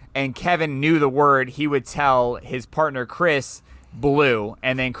sky and Kevin knew the word, he would tell his partner Chris blue,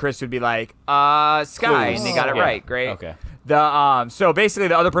 and then Chris would be like, sky, and they got it right. Great. Okay. So basically,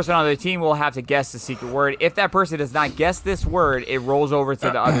 the other person on the team will have to guess the secret word. If that person does not guess this word, it rolls over to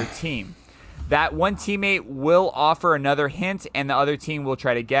the other team. That one teammate will offer another hint, and the other team will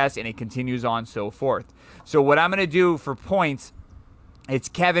try to guess, and it continues on so forth. So what I'm going to do for points, it's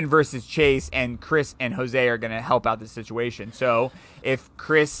Kevin versus Chase, and Chris and Jose are going to help out the situation. So if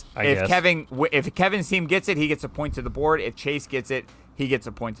Kevin's team gets it, he gets a point to the board. If Chase gets it, he gets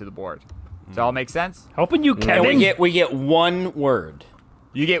a point to the board. Does that all make sense? Helping you, Kevin. And we get one word.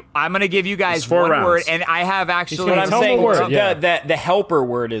 I'm going to give you guys one word, and I have actually. What I'm saying, the helper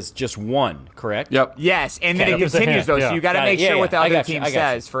word is just one, correct? Yep. Yes, and then it continues though, so you got to make sure what the other team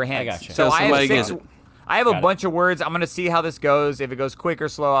says for hints. I got you. So I have a bunch of words. I'm going to see how this goes. If it goes quick or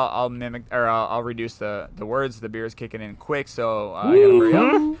slow, I'll mimic, or I'll reduce the words. The beer is kicking in quick, so I got to hurry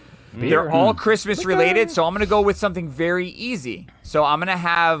up. They're all Christmas related, so I'm going to go with something very easy. So I'm going to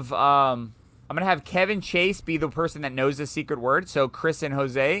have Kevin Chase be the person that knows the secret word. So Chris and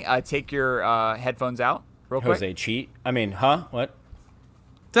Jose, take your headphones out real quick. Jose, cheat. I mean, huh? What?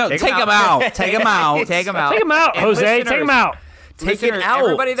 Take them out. Take them out. Take them out. Take them out, Jose. Take them out. Take it out.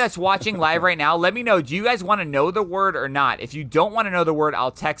 Everybody that's watching live right now, let me know. Do you guys want to know the word or not? If you don't want to know the word, I'll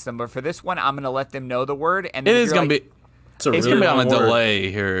text them. But for this one, I'm going to let them know the word. And it is going to be. It's going to be on a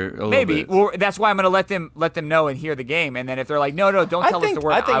delay here. Maybe. Well, that's why I'm going to let them know and hear the game. And then if they're like, no, don't tell us the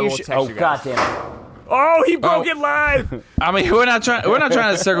word, I will text you guys. God damn it. Oh, he broke it live. I mean, we're not trying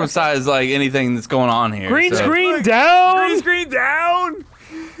to circumcise like anything that's going on here. Green screen down. Green screen down.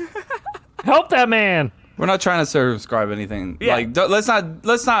 Help that man. We're not trying to circumscribe anything. Yeah. Like, let's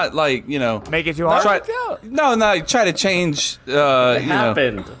not like, make it too hard. Try to change. It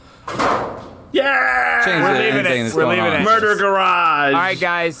happened. Yeah. We're leaving it. Murder Garage. All right,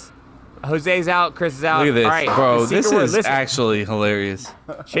 guys. Jose's out. Chris is out. Look at this, all right, bro. This is actually hilarious.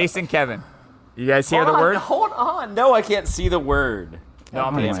 Chase and Kevin. You guys hear the word? Hold on. No, I can't see the word. No,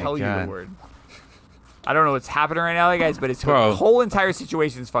 I'm going to tell you the word. I don't know what's happening right now, guys, but the whole entire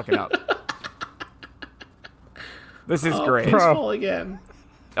situation is fucking up. This is great. It's fall again.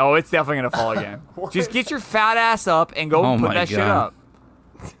 Oh, it's definitely going to fall again. Just get your fat ass up and go put that shit up.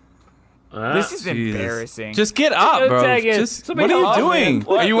 This is embarrassing. Just get up, bro. What are you doing?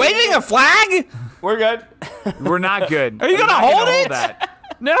 Are you waving a flag? We're good. We're not good. Are you going to hold it?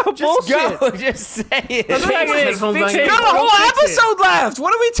 No, just go. Just say it. We got a whole episode left.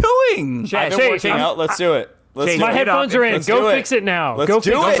 What are we doing? I've been working out. Let's do it. My headphones are in. Go fix it now. Go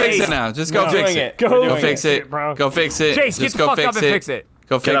fix it now. Just go fix it. Go fix it, bro. Go fix it. Chase, get the fuck up and fix it.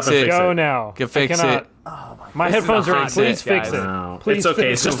 Go fix it. Go now. Go fix it. My headphones are in. Please fix it. It's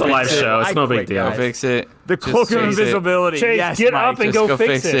okay. It's just a live show. It's no big deal. Go fix it. The cloak of invisibility. Chase, get up and go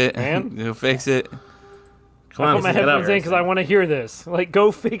fix it, man. Go fix it. Come on, I put my headphones in because I want to hear this. Like,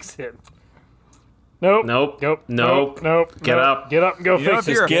 go fix it. Nope. Get up and go fix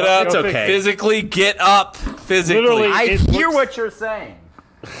it. Get up. It's okay. Physically, get up. Physically. Literally, I hear what you're saying.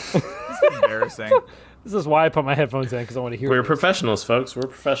 It's embarrassing. This is why I put my headphones in, because I want to hear We're professionals, folks. We're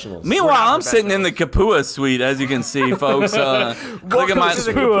professionals. Meanwhile, I'm sitting in the Kapua suite, as you can see, folks. Look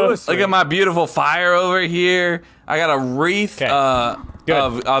at my beautiful fire over here. I got a wreath of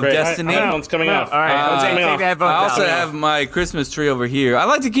destiny. Headphones coming off. All right, take the headphones I also have my Christmas tree over here. I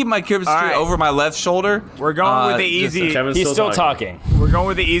like to keep my Christmas tree over my left shoulder. We're going with the easy. He's still talking. We're going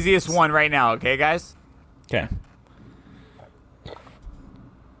with the easiest one right now, okay, guys? Okay.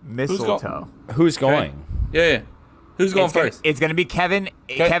 Mistletoe. Who's going? Yeah. Who's going first? It's going to be Kevin.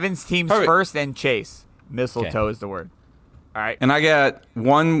 Okay. Kevin's team's first, then Chase. Mistletoe is the word. All right. And I got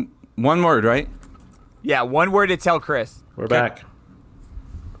one word, right? Yeah, one word to tell Chris. We're back.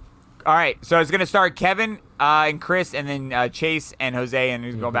 All right. So it's going to start Kevin and Chris, and then Chase and Jose, and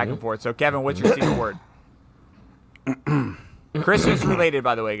he's going back and forth. So Kevin, what's your secret word? Christmas related,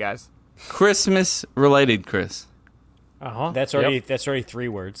 by the way, guys. Christmas related, Chris. That's already 3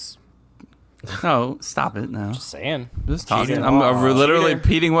 words. No, stop it now. Just saying. Just talking. I'm literally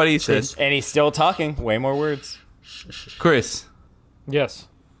repeating what he said. And he's still talking. Way more words. Chris. Yes.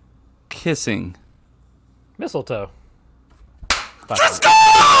 Kissing. Mistletoe. Let's go!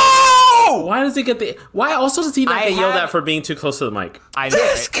 Why does he get the? Why also does he not get yelled at for being too close to the mic?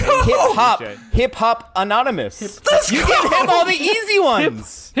 Let's go! Hip hop anonymous. You give him all the easy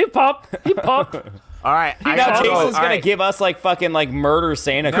ones. Hip hop. All right, Jason's gonna give us like fucking like murder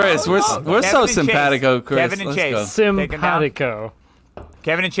Santa Claus. Chris, we're so simpatico, Chris. Kevin and Chase, simpatico.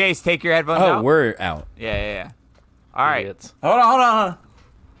 Kevin and Chase, take your headphones out. Oh, we're out. Yeah. All right. Hold on.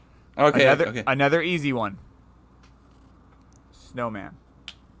 Okay. Another easy one. Snowman.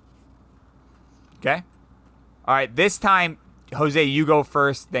 Okay. All right. This time, Jose, you go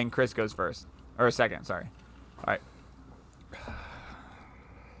first. Then Chris goes first, or second. Sorry. All right.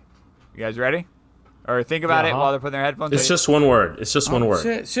 You guys ready? Or think about it while they're putting their headphones. It's just one word. It's just one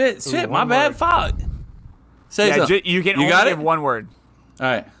word. Shit. My bad. Fuck. Say something. You can only give one word. All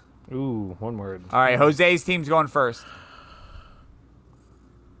right. Ooh, one word. All right. Jose's team's going first.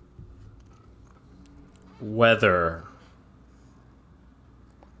 Weather.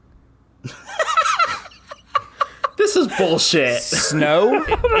 This is bullshit. Snow?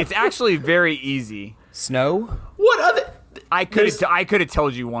 It's actually very easy. Snow? What other? I could have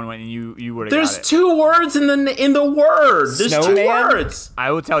told you one and you would have. There's 2 words in the word. There's Snowman? 2 words.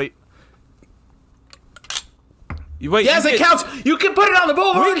 I will tell you. Wait, yes, it counts. You can put it on the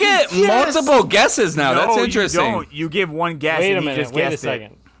board. We get multiple guesses now. That's interesting. You don't. You give one guess. Wait a and minute. He just Wait a guessed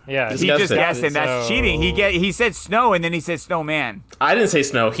second. It. Yeah, he just guessed it. That's cheating. He said snow and then he said snowman. I didn't say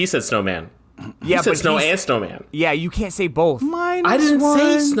snow. He said snowman. Yeah, he said snow and snowman. Yeah, you can't say both. I didn't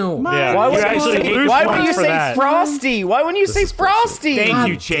say snow. Yeah. Why would you say frosty? Why wouldn't you say frosty? Thank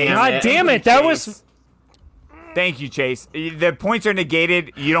you, Chase. God damn it. That was... Thank you, Chase. The points are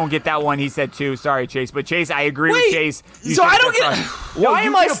negated. You don't get that one. He said 2. Sorry, Chase. But Chase, I agree with Chase. So I don't get... Why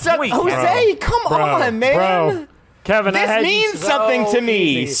am I stuck? Jose, come on, man. Bro. Kevin, this means something to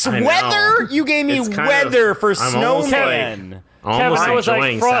me. Weather? You gave me weather for snowman. Kevin, I was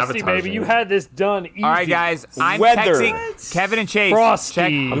like, frosty, baby. You had this done easy. All right, guys. I'm texting Kevin and Chase.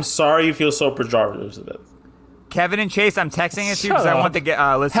 Frosty. I'm sorry you feel so pejorative to this. Kevin and Chase, I'm texting it to you because I want to get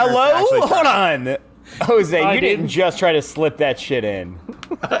listeners. Hello? Hold on. Jose, you didn't just try to slip that shit in.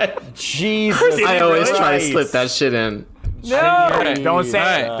 Jesus. I always try to slip that shit in. No. Don't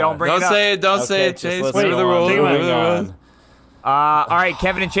say it. Don't bring it up. Don't say it, Chase. What are the rules? All right,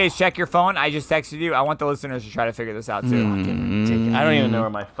 Kevin and Chase, check your phone. I just texted you. I want the listeners to try to figure this out, too. I don't even know where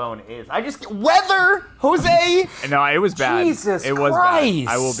my phone is. Weather, Jose. No, it was bad. Jesus it was Christ.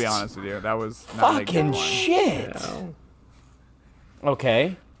 bad. I will be honest with you. That was not fucking shit.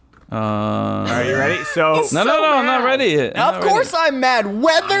 Okay. Are you ready? So no, I'm not ready yet. Of course I'm mad.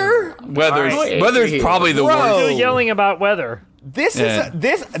 Weather's probably the worst. Still yelling about weather. This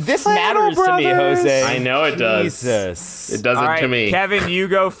matters to me, Jose. I know it does. Jesus. It does it to me. Kevin, you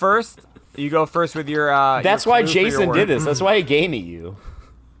go first. You go first with your. That's why Jason did this. That's why he gave me you.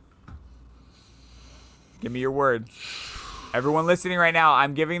 Give me your word. Everyone listening right now,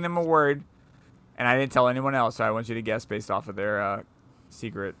 I'm giving them a word, and I didn't tell anyone else. So I want you to guess based off of their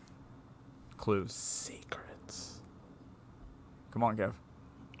secret clues. Secrets. Come on, Kev.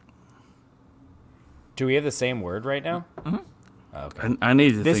 Do we have the same word right now? Mm-hmm. Okay. I need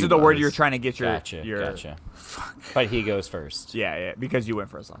to. This is the word you're trying to get your. Gotcha. Fuck. But he goes first. Yeah, because you went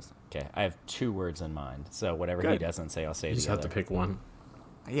first last time. Okay, I have 2 words in mind, so whatever he doesn't say, I'll say. You just have to pick one.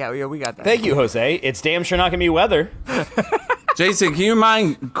 Yeah, we got that. Thank you, Jose. It's damn sure not gonna be weather. Jason, can you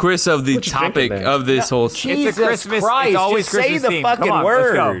remind Chris of the topic of this whole? Jesus it's a Christmas. Christ, it's always just Christmas say the theme. fucking Come on,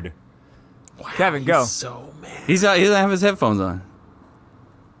 word. Let's go. Wow, Kevin, go. So mad. He doesn't have his headphones on.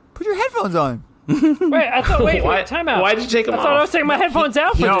 Put your headphones on. Wait, time out. Why did you take them off? I thought I was taking my headphones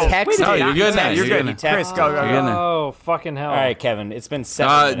out for this. No, you're good now. You're good. Chris, go. Oh, fucking hell. All right, Kevin, it's been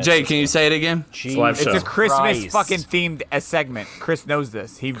 7 minutes. Jay, can you say it again? It's a Christmas fucking themed segment. Chris knows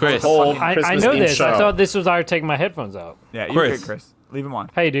this. Chris. I know this. Show. I thought this was I taking my headphones out. Yeah, you're good, Chris. Leave them on.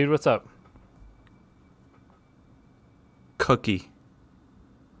 Hey, dude, what's up? Cookie.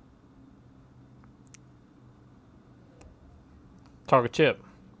 Talk a chip.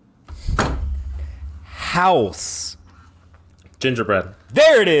 House. Gingerbread.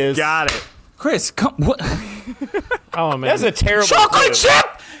 There it is. Got it. Chris, come. What? Oh man, that's a terrible. Chocolate chip.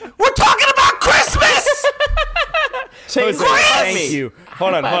 We're talking about Christmas. Thank you.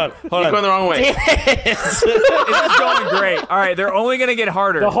 Hold on. You're going the wrong way. This is going great. All right, they're only going to get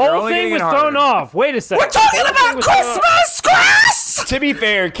harder. The whole thing was thrown off. Wait a second. We're talking about Christmas, Chris. To be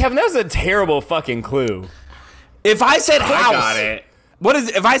fair, Kevin, that was a terrible fucking clue. If I said house, I got it. What is?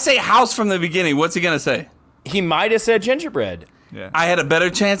 If I say house from the beginning, what's he gonna say? He might have said gingerbread. Yeah. I had a better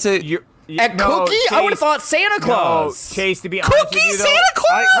chance at cookie. Chase, I would have thought Santa Claus. No, Chase, to be honest with you, though, Santa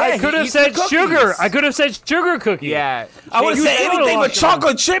Claus. I could have said sugar. I could have said sugar cookie. Yeah. I would have said anything but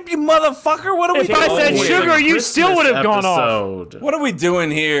chocolate chip, you motherfucker. What are we If doing? I said sugar, you still would have gone off. What are we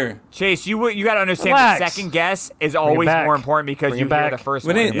doing here? Chase, you got to understand the second guess is always more important because you hear the first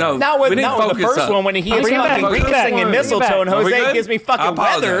one. Not with the first one when he is fucking Riesling and mistletoe and Jose gives me fucking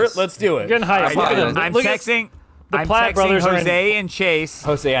weather. Let's do it. I'm texting. The Platt brothers are Jose and Chase.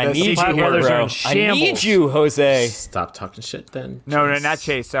 Jose, I need you here, bro. I need you, Jose. Stop talking shit then. No, not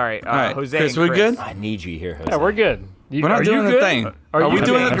Chase. Sorry. All right. Jose Chris, and we good? I need you here, Jose. Yeah, we're good. We're not doing the thing. Are we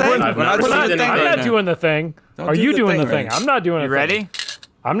doing the thing? I'm not doing the thing. Are you doing the thing? I'm not doing the thing. You ready?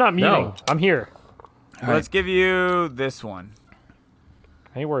 I'm not muting. No. I'm here. Right. Let's give you this one.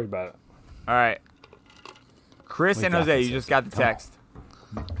 I ain't worried about it. All right. Chris and Jose, you just got the text.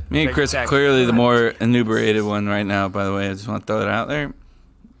 Me and Chris are clearly the more inebriated one right now, by the way. I just want to throw it out there.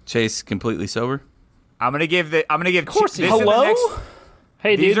 Chase completely sober. I'm gonna give. Of course. Hello.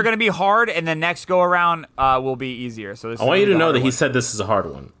 Hey, these are gonna be hard, and the next go around will be easier. So I want you to know that he said this is a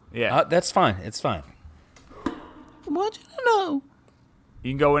hard one. Yeah, that's fine. It's fine. I want you to know.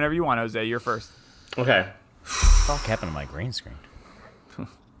 You can go whenever you want, Jose. You're first. Okay. What happened to my green screen?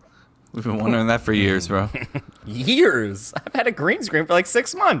 We've been wondering that for years, bro. Years? I've had a green screen for like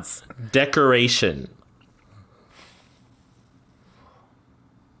 6 months. Decoration.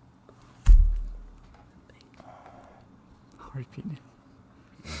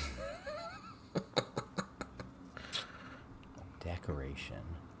 Decoration.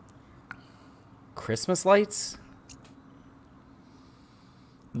 Christmas lights?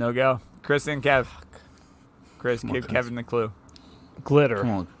 No go. Chris and Kev. Chris, give Kevin the clue. Glitter. Come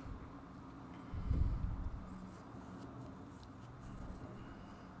on.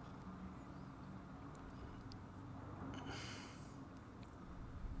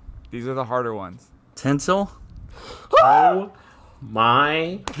 These are the harder ones. Tinsel? Oh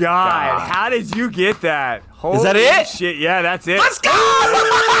my God. How did you get that? Holy Is that it? Shit. Yeah, that's it. Let's go!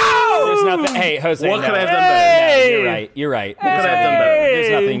 There's nothing. Hey, Jose. What could I have done better? No, you're right. You're right. What could I have done better?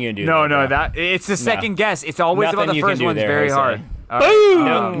 There's nothing you can do. No, it's the second guess. It's always about the first one's very hard.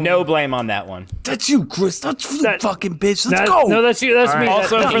 Boom! No blame on that one. That's you, Chris. That's you, fucking bitch. Let's go. No, that's you. That's me.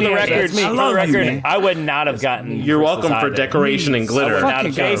 Also, for the record, me. I would not have gotten. You're welcome for decoration and glitter.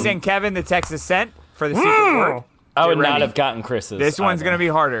 Jason, Kevin, the text is sent for the secret word. I would not have gotten Chris's. This one's going to be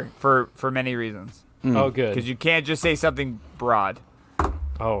harder for many reasons. Oh, good. Because you can't just say something broad.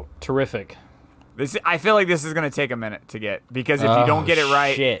 Oh, terrific. I feel like this is going to take a minute to get. Because if you don't get it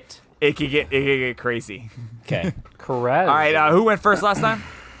right, it could get crazy. Okay. Correct. All right, who went first last time?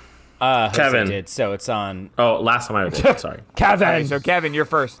 Kevin did, so it's on. Oh, last time I did. Sorry. Kevin. Right, so Kevin, you're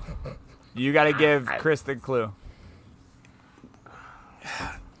first. You got to give Chris the clue.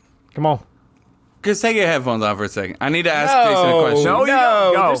 Come on. Chris, take your headphones off for a second. I need to ask Jason a question. No,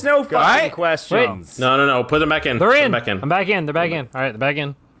 there's no fucking questions. No. Put them back in. They're in. Back in. I'm back in. They're back in. All right, they're back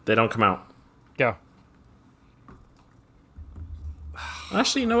in. They don't come out. Go.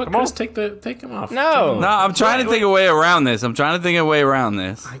 Actually, you know what? Chris, take them off. No, I'm trying to think a way around this.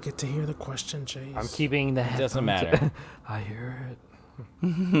 I get to hear the question, Chase. I'm keeping the headphones. Doesn't matter. I hear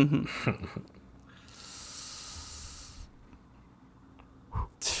it.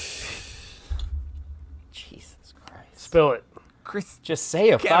 Jesus Christ. Spill it. Chris, just say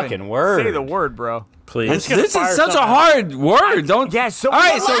Kevin, fucking word. Say the word, bro. Please. This is such a hard word. Don't. Yeah. So all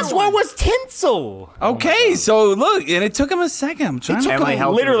right. So what was tinsel? Okay. So look, and it took him a second. I'm trying to. Emily,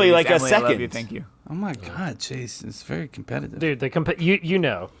 literally like Emily, a second. I love you. Thank you. Oh my God, Chase, it's very competitive. Dude, you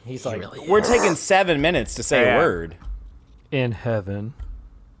know. He's like, really we're taking 7 minutes to say a word. In heaven.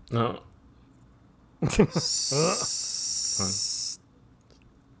 No.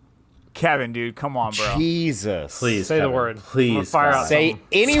 Kevin, dude, come on, bro. Jesus. Please say Kevin. The word. Please. Fire out say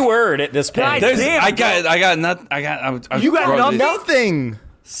any word at this point. I got nothing. You got nothing.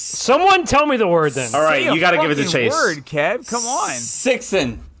 Someone tell me the word then. All right, you got to give it to Chase. Word, Kev. Come on.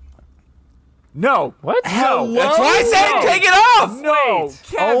 Sixen. No. What? No. That's why I said take it off. No.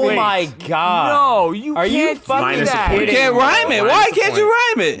 Kevin. Oh my God. No, you Are can't you fucking do that. You can't rhyme it. Why can't you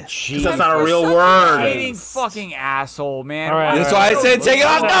rhyme it? Because that's not a real word. Hating fucking asshole, man. All right, that's why I said take it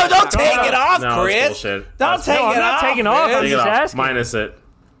off. No, don't take it off, No, Chris. it's bullshit. Don't take it off. I'm not taking off. I'm Take it just off. asking. Minus it.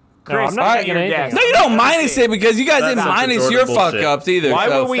 Chris, I'm not taking anything. No, you don't minus it because you guys didn't That's minus such your bullshit. fuck ups either. Why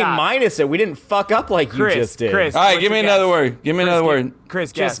so. would we minus it? We didn't fuck up like Chris, you just did. Chris. All right, What's give me your another guess? word. Give me another word.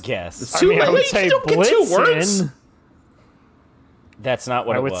 Chris, Just guess. guess. It's too I late. would say You don't get 2 words. Blitzen. That's not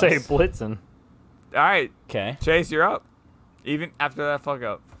what I it would was. say Blitzen. All right. Okay. Chase, you're up. Even after that fuck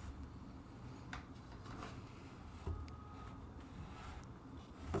up.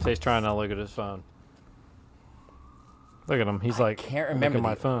 Chase trying to look at his phone. Look at him. He's like, can't remember look at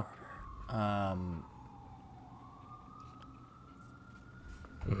my phone.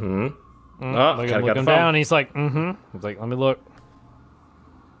 Look at him down. He's like, He's like, let me look.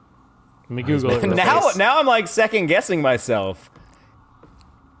 Let me Google it. Now I'm like second guessing myself.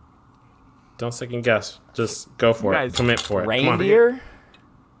 Don't second guess. Just go for it. Commit for it. Reindeer?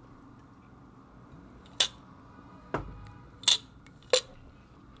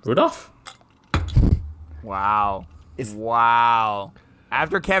 Rudolph? Wow. Wow.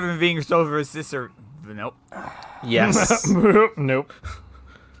 After Kevin being over his sister Nope. Yes. Nope.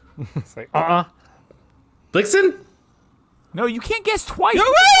 It's like, Blixen? No, you can't guess twice. No,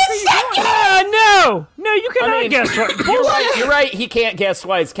 wait a second! No, you cannot guess twice. You're right. He can't guess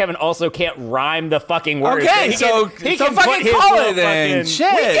twice. Kevin also can't rhyme the fucking word. Okay, so fucking call it then.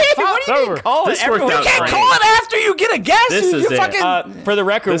 Shit. What do you mean call it? You can't call it after you get a guess. This is fucking. For the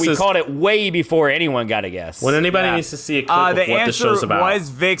record, we called it way before anyone got a guess. When anybody needs to see a clip of what the show's about. The answer was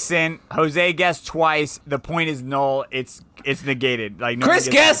Vixen. Jose guessed twice. The point is null. It's negated. Like Chris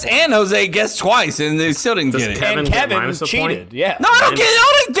guessed and Jose guessed twice, and they still didn't get it. And Kevin cheated. Yeah. No,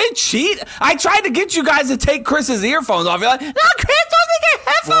 I didn't cheat. I tried to get you guys to take Chris's earphones off. You're like, no, Chris, don't take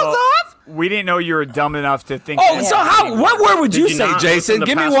your headphones off. We didn't know you were dumb enough to think. Oh, so what word would you say, Jason?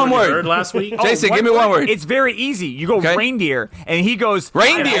 Give me one word. Last week? Jason, give me one word. It's very easy. You go reindeer, and he goes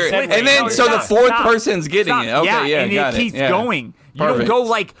reindeer, and then so the fourth person's getting it. Okay, and it keeps going. You don't go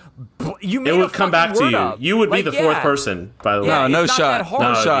like. It would come back to you. You would be the fourth person, by the way. No shot.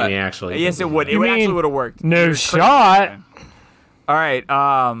 No shot. Actually. Yes, it would. It actually would have worked. No shot. All right.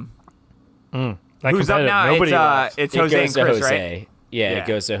 Who's up now? It's Jose and Chris, right? Yeah, it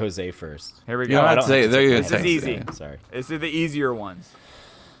goes to Jose first. Here we You go. don't have to say it. This is easy. Yeah, sorry. This is the easier ones.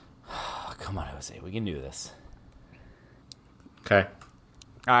 Come on, Jose. We can do this. Okay.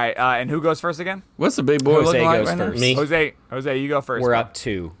 All right. And who goes first again? What's the big boy looking like right now? Me. Jose, you go first. We're up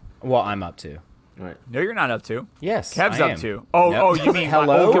 2. Well, I'm up 2. Right. No, you're not up 2. Yes, Kev's I up am. 2. Oh, you mean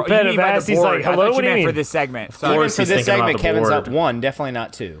hello? Competitive ass. He's like, hello. What do you mean for this segment? Of course, for this segment, Kevin's up 1. Definitely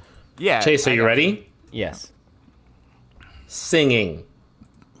not 2. Yeah. Chase, are you ready? Yes. Singing.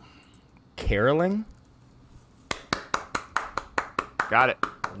 Caroling. Got it.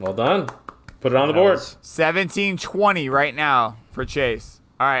 Well done. Put it on the board. 17-20 right now for Chase.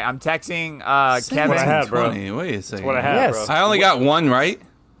 All right, I'm texting Kevin. What I had, bro. Wait a second. That's what I had, bro. I only got 1 right.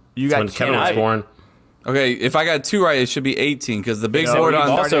 You got when Kevin was born. Okay, if I got 2 right, it should be 18 because the big board on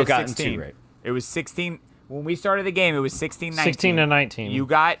also gotten 2 right. It was 16 when we started the game. It was 16-19. 16 to 19. You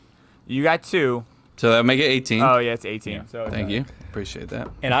got 2. So that'll make it 18. Oh yeah, it's 18. Yeah. So thank you, appreciate that.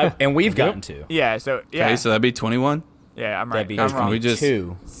 And we've gotten 2. Yeah. So yeah. Okay, so that'd be 21. Yeah, I'm right. That'd be we just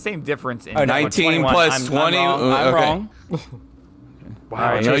 2. Same difference. In 19 plus 20. I'm wrong.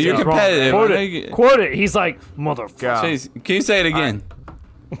 Wow, no, you're competitive. Quote it. He's like, motherfucker. Chase, can you say it again?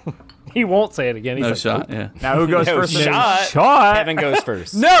 He won't say it again. He's no like, shot. Yeah. Now who goes first? Shot. Kevin goes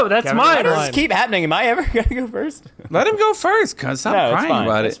first. No, that's mine. Does this keep happening? Am I ever gonna go first? Let him go first. Cause stop crying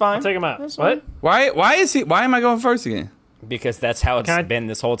about it. It's fine. I'll take him out. What? Why is he? Why am I going first again? Because that's how it's been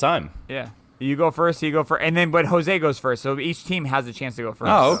this whole time. Yeah. You go first. You go first, and then but Jose goes first. So each team has a chance to go first.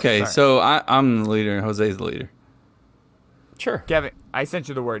 Oh, okay. So I'm the leader, and Jose's the leader. Sure. Kevin, I sent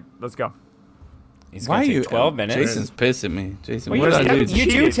you the word. Let's go. He's going to take 12 minutes. Jason's pissed at me. Jason, well, what did I do? You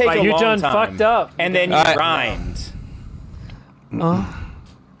do take a long you done time. fucked up. And then you rhymed. All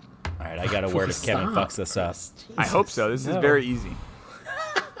right, I got a word if Kevin fucks this up. I hope so. This is very easy.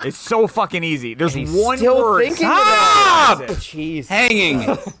 It's so fucking easy. There's one still word. Thinking Stop! Jeez.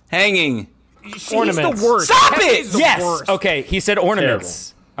 Hanging. Ornaments. The worst. Stop Kevin it! is the Yes. worst. Okay, he said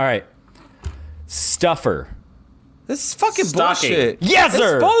ornaments. All right. Stuffer. This is fucking Stocking. bullshit. Yes, This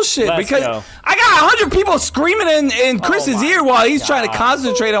sir. is bullshit Let's because go. I got 100 people screaming in Chris's ear while he's trying to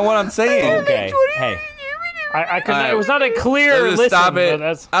concentrate on what I'm saying. Okay. Hey. I couldn't. It was not a clear listen. Stop it.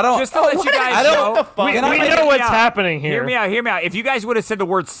 But I don't. Just to let you guys I don't. know. we know what's happening here. Hear me out. If you guys would have said the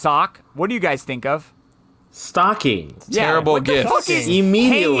word sock, what do you guys think of? Stocking. Terrible what the gift. fuck is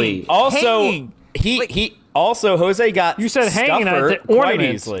Immediately. hanging? Also, Hanging. he also Jose got You said hanging, I stuffer said quite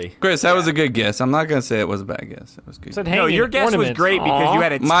ornaments. easily. Chris, that was a good guess. I'm not gonna say it was a bad guess. It was good. Said No, hanging your guess was ornaments. great because you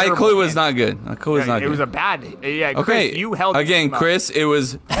had a My terrible clue was hint. not good. My clue was not It good. was a bad. Yeah, Chris, Okay, you held again, this Chris. It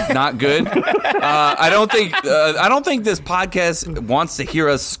was not good. I don't think this podcast wants to hear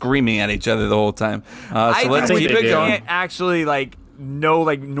us screaming at each other the whole time. So let's think keep we it going. can't actually know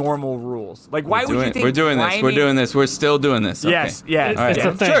normal rules. Like why would you think We're doing this. We're doing this. We're still doing this. Okay. Yes, yes. All right. It's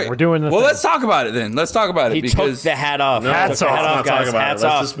a thing. Sure. We're doing the Well, thing. let's talk about it then. Let's talk about it He because took the hat off. Hats Took the off. hat Let's off, not talk guys. about it. Hats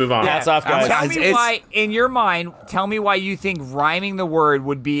Let's off. just move on. Hats off, guys. Tell me It's- why, in your mind, tell me why you think rhyming the word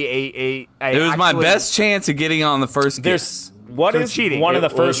would be a it was my actually- best chance of getting on the first guess. There's what So is cheating. one of the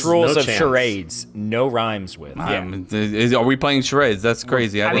It first was rules no of chance. charades? No rhymes with. Are we playing charades? That's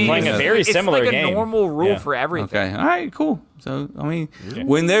crazy. I mean, playing a very similar it's like game. a normal rule Yeah. for everything. Okay. All right. Cool. So I mean,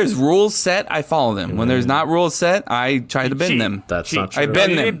 when there's rules set, I follow them. When there's not rules set, I try to bend cheat. them. That's Cheat. not true. I bend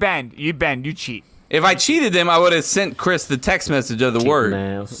You them. didn't bend. You bend. You cheat. If I cheated them, I would have sent Chris the text message of the word.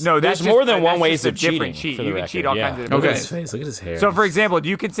 No, There's that's more just, than one that's ways just a of different cheating, cheat. for the You can record, cheat all yeah. kinds of different Okay. ways. Face, look at his hair. So, for example, do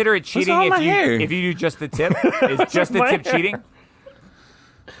you consider it cheating wrong with my hair? if you do just the tip? Is just the My tip hair. cheating?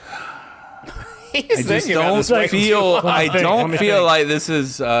 I just don't feel like this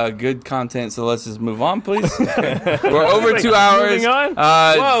is good content. So let's just move on, please. We're over 2 hours.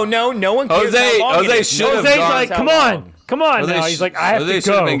 Whoa, no one cares how long Jose should have Jose's gone. like, come on. Now he's like, I have to go. Jose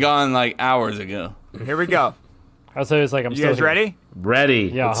should have been gone like hours ago. Here we go. Jose was like, I'm you guys here. ready?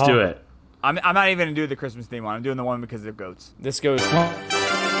 Ready. Yeah, let's do it. I'm not even gonna do the Christmas theme one. I'm doing the one because they're goats. This goes.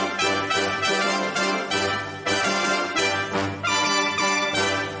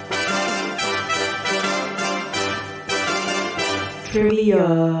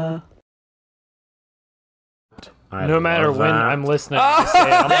 Trivia. No matter when I'm listening, I say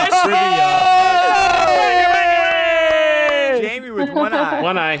I'm Jamie with one eye.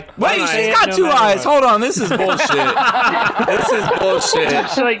 One eye. Wait, she's got two eyes. Hold on, this is bullshit. This is bullshit.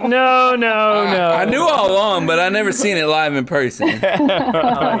 She's like, no. I knew all along, but I never seen it live in person.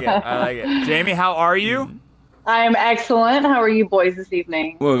 I like it. Jamie, how are you? I am excellent. How are you boys this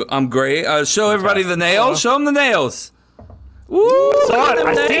evening? Well, I'm great. Show everybody the nails. Show them the nails. Woo! Saw it.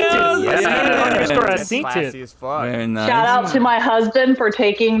 I synced it. Very nice. Shout out to my husband for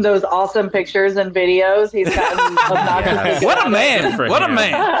taking those awesome pictures and videos. He's gotten obnoxiously What a man! What a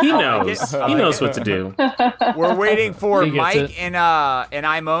man! He knows. He knows what to do. We're waiting for Mike and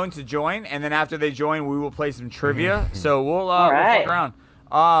Imone to join, and then after they join, we will play some trivia. So we'll fuck around.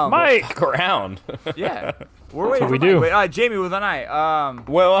 Mike, fuck around. Yeah, we're waiting. What we for do. Mike. Wait, Jamie with an eye.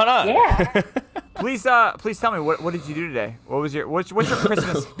 Well, why not? Yeah. Please tell me what did you do today? What's your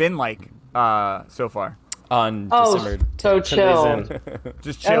Christmas been like so far? On December. So chill.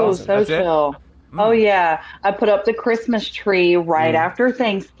 Just chill. Oh, so chill. Oh yeah, I put up the Christmas tree right after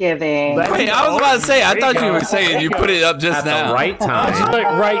Thanksgiving. Wait, I was about to say. I thought you were saying you put it up just now. At the right time. like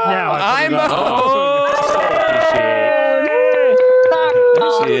right now.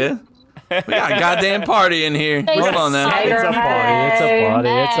 There she is. We got a goddamn party in here. Hold on now. It's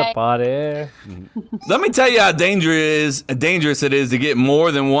a party. Let me tell you how dangerous it is to get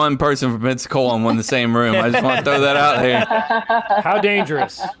more than one person from Pensacola in the same room. I just want to throw that out there. How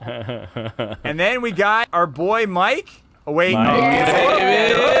dangerous. And then we got our boy Mike. Oh, wait. He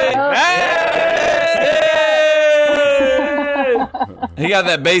got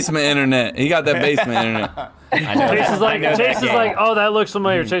that basement internet. Chase is like, oh, that looks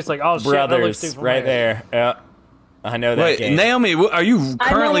familiar. Chase is like, oh, shit, that looks too familiar. Right there. Yeah. I know that game. Naomi, are you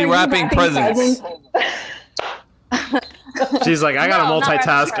currently wrapping presents? She's like, I got to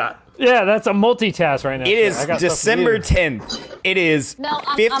multitask. Yeah, that's a multitask right now. It is December 10th. It is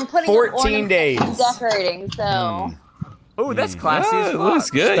I'm putting 14 days. Decorating, so. Oh, that's classy as fuck. It looks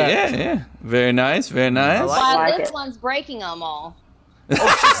good. Yeah. Very nice. While this one's breaking them all.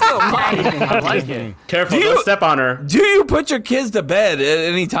 Oh, she's still fine. I like it. Careful, don't step on her. Do you put your kids to bed at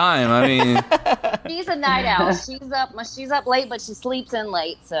any time? I mean, she's a night owl. She's up late, but she sleeps in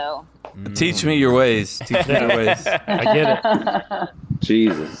late. So teach me your ways. I get it.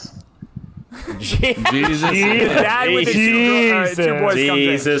 Jesus. Jesus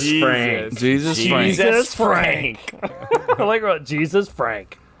Frank. I like what Jesus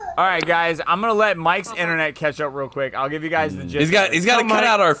Frank. All right, guys, I'm gonna let Mike's internet catch up real quick. I'll give you guys the gist. He's got to cut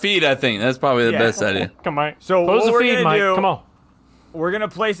out our feed. I think that's probably the best idea. Come on, so close the feed, Mike. Come on. We're gonna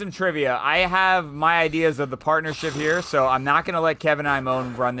play some trivia. I have my ideas of the partnership here, so I'm not gonna let Kevin and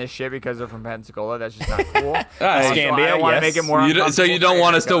Imone run this shit because they're from Pensacola. That's just not cool. Scambia, I want to make it more. So you don't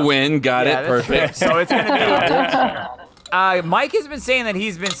want us to win? Got it. Perfect. So it's gonna be. Mike has been saying that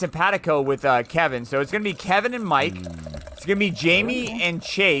he's been simpatico with Kevin, so it's gonna be Kevin and Mike. It's gonna be Jamie and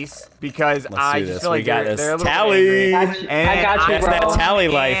Chase because I just feel like they're a little tally. I got you, bro. That tally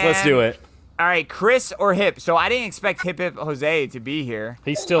life. Let's do it. All right, Chris or Hip. So I didn't expect Hip Jose to be here.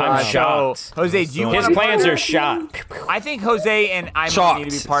 He's still shocked. So, Jose, do you want His plans are shot. I think Jose and I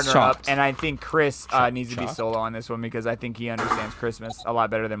need to be partnered up, and I think Chris needs to be solo on this one because I think he understands Christmas a lot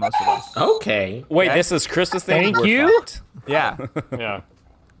better than most of us. Okay. Wait, this is Christmas thing? Thank you. Yeah. Yeah.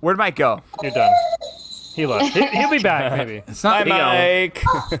 Where'd Mike go? You're done. He left. He'll be back, maybe. It's not Mike.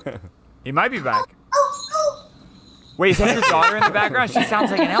 He might be back. Wait, is that your daughter in the background? She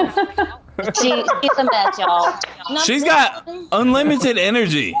sounds like an elf. She's a mess, y'all. She's got unlimited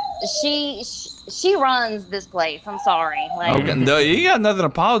energy. She runs this place. I'm sorry. Okay, no, you got nothing to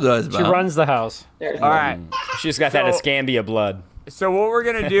apologize about. She runs the house. All right. She's got that Escambia blood. So what we're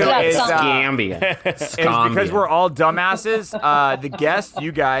gonna do is Scambia. because we're all dumbasses. The guests,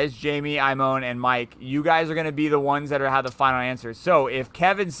 you guys, Jamie, Imone, and Mike, you guys are gonna be the ones that have the final answer. So if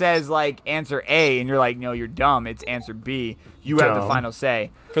Kevin says like answer A and you're like, no, you're dumb, it's answer B. You have the final say.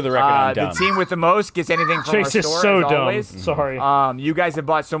 For the record, I'm dumb. The team with the most gets anything from Chase our is store. so as dumb. always. Sorry. You guys have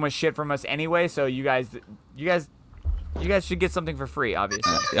bought so much shit from us anyway, so you guys You guys should get something for free,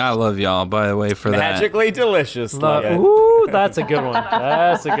 obviously. I love y'all, by the way, for Magically delicious. Ooh, that's a good one.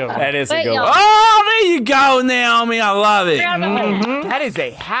 That's a good one. That is a good one. Oh, there you go, Naomi. I love it. That is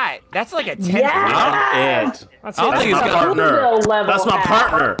a hat. That's like a 10. That's my partner. That's my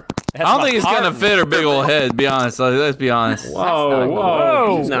partner. I don't think it's gonna fit her big old head. Be honest. Let's be honest.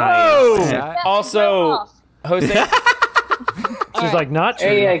 Whoa. Nice. Also, Jose. She's like, not true.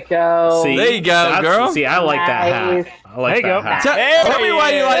 There you go. See, there you go, girl. See, I like that hat. I like there you that go. hat. Tell me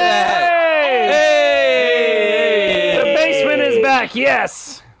why you like that. Hey! The basement is back.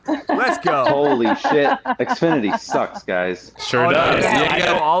 Yes. Let's go. Holy shit. Xfinity sucks, guys. Sure does. Yeah, I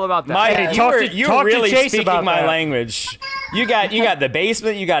know all about that. Mike, you're really speaking my that. language. You got the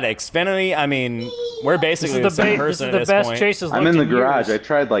basement. You got Xfinity. I mean, we're basically the same person this is the at this best point. Chase's I'm in the looked garage. years. I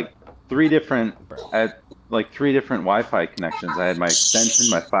tried like three different Wi-Fi connections. I had my extension,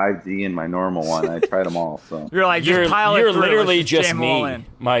 my 5G, and my normal one. I tried them all. So You're like, You're through. literally Let's just jam all me, in.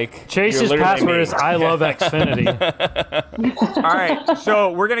 Mike. Chase's You're literally password me. is I love Xfinity. All right,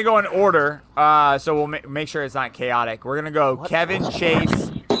 so we're gonna go in order. So we'll make sure it's not chaotic. We're gonna go Kevin,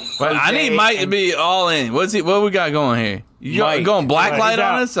 Chase. But I need Mike to be all in. What we got going here? You going black light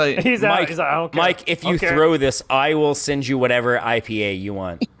on us? He's out. Mike, He's out. I don't care. Mike, if you throw this, I will send you whatever IPA you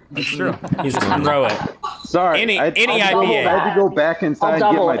want. That's true. You just throw it. sorry. Any I IPA. had to go back inside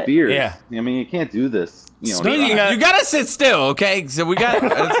and get my beer. Yeah. I mean, you can't do this. You gotta sit still, okay? So we got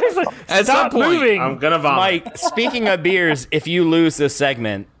at some point. Moving. I'm gonna vomit. Mike, speaking of beers, if you lose this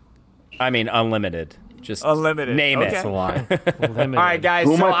segment, I mean unlimited. Just unlimited. Name Okay. it. That's a lie. All right, guys.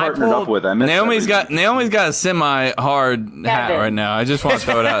 Who am so I partnered up with? I missed Naomi's got a semi-hard hat right now. I just want to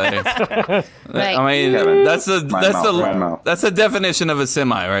throw it out there. Right. I mean, Kevin, that's the definition of a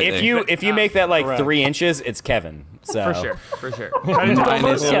semi right there. If you make that like 3 inches, it's Kevin. So For sure.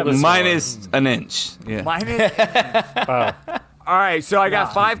 minus an inch. Yeah. Minus. All right, so I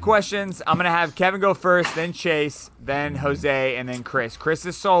got 5 questions. I'm going to have Kevin go first, then Chase, then Jose, and then Chris. Chris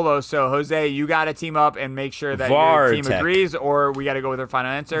is solo, so Jose, you got to team up and make sure that your team agrees, or we got to go with our final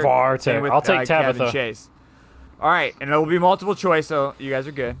answer. Vartek. I'll take Tabitha. Kevin, Chase. All right, and it will be multiple choice, so you guys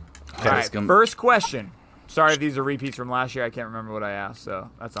are good. Okay, all right, first question. Sorry if these are repeats from last year. I can't remember what I asked, so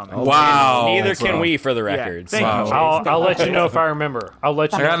that's on me. Wow. Neither can we, for the record. Thank you, Chase. I'll let you know if I remember. I'll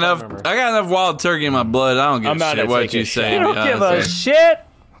let you know. I got enough wild turkey in my blood. I don't give a shit what you say. You don't give a shit.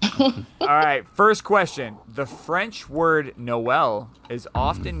 All right, first question. The French word Noel is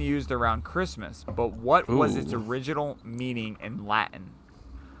often used around Christmas, but what was its original meaning in Latin?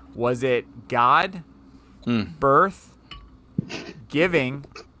 Was it God, birth, giving,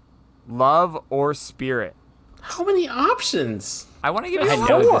 love, or spirit? How many options? I want to give you I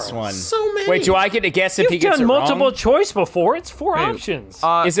know this one. So many. Wait, do I get to guess if he You've gets done it multiple wrong? choice before. It's 4 options.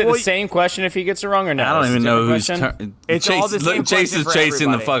 Is it the same question if he gets it wrong or no? I don't even know whose turn. It's all the same Chase is question for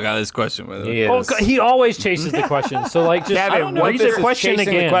chasing the everybody. fuck out of this question with it. He is. He always chases the question. So like, just Kevin, I don't know. what Read is the question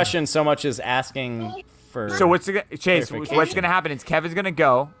chasing again. the question so much as asking for. So Chase? What's clarification. going to happen is Kevin's going to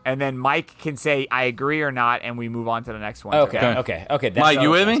go, and then Mike can say I agree or not, and we move on to the next one. Okay. That's Mike, what you I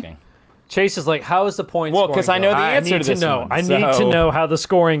was with me? asking. Chase is like, how is the point? Well, because I know the I answer need to this know. one, I need to know how the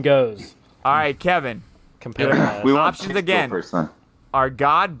scoring goes. All right, Kevin. Compare We want Options Chase to go again. first, then. Are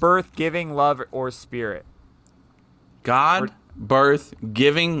God, birth, giving, love, or spirit? God, birth,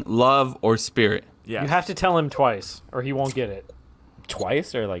 giving, love, or spirit. Yes. You have to tell him twice, or he won't get it.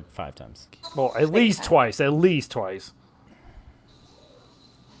 Twice or like 5 times? Well, at least twice. At least twice.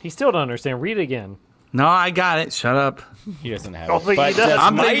 He still don't understand. Read it again. No, I got it. Shut up. He doesn't have Don't it. think he But does.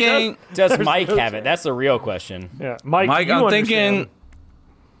 I'm Mike, thinking. does Mike have it? That's the real question. Yeah, Mike. Mike, you I'm understand. thinking.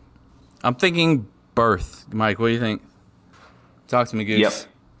 I'm thinking birth. Mike, what do you think? Talk to me, Goose.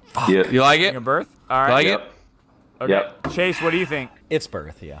 Yep. Yep. You like it? Giving a birth? All right. Like Yep. it? Okay. Yep. Chase, what do you think? It's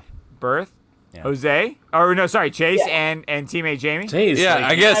birth, yeah. Birth? Yeah. Jose? Or no, sorry, Chase and teammate Jamie? Jeez, Yeah, like,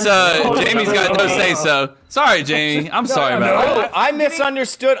 I guess Jamie's got no say so. Sorry, Jamie. I'm sorry about that. I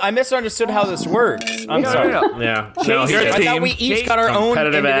misunderstood. I misunderstood how this works. I'm sorry. Yeah. Chase, No, You're a I team. thought we each Chase- got our own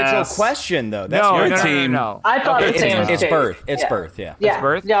Competitive individual ass. question, though. That's No, your no, team. no. I thought the same as It's Chase. birth. It's Yeah. birth, yeah. Yeah.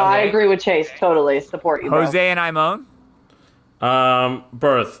 birth? No, I Okay. agree with Chase. Totally support you. Bro. Jose and Imone?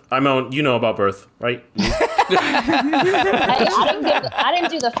 birth. You know about birth, right? I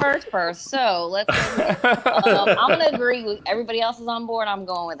didn't do the first birth, so let's. I'm gonna agree with everybody else is on board. I'm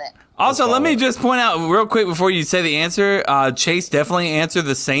going with it. Also, let me just point out real quick before you say the answer. Chase definitely answered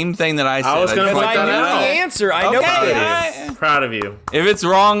the same thing that I said. I was gonna just point want that you to out. know. The answer. I know Okay, what it I- is. Proud of you. If it's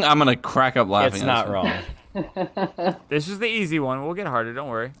wrong, I'm gonna crack up laughing. It's not wrong. This is the easy one. We'll get harder. Don't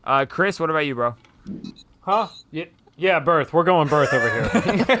worry. Chris, what about you, bro? Huh? Yeah, birth. We're going birth over here.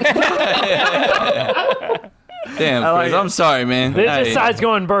 Damn, Chris, I'm sorry, man. This side's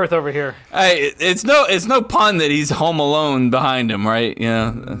going birth over here. Hey, it's no pun that he's home alone behind him, right?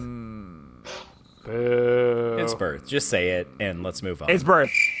 Yeah. It's birth. Just say it and let's move on. It's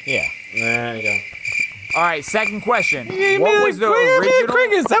birth. Yeah. There you go. All right, second question. What was the original?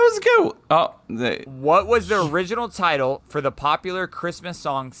 Crickets, that was good. What was the original title for the popular Christmas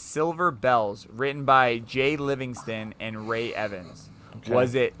song "Silver Bells," written by Jay Livingston and Ray Evans? Okay.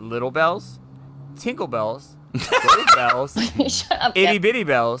 Was it Little Bells, Tinkle Bells, Gold Bells, Itty Bitty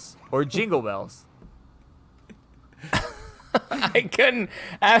Bells, or Jingle Bells? I couldn't.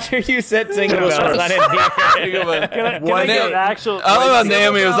 After you said Jingle Bells, I didn't hear it. Can I get an actual? I love how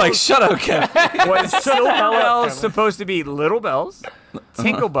Naomi was like, "Shut up, Kevin." Was Silver Bells supposed to be Little Bells,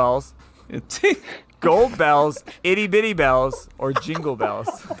 Tinkle Bells, Gold Bells, Itty Bitty Bells, or Jingle Bells?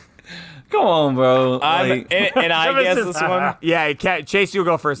 Come on, bro. I guess this one. Yeah, Chase, you'll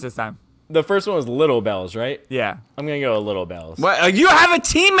go first this time. The first one was Little Bells, right? Yeah. I'm going to go with Little Bells. What? You have a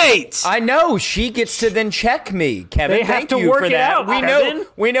teammate! I know. She gets to then check me, Kevin. They have Thank to you work for it that. out,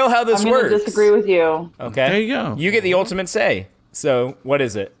 We know how this I'm works. going to disagree with you. Okay. There you go. You get the ultimate say. So, what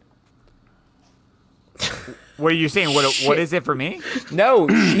is it? What are you saying? What is it for me? No,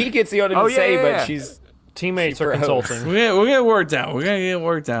 she gets the ultimate say, yeah. but she's... Teammates are consulting. We'll get it worked out. We're going to get it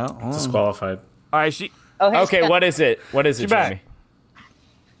worked out. Disqualified. All right, Okay, what is it? What is it, Jamie?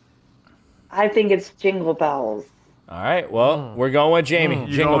 I think it's Jingle Bells. All right, well, we're going with Jamie.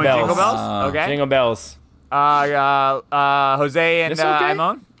 Jingle going Bells. Jingle Bells? Okay. Jingle Bells. Jose and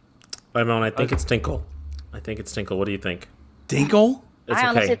Imone? Imone, I think it's Tinkle. What do you think? Tinkle? It's I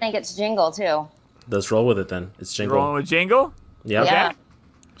honestly okay. think it's Jingle too. Let's roll with it then. It's Jingle. Rolling with Jingle? Yep. Yeah.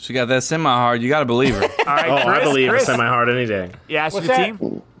 She got that semi-hard. You got to believe her. All right, I believe it's semi-hard any day. Yeah, ask What's your that?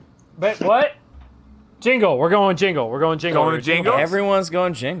 team. But what? Jingle. We're going Jingle. We're going Jingle. Going with Jingle? Everyone's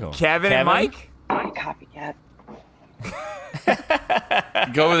going Jingle. Kevin and Mike? Copycat.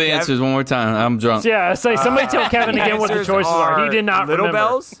 Go with the answers one more time. I'm drunk. Yeah, say somebody tell Kevin again what the Answers choices are. He did not Little remember.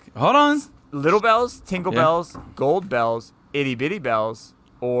 Bells, Hold on. Little Bells, Tinkle Yeah. Bells, Gold Bells, Itty Bitty Bells,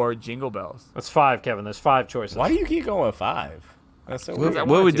 or Jingle Bells. That's 5, Kevin. There's 5 choices. Why do you keep going with 5? That's so weird.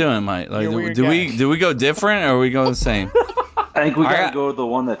 What are we doing, Mike? Like, You're a weird do guy. we go different or are we go the same? I think we I gotta got- go with the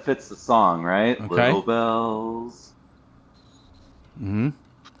one that fits the song, right? Okay. Little bells, Thinking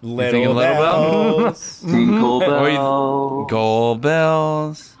Little Little Bells. tinkle Or you- bells, Gold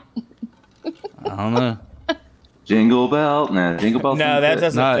bells. I don't know. jingle bell. Nah, jingle bells. No, that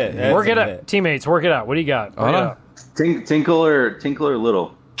doesn't Not- fit. That Work it doesn't out. fit. Teammates, work it out. What do you got? Hold on. Tinkle or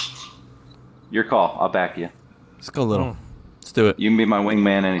little. Your call. I'll back you. Let's go little. Let's do it. You can be my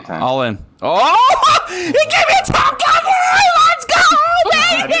wingman anytime. All in. Oh! He gave me a top cover! Let's go,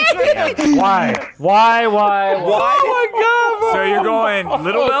 baby! Why? Oh So you're going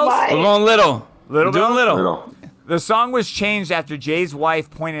Little Bells? We're going little. Little We're doing Bells? little. Little. The song was changed after Jay's wife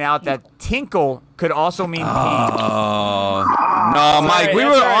pointed out that tinkle could also mean pink. Oh. No, Mike, we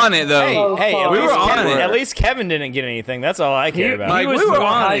That's were all right. on it, though. Hey, we were on Kevin, it. At least Kevin didn't get anything. That's all I care about. Mike, He was we were going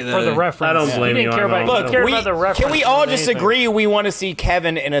on hype it, for the though. reference. I don't blame He you, didn't care I know. about, Look, he cared about the reference. can we all more than just anything. agree we want to see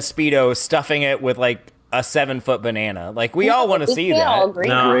Kevin in a Speedo stuffing it with like a 7-foot banana? Like we all want to see can't all that. agree.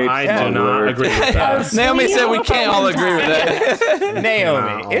 No, Great I do song not word. agree with that. Naomi said we can't all agree with that.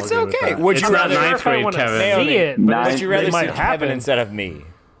 Naomi, No, it's I'll agree with okay. that. Would It's you not rather ninth grade, Kevin. Naomi, See it, but would you rather it see might Kevin happen. instead of me?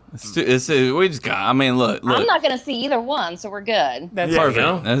 We just got, I mean, look. I'm not going to see either one, so we're good. That's Perfect. You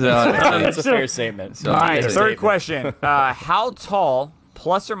know? That's all That's a fair statement. So- All right, Fair third question. How tall,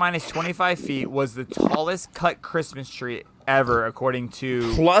 plus or minus 25 feet, was the tallest cut Christmas tree ever, according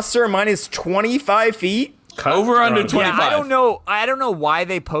to... Plus or minus 25 feet? Over under 25. Yeah, I don't know why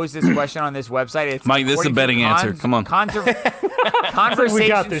they posed this question on this website. It's Mike, this is a according to betting answer. Come on.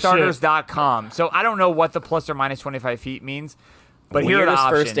 Conversationstarters.com. So I don't know what the plus or minus 25 feet means, but here are the Weirdest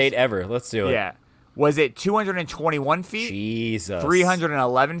options. first date ever. Let's do it. Yeah. Was it 221 feet, Jesus.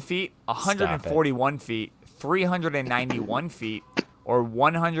 311 feet, 141 feet, 391 feet, or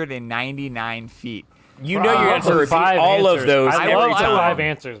 199 feet? You know you're going to have to repeat 5 all answers. of those I every love time. 5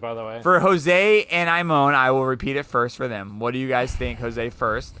 answers, by the way. For Jose and Imone, I will repeat it first for them. What do you guys think, Jose,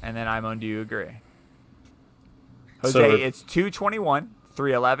 first? And then Imone, do you agree? Jose, So- it's 221,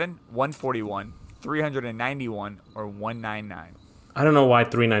 311, 141, 391, or 199. I don't know why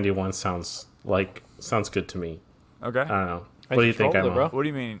 391 sounds good to me. Okay. I don't know. What do you think, controlled it, Emma? bro. What do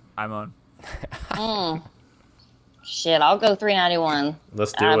you mean, Imone? Shit, I'll go 391.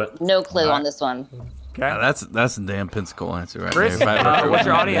 Let's do I have it. no clue on this one. Okay. That's a damn Pensacola answer right Chris, there. what's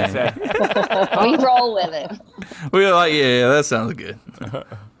your audience say? We roll with it. We were like, yeah, that sounds good.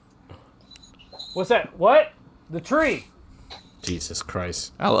 What's that? What? The tree. Jesus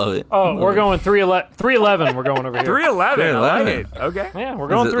Christ. I love it. Oh, we're going 311. We're going over here. 311. I like it. Okay. Yeah, we're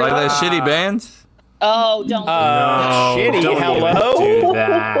going 311. Like that shitty bands? Oh, don't. Shitty. Don't Hello. do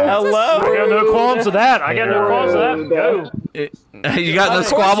that. Hello. I got no qualms with that. Go. You got no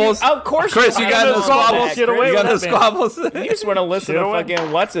squabbles? Of course, Chris, you got no squabbles? Get away You got no with that, squabbles? You just want to listen to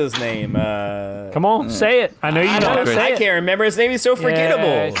fucking what's his name? Come on, say it. I know you know. I can't remember his name. He's so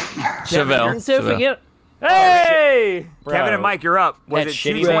forgettable. Chevelle. So forget. Hey, Kevin and Mike, you're up. Was That's it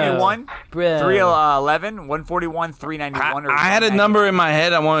shitty. 221, Bro. 311, 141, 391, or I had a number in my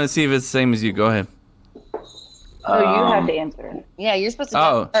head. I wanted to see if it's the same as you. Go ahead. So you have to answer. Yeah, you're supposed to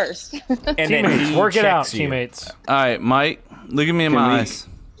go first. And teammates, work it out, teammates. All right, Mike, look at me in my eyes.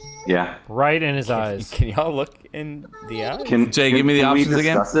 Yeah. Right in his eyes. Can y'all look in the eyes? Jay, give me the options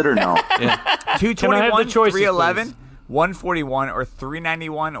again. Can we discuss it or no? Yeah. 221, choices, 311, please? 141, or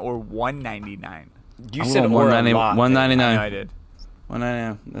 391, or 199. You I'm said going or 190 a lot. 199. I did.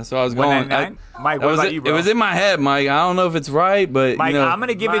 199. That's what I was going. 199? Mike, what about you, bro? It was in my head, Mike. I don't know if it's right, but Mike, you know, I'm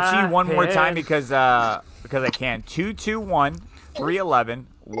gonna give it to you one more head. time because I can. 221, 311,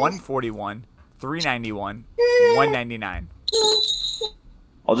 141, 391, 199.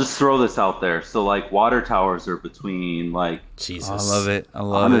 I'll just throw this out there. So, like, water towers are between, like, Jesus. I love it. I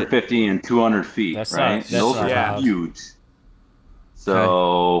love 150 and 200 feet, That's right? not- Those that's are not- huge.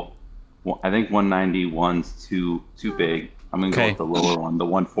 So, I think 191's too big. I'm going to go Okay. with the lower one, the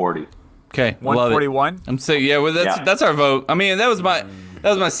 140. Okay, love it. 141. I'm saying, yeah. Well, that's our vote. I mean, that was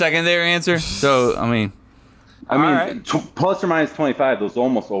my secondary answer. So, I mean, right. Plus or minus 25, those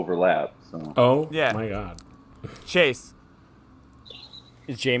almost overlap. So. Oh, Yeah. my God. Chase.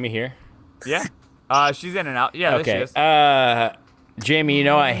 Is Jamie here? Yeah. She's in and out. Yeah, Okay. there she is. Jamie, you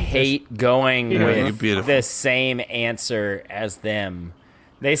know I hate going you're with beautiful. the same answer as them.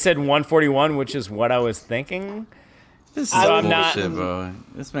 They said 141, which is what I was thinking. this is I'm not- bullshit, bro.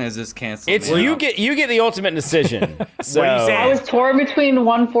 This man's just canceled. It's me you out. get the ultimate decision. So What are you saying? I was torn between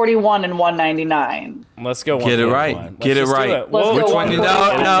 141 and 199. let's go. Get it 141. right. Let's Get it just do right. it. Let's We'll- go Which one? No,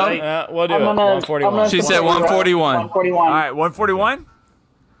 141. no. We'll do I'm it. gonna- 141. She said 141. 141. All right, 141.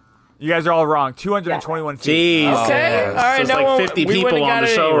 You guys are all wrong. 221 feet. Jeez. Okay. All right. So it's no, like 50 we people wouldn't on got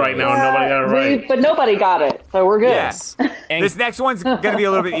the it show anyway. right now, and nobody got it right. But nobody got it, so we're good. Yes. And- This next one's going to be a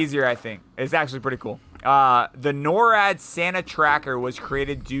little bit easier, I think. It's actually pretty cool. The NORAD Santa tracker was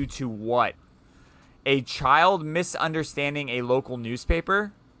created due to what? A child misunderstanding a local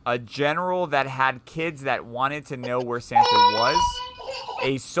newspaper, a general that had kids that wanted to know where Santa was,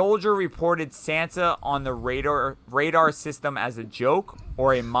 a soldier reported Santa on the radar system as a joke,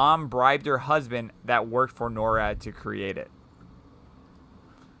 or a mom bribed her husband that worked for NORAD to create it.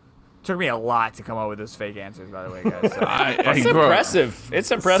 Took me a lot to come up with those fake answers, by the way, guys. So. It's impressive.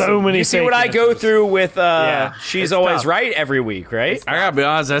 It's impressive. So many You see fake what I go answers. through with Yeah, she's it's always tough. right every week, right? I gotta be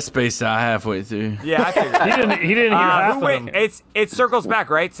honest. I spaced out halfway through. Yeah, I figured. He didn't hear half who of win- them. it circles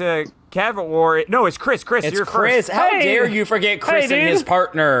back, right, to Kev, or no, it's Chris. Chris, It's you're Chris. first. How Hey. dare you forget Chris Hey, and dude. his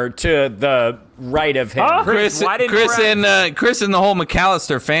partner to the right of him? Huh? Chris, why didn't Chris, NORAD- and the whole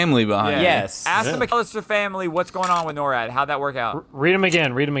McAllister family behind it. Yes. Ask the McAllister family what's going on with NORAD. How'd that work out? Read them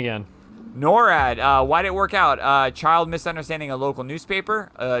again. Read them again. NORAD, why did it work out? Child misunderstanding a local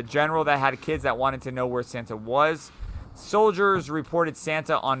newspaper. A general that had kids that wanted to know where Santa was. Soldiers reported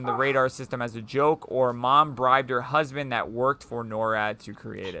Santa on the radar system as a joke. Or mom bribed her husband that worked for NORAD to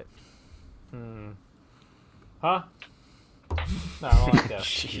create it. Huh? No, I don't like that.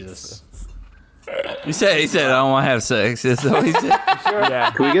 Jesus. He said, I don't want to have sex. That's what he said.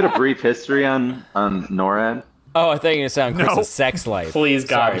 Yeah. Can we get a brief history on NORAD? Oh, I thought you were going to sound Chris's No. sex life. Please,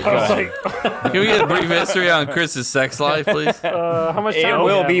 God. Sorry, go ahead. Can we get a brief history on Chris's sex life, please? How much It time?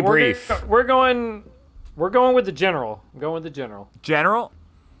 will we be have? brief. We're going with the general. I'm going with the general. General?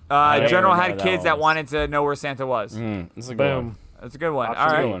 don't General know had that kids one. that wanted to know where Santa was. That's a good Boom. one. That's a good one. That's All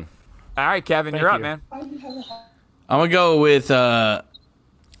a right. good one. All right, Kevin, Thank you're up, you. man. I'm gonna go with the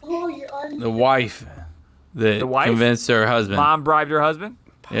wife that The wife? convinced her husband. Mom bribed her husband?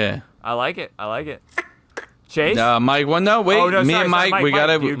 Yeah. I like it. I like it. Chase? Mike. Well, no, wait. Oh, no, Me sorry, and sorry, Mike, we Mike,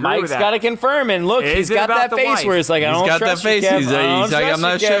 gotta. do you agree with Mike's that? got to confirm, and look, Is he's it got about that the face wife? where it's like, I He's don't got that trust face. you, Kev. He's I don't like, I'm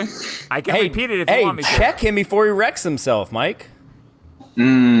not trust you, sure. Kev. I can repeat it if you want me to. Check him before he wrecks himself, Mike.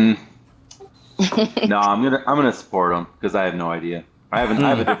 No, I'm gonna support him because I have no idea. I have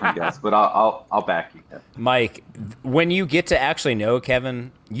a different guess, but I'll back you. Mike, when you get to actually know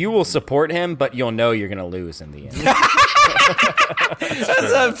Kevin, you will support him, but you'll know you're going to lose in the end.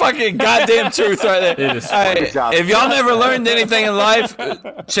 That's a fucking goddamn truth right there. All right, if y'all never learned anything in life,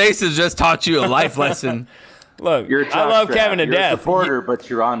 Chase has just taught you a life lesson. Look, You're a I love Kevin to you're death. a supporter, but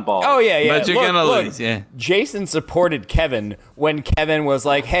you're on ball. Oh yeah. But you're gonna lose. Yeah. Jason supported Kevin when Kevin was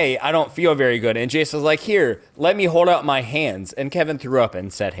like, "Hey, I don't feel very good," and Jason was like, "Here, let me hold out my hands," and Kevin threw up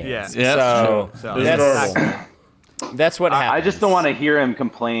and said hands. Yeah. That's what happened. I just don't want to hear him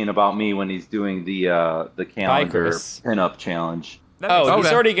complain about me when he's doing the calendar pinup challenge. He's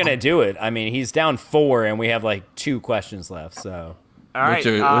already gonna do it. I mean, he's down 4, and we have like 2 questions left. So, all right,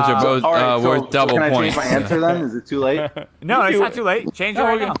 which are both worth double can points. Can I change my answer then? Is it too late? No, it's not too late. Change it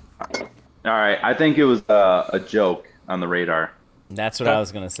right now. All right, I think it was a joke on the radar. That's what I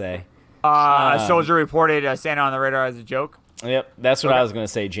was gonna say. A soldier reported Santa on the radar as a joke. Yep, that's what I was gonna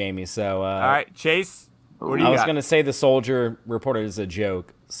say, Jamie. So, all right, Chase. What do you I was got? gonna say the soldier reported as a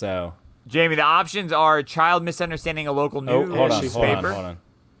joke. So, Jamie, the options are child misunderstanding a local newspaper. Hold on.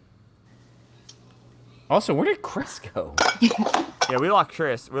 Also, where did Chris go? Yeah, we lost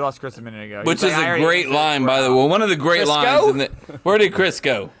Chris. We lost Chris a minute ago. Which is a great line, by the way. One of the great lines. Where did Chris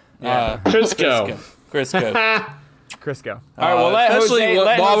go? Crisco. Crisco. All right, especially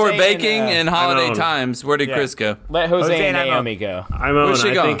while we're baking in holiday times, where did Chris go? Let Jose and Naomi go. I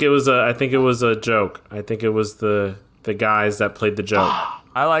think it was a joke. I think it was the guys that played the joke.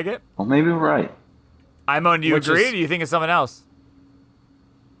 I like it. Well, maybe we're right. Imon, do you agree, or do you think it's something else?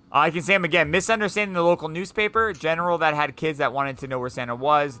 I can say them again. Misunderstanding the local newspaper, general that had kids that wanted to know where Santa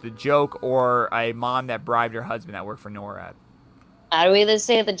was, the joke, or a mom that bribed her husband that worked for NORAD. I would either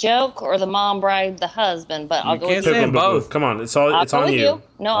say the joke or the mom bribed the husband, but I'll go with you. Both. Come on, it's on you.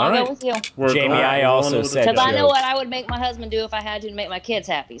 No, I'll go with you. Jamie, I also said because I know what I would make my husband do if I had to make my kids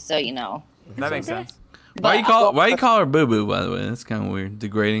happy. So that makes sense. Why you call her Boo Boo? By the way, that's kind of weird,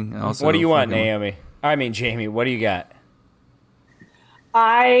 degrading. Also, what do you want, Naomi? I mean, Jamie, what do you got?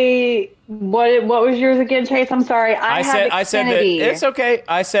 What was yours again, Chase? I'm sorry. I said that it's okay.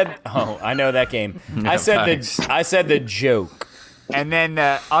 I said, I know that game. I said the joke. And then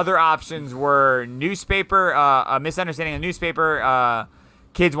the other options were newspaper, a misunderstanding of newspaper,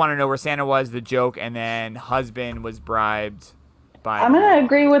 kids want to know where Santa was, the joke, and then husband was bribed by. I'm gonna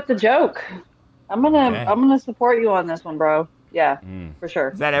agree with the joke. I'm gonna support you on this one, bro. Yeah, for sure.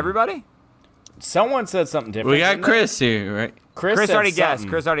 Is that everybody? Someone said something different. We got Chris here, right? Chris already guessed.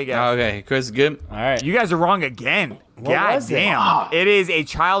 Okay, Chris, good. All right. You guys are wrong again. God damn. It is a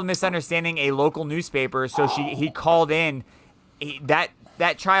child misunderstanding a local newspaper. So he called in.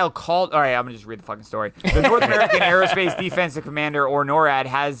 That child called. All right, I'm gonna just read the fucking story. The North American Aerospace Defensive Commander, or NORAD,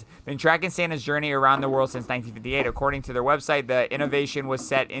 has been tracking Santa's journey around the world since 1958. According to their website, the innovation was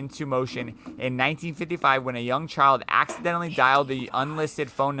set into motion in 1955 when a young child accidentally dialed the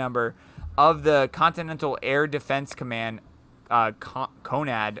unlisted phone number of the Continental Air Defense Command,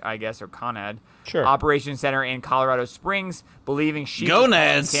 CONAD, I guess, or CONAD, Operations Center in Colorado Springs, believing she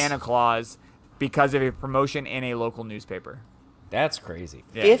was Santa Claus because of a promotion in a local newspaper. That's crazy.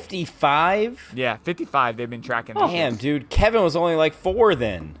 Yeah. 55? Yeah, 55. They've been tracking this. Damn, dude. Kevin was only like 4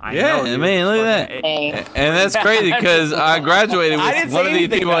 then. I know, look at that. And that's crazy because I graduated with one of these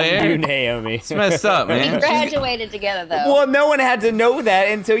people here. You, Naomi. It's messed up, man. We graduated together, though. Well, no one had to know that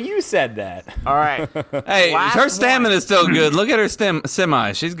until you said that. All right. Hey, her stamina is still good. Look at her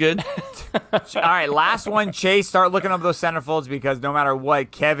semi. She's good. All right, last one. Chase, start looking up those centerfolds because no matter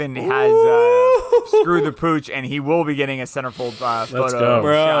what, Kevin has screwed the pooch, and he will be getting a centerfold photo. Let's go.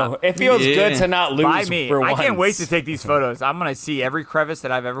 Bro, it feels good to not lose by me. for I once. can't wait to take these photos. I'm gonna see every crevice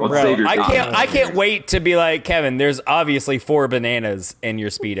that I've ever. Bro, I can't wait to be like Kevin. There's obviously 4 bananas in your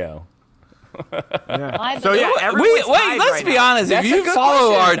Speedo. Yeah. So let's be honest. If you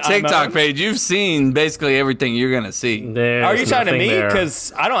follow our TikTok page, you've seen basically everything you're gonna see. Are you talking to me?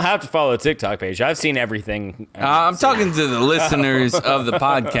 Because I don't have to follow a TikTok page. I've seen everything. I'm talking to the listeners of the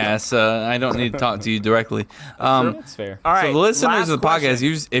podcast. I don't need to talk to you directly. That's fair. All right. So the listeners of the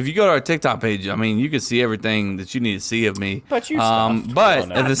podcast, if you go to our TikTok page, I mean, you can see everything that you need to see of me. But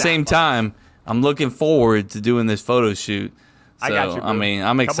at the same time, I'm looking forward to doing this photo shoot. So, I got you, I mean,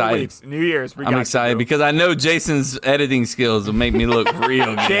 I'm excited. Weeks, New Year's, I'm excited because I know Jason's editing skills will make me look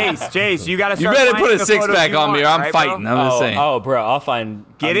real good. Chase, you got to start. You better put a 6-pack on me, or I'm fighting. Bro? I'm just saying. Oh, bro, I'll find.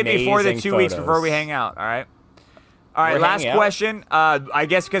 Get it before the 2 weeks before we hang out. All right. All right. Last question. I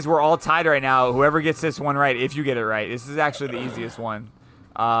guess because we're all tied right now. Whoever gets this one right, if you get it right, this is actually the easiest one.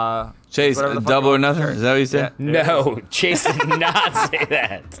 Chase, double or nothing? Is that what you said? Yeah. No, Chase did not say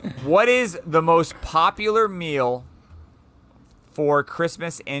that. What is the most popular meal for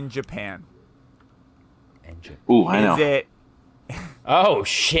Christmas in Japan? Ooh, I know. Is it? Oh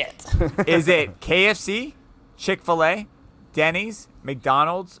shit! Is it KFC, Chick-fil-A, Denny's,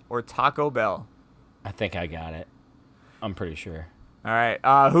 McDonald's, or Taco Bell? I think I got it. I'm pretty sure. All right.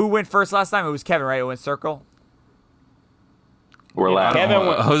 Who went first last time? It was Kevin, right? It went circle. We're laughing.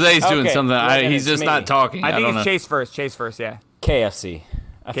 Jose's doing something. He's just not talking. I think it's Chase first. Chase first, yeah. KFC.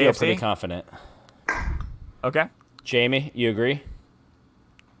 I feel pretty confident. Okay. Jamie, you agree?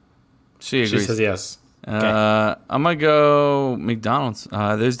 She agrees. She says yes. I'm gonna go McDonald's.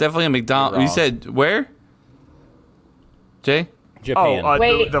 There's definitely a McDonald's. You said where? Jay? Japan.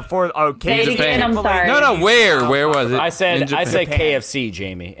 The fourth. Oh, Japan. I'm sorry. No. Where was it? I said KFC,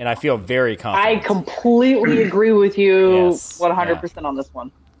 Jamie, and I feel very confident. I completely agree with you 100% on this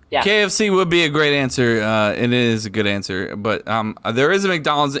one. Yeah. KFC would be a great answer. It is a good answer, but there is a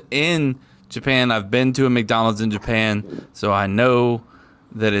McDonald's in Japan. I've been to a McDonald's in Japan, so I know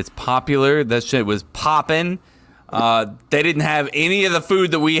that it's popular. That shit was popping. They didn't have any of the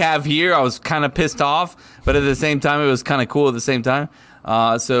food that we have here. I was kind of pissed off, but at the same time, it was kind of cool at the same time.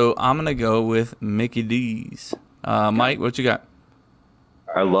 So I'm going to go with Mickey D's. Mike, what you got?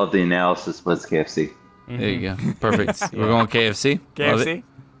 I love the analysis, but it's KFC. Mm-hmm. There you go. Perfect. We're going KFC. KFC?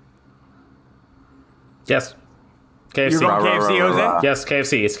 Yes. KFC. You're going KFC, Jose? Yes,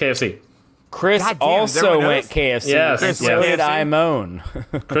 KFC. It's KFC. Chris also went KFC. Yes. So did Imone.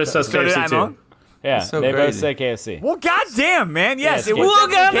 Chris says KFC too. Yeah, they both say KFC. Well, goddamn, man. Yes, it was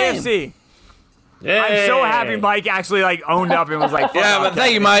KFC. Yay. I'm so happy Mike actually owned up and was like, yeah, but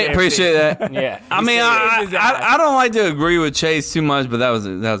thank you, Mike. KFC. Appreciate that. Yeah. I mean, I don't like to agree with Chase too much, but that was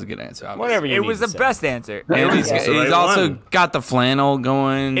a good answer. Obviously. Whatever you It was the best answer. And he's also got the flannel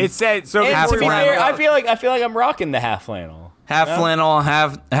going. It said so. And to be fair, I feel like I'm rocking the half flannel. Half flannel,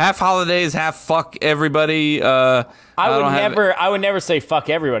 half holidays, half fuck everybody. I would never say fuck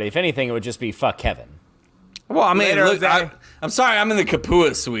everybody. If anything, it would just be fuck Kevin. Well, I mean, look, I'm sorry, I'm in the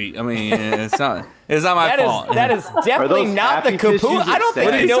Kapua suite. I mean, it's not my fault. That is definitely not the Kapua. I don't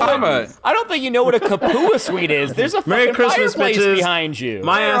think you know what a Kapua suite is. There's a Merry fucking Christmas, fireplace bitches. behind you.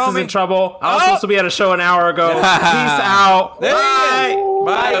 My ass is in trouble. I was supposed to be at a show an hour ago. Peace out.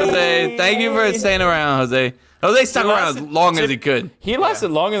 Bye, Jose. Thank you for staying around, Jose. Jose stuck around as long as he could. He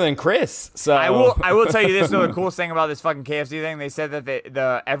lasted longer than Chris. So I will tell you this. The coolest thing about this fucking KFC thing, they said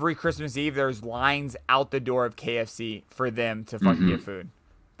that every Christmas Eve there's lines out the door of KFC for them to fucking get food.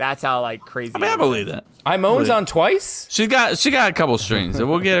 That's how crazy. I mean, I believe that. Imone's on twice. She got a couple strings, so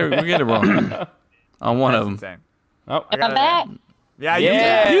we'll get her wrong on one of them. Insane. Oh, am I back?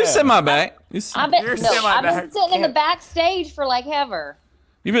 Yeah. You sit my back. I've been sitting in the backstage for ever.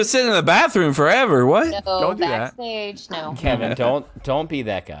 You've been sitting in the bathroom forever. What? No, don't do backstage. No. Kevin, don't be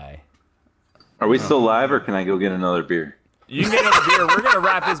that guy. Are we still live, or can I go get another beer? You can get another beer. We're gonna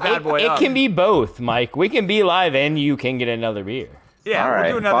wrap this bad boy up. It can be both, Mike. We can be live, and you can get another beer. Yeah, all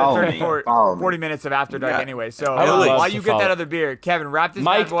right, we'll do another 40 minutes of After Dark anyway. So while you get that other beer, Kevin, wrap this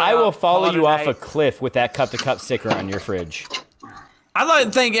Mike, bad boy I will up, follow you off a cliff with that cup-to-cup sticker on your fridge. I'd like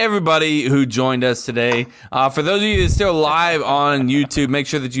to thank everybody who joined us today. For those of you that are still live on YouTube, make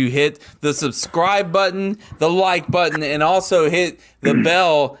sure that you hit the subscribe button, the like button, and also hit the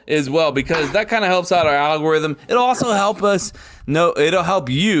bell as well, because that kind of helps out our algorithm. It'll also help us it'll help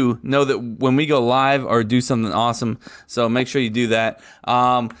you know that when we go live or do something awesome. So make sure you do that.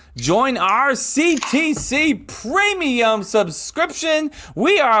 Join our CTC premium subscription.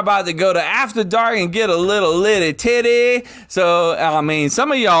 We are about to go to After Dark and get a little litty titty. So I mean,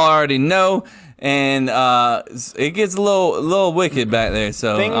 some of y'all already know. And it gets a little wicked back there.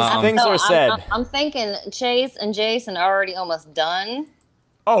 So things are said. I'm thinking Chase and Jason are already almost done.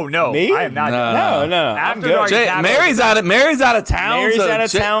 Oh no, me? I am not. No. After Dark, Mary's out of town. Mary's out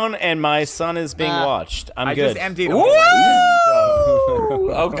of town, and my son is being watched. I'm good. I just emptied. Woo!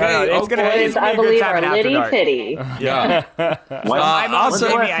 Okay, it's gonna be I a good believe time in our After litty Dark. titty. Yeah. Also,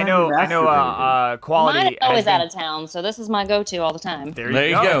 Jamie, I know quality. Mine is always out of town, so this is my go-to all the time. There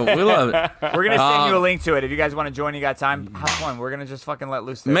you go. We love it. We're gonna send you a link to it if you guys want to join. You got time? Have fun. We're gonna just fucking let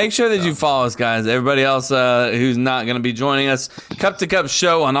loose. Make sure that you follow us, guys. Everybody else who's not gonna be joining us, Cup to Cup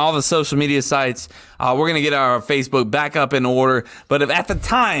Show on all the social media sites. We're going to get our Facebook back up in order. But if at the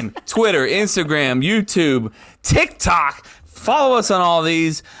time, Twitter, Instagram, YouTube, TikTok, follow us on all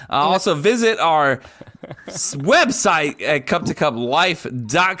these. Also visit our website at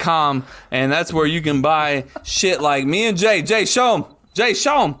cuptocuplife.com. And that's where you can buy shit like me and Jay. Jay, show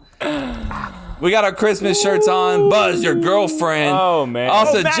them. We got our Christmas shirts on. Buzz, your girlfriend. Oh, man.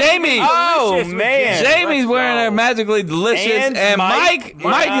 Also, Jamie. Oh, man. Jamie's wearing a Magically Delicious. And Mike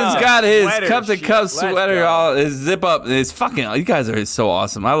has got his Cup to Cup sweater, all his zip up. It's fucking, you guys are so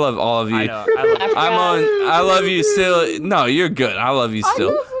awesome. I love all of you. I love you still. No, you're good. I love you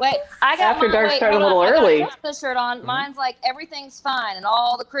still. Wait, I got After Dark started a little early. I got a Christmas shirt on. Mine's like everything's fine, and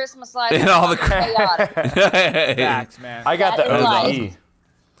all the Christmas lights and all the chaotic. Facts, man. I got the OZE.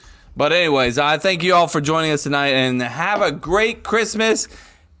 But anyways, I thank you all for joining us tonight, and have a great Christmas.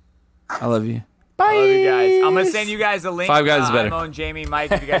 I love you. Bye. I love you guys. I'm going to send you guys a link. Five Guys is better. Imone, Jamie,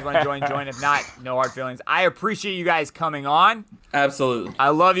 Mike, if you guys want to join. If not, no hard feelings. I appreciate you guys coming on. Absolutely. I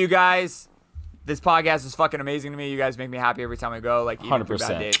love you guys. This podcast is fucking amazing to me. You guys make me happy every time I go, like even 100%. through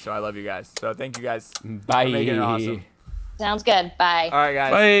bad days. So I love you guys. So thank you guys. Bye. For making it awesome. Sounds good. Bye. All right,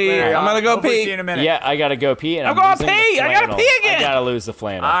 guys. Bye. Later, I'm gonna go pee. See you in a minute. Yeah, I gotta go pee. And I'm going to pee. I gotta pee again. I gotta lose the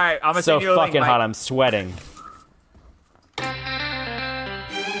flannel. All right, I'm gonna so send you a link, fucking Mike. hot. I'm sweating.